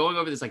 they were going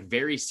over this like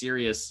very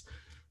serious,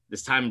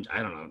 this time,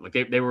 I don't know, like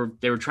they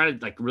were trying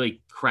to like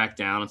really crack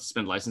down on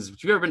suspended licenses.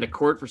 If you've ever been to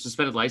court for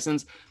suspended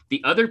license,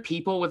 the other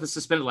people with a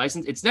suspended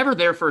license, it's never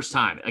their first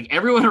time. Like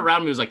everyone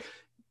around me was like,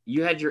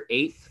 you had your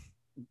eighth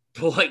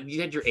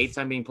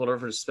time being pulled over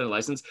for a suspended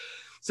license.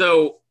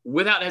 So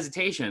without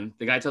hesitation,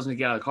 the guy tells me to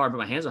get out of the car and put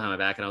my hands behind my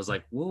back. And I was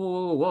like,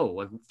 whoa,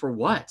 like for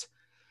what?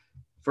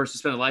 For a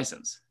suspended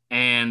license.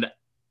 And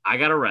I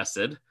got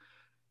arrested.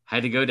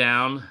 Had to go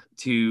down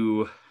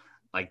to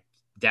like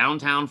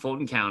downtown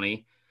Fulton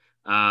County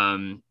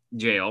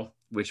jail,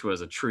 which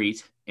was a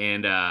treat.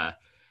 And I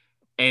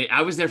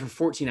was there for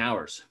 14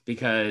 hours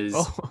because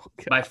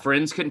my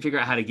friends couldn't figure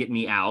out how to get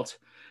me out.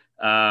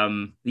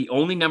 The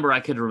only number I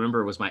could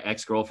remember was my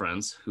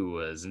ex-girlfriend's, who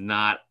was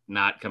not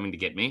coming to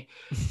get me.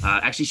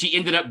 Actually, she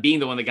ended up being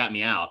the one that got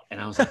me out. And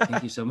I was like,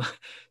 thank you so much.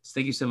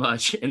 Thank you so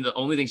much. And the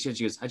only thing she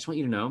goes, I just want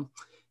you to know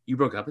you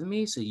broke up with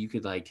me so you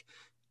could like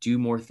do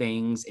more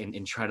things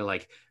and try to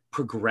like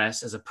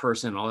progress as a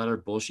person and all that other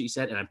bullshit you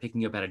said. And I'm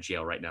picking you up out of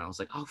jail right now. I was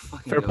like, oh,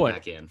 fucking go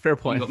back in. Fair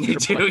point.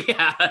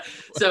 Yeah.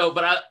 So,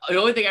 but the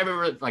only thing I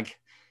remember, like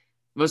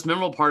most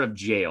memorable part of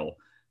jail,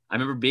 I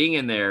remember being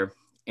in there,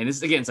 and this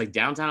is, again, it's like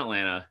downtown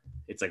Atlanta.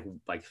 It's like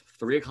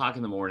 3:00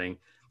 in the morning,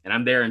 and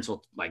I'm there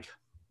until like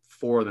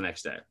 4 the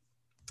next day.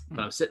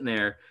 But I'm sitting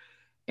there,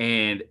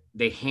 and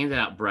they handed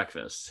out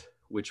breakfast,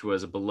 which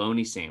was a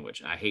bologna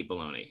sandwich. I hate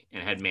bologna,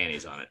 and it had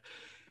mayonnaise on it.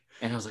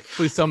 And I was like,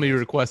 please tell me you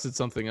requested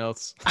something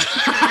else.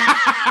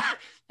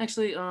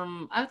 Actually,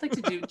 I would like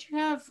to do you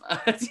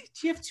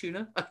have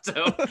tuna?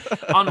 So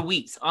on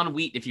wheat,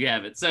 if you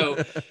have it.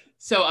 So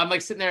I'm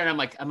like sitting there, and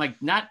I'm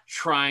like not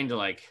trying to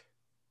like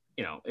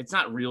it's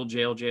not real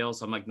jail.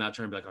 So I'm like not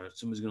trying to be like, oh,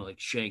 someone's going to like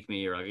shank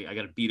me or I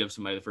got to beat up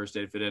somebody the first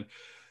day to fit in.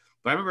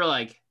 But I remember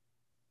like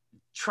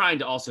trying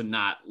to also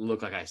not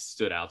look like I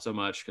stood out so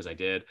much because I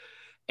did.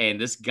 And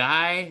this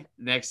guy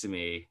next to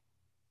me,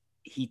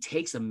 he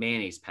takes a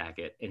mayonnaise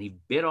packet and he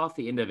bit off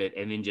the end of it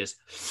and then just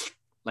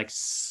like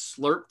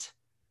slurped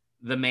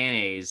the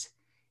mayonnaise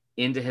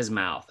into his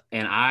mouth.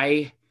 And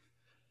I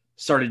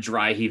started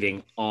dry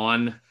heaving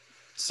on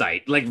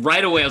site. Like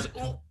right away, I was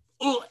like,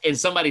 ooh, and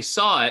somebody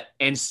saw it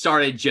and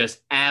started just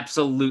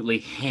absolutely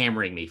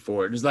hammering me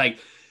for it. It was like,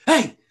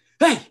 hey,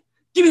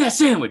 give me that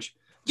sandwich.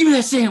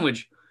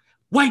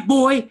 White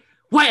boy,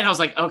 white. And I was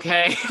like,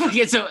 okay.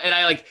 And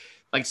I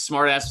like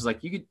smart ass was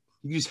like, you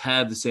just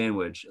have the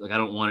sandwich. Like, I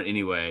don't want it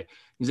anyway.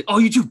 He's like, oh,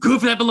 you're too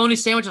good for that bologna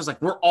sandwich? I was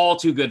like, we're all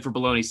too good for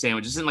bologna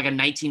sandwiches. This is in like a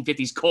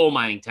 1950s coal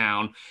mining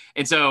town.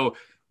 And so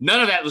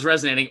none of that was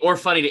resonating or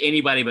funny to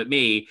anybody but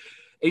me.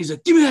 And he's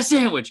like, give me that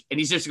sandwich. And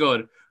he's just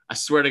going, I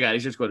swear to God,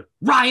 he's just going,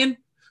 Ryan,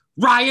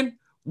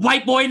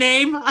 white boy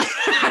name.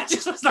 I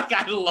just was like,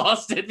 I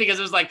lost it because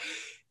it was like,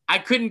 I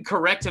couldn't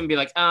correct him and be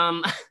like,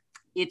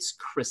 it's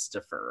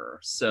Christopher.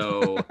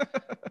 So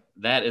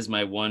that is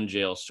my one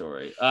jail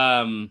story.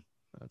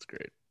 That's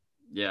great.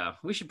 Yeah,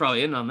 we should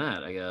probably end on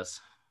that, I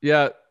guess.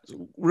 Yeah,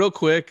 real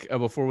quick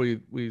before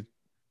we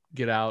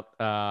get out,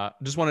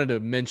 just wanted to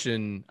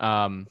mention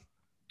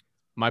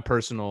my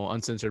personal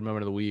uncensored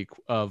moment of the week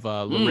of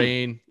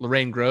Lorraine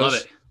Gross. Love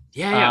it.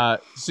 Yeah.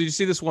 So you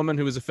see this woman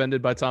who was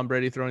offended by Tom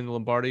Brady throwing the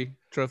Lombardi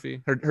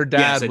Trophy. Her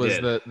dad was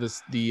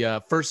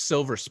the first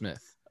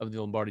silversmith of the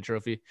Lombardi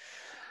Trophy.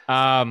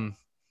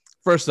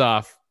 First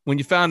off, when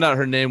you found out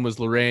her name was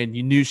Lorraine,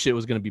 you knew shit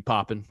was going to be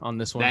popping on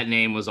this one. That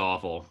name was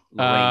awful.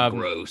 Lorraine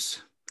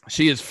Gross.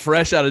 She is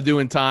fresh out of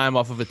doing time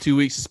off of a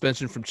 2-week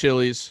suspension from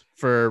Chili's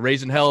for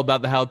raising hell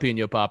about the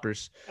jalapeno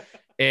poppers.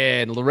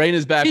 And Lorraine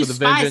is back with a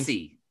vengeance.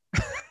 Spicy.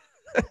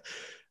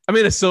 I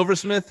mean, a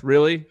silversmith,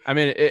 really? I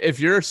mean, if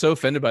you're so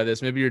offended by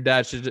this, maybe your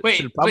dad should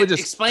probably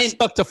just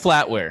stuck to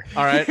flatware.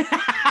 All right.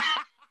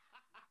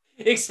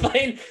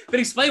 explain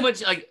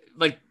what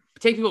like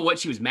take people what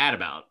she was mad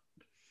about.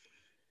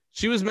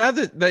 She was mad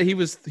that he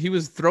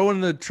was throwing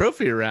the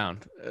trophy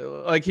around,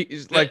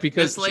 because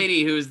this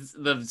lady who's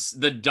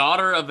the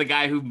daughter of the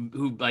guy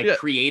who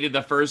created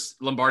the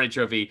first Lombardi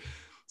Trophy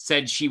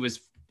said she was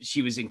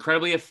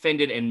incredibly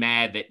offended and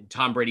mad that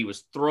Tom Brady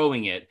was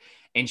throwing it,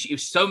 and she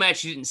was so mad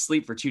she didn't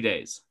sleep for 2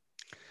 days.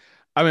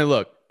 I mean,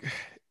 look,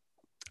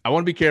 I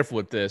want to be careful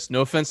with this.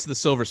 No offense to the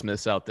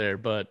silversmiths out there,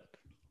 but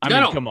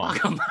come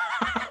on.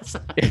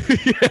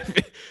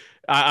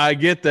 I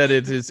get that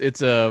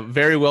it's a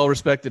very well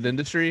respected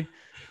industry,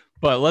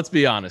 but let's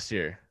be honest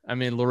here. I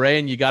mean,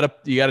 Lorraine, you gotta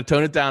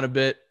tone it down a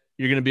bit.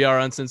 You're gonna be our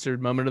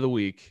uncensored moment of the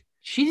week.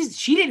 She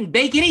didn't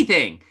bake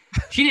anything.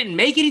 She didn't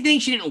make anything.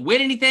 She didn't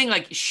win anything.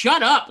 Like,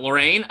 shut up,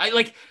 Lorraine.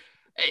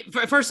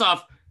 First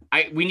off,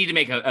 we need to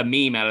make a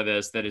meme out of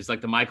this that is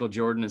like the Michael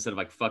Jordan instead of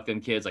like fuck them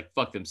kids, like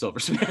fuck them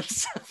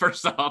silversmiths.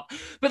 First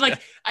off, but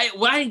like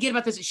what I didn't get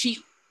about this,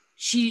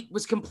 she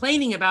was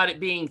complaining about it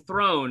being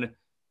thrown.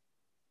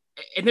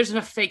 And there's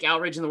enough fake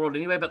outrage in the world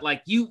anyway, but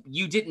like you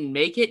didn't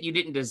make it, you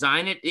didn't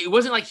design it. It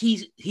wasn't like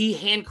he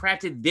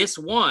handcrafted this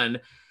one.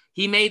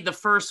 He made the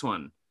first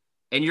one,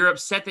 and you're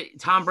upset that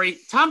Tom Brady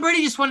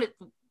just wanted.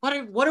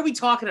 What are we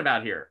talking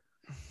about here?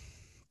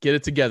 Get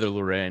it together,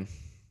 Lorraine.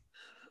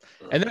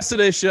 And that's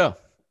today's show.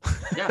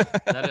 Yeah,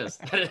 that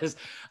is.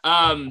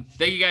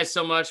 Thank you guys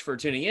so much for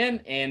tuning in,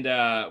 and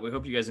we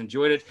hope you guys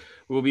enjoyed it.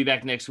 We'll be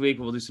back next week.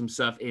 We'll do some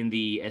stuff in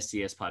the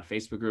SCS Pod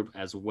Facebook group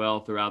as well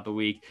throughout the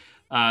week.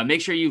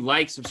 Make sure you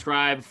like,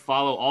 subscribe,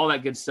 follow, all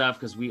that good stuff,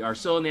 because we are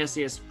still in the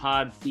SCS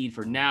Pod feed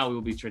for now. We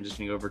will be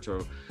transitioning over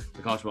to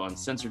the College Football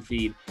Uncensored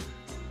feed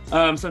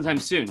sometime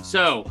soon.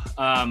 So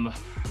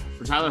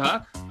for Tyler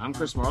Huck, I'm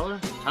Chris Marler.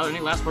 Tyler, any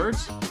last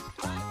words?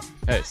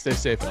 Hey, stay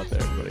safe out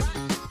there, everybody.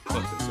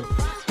 Fuck this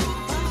over.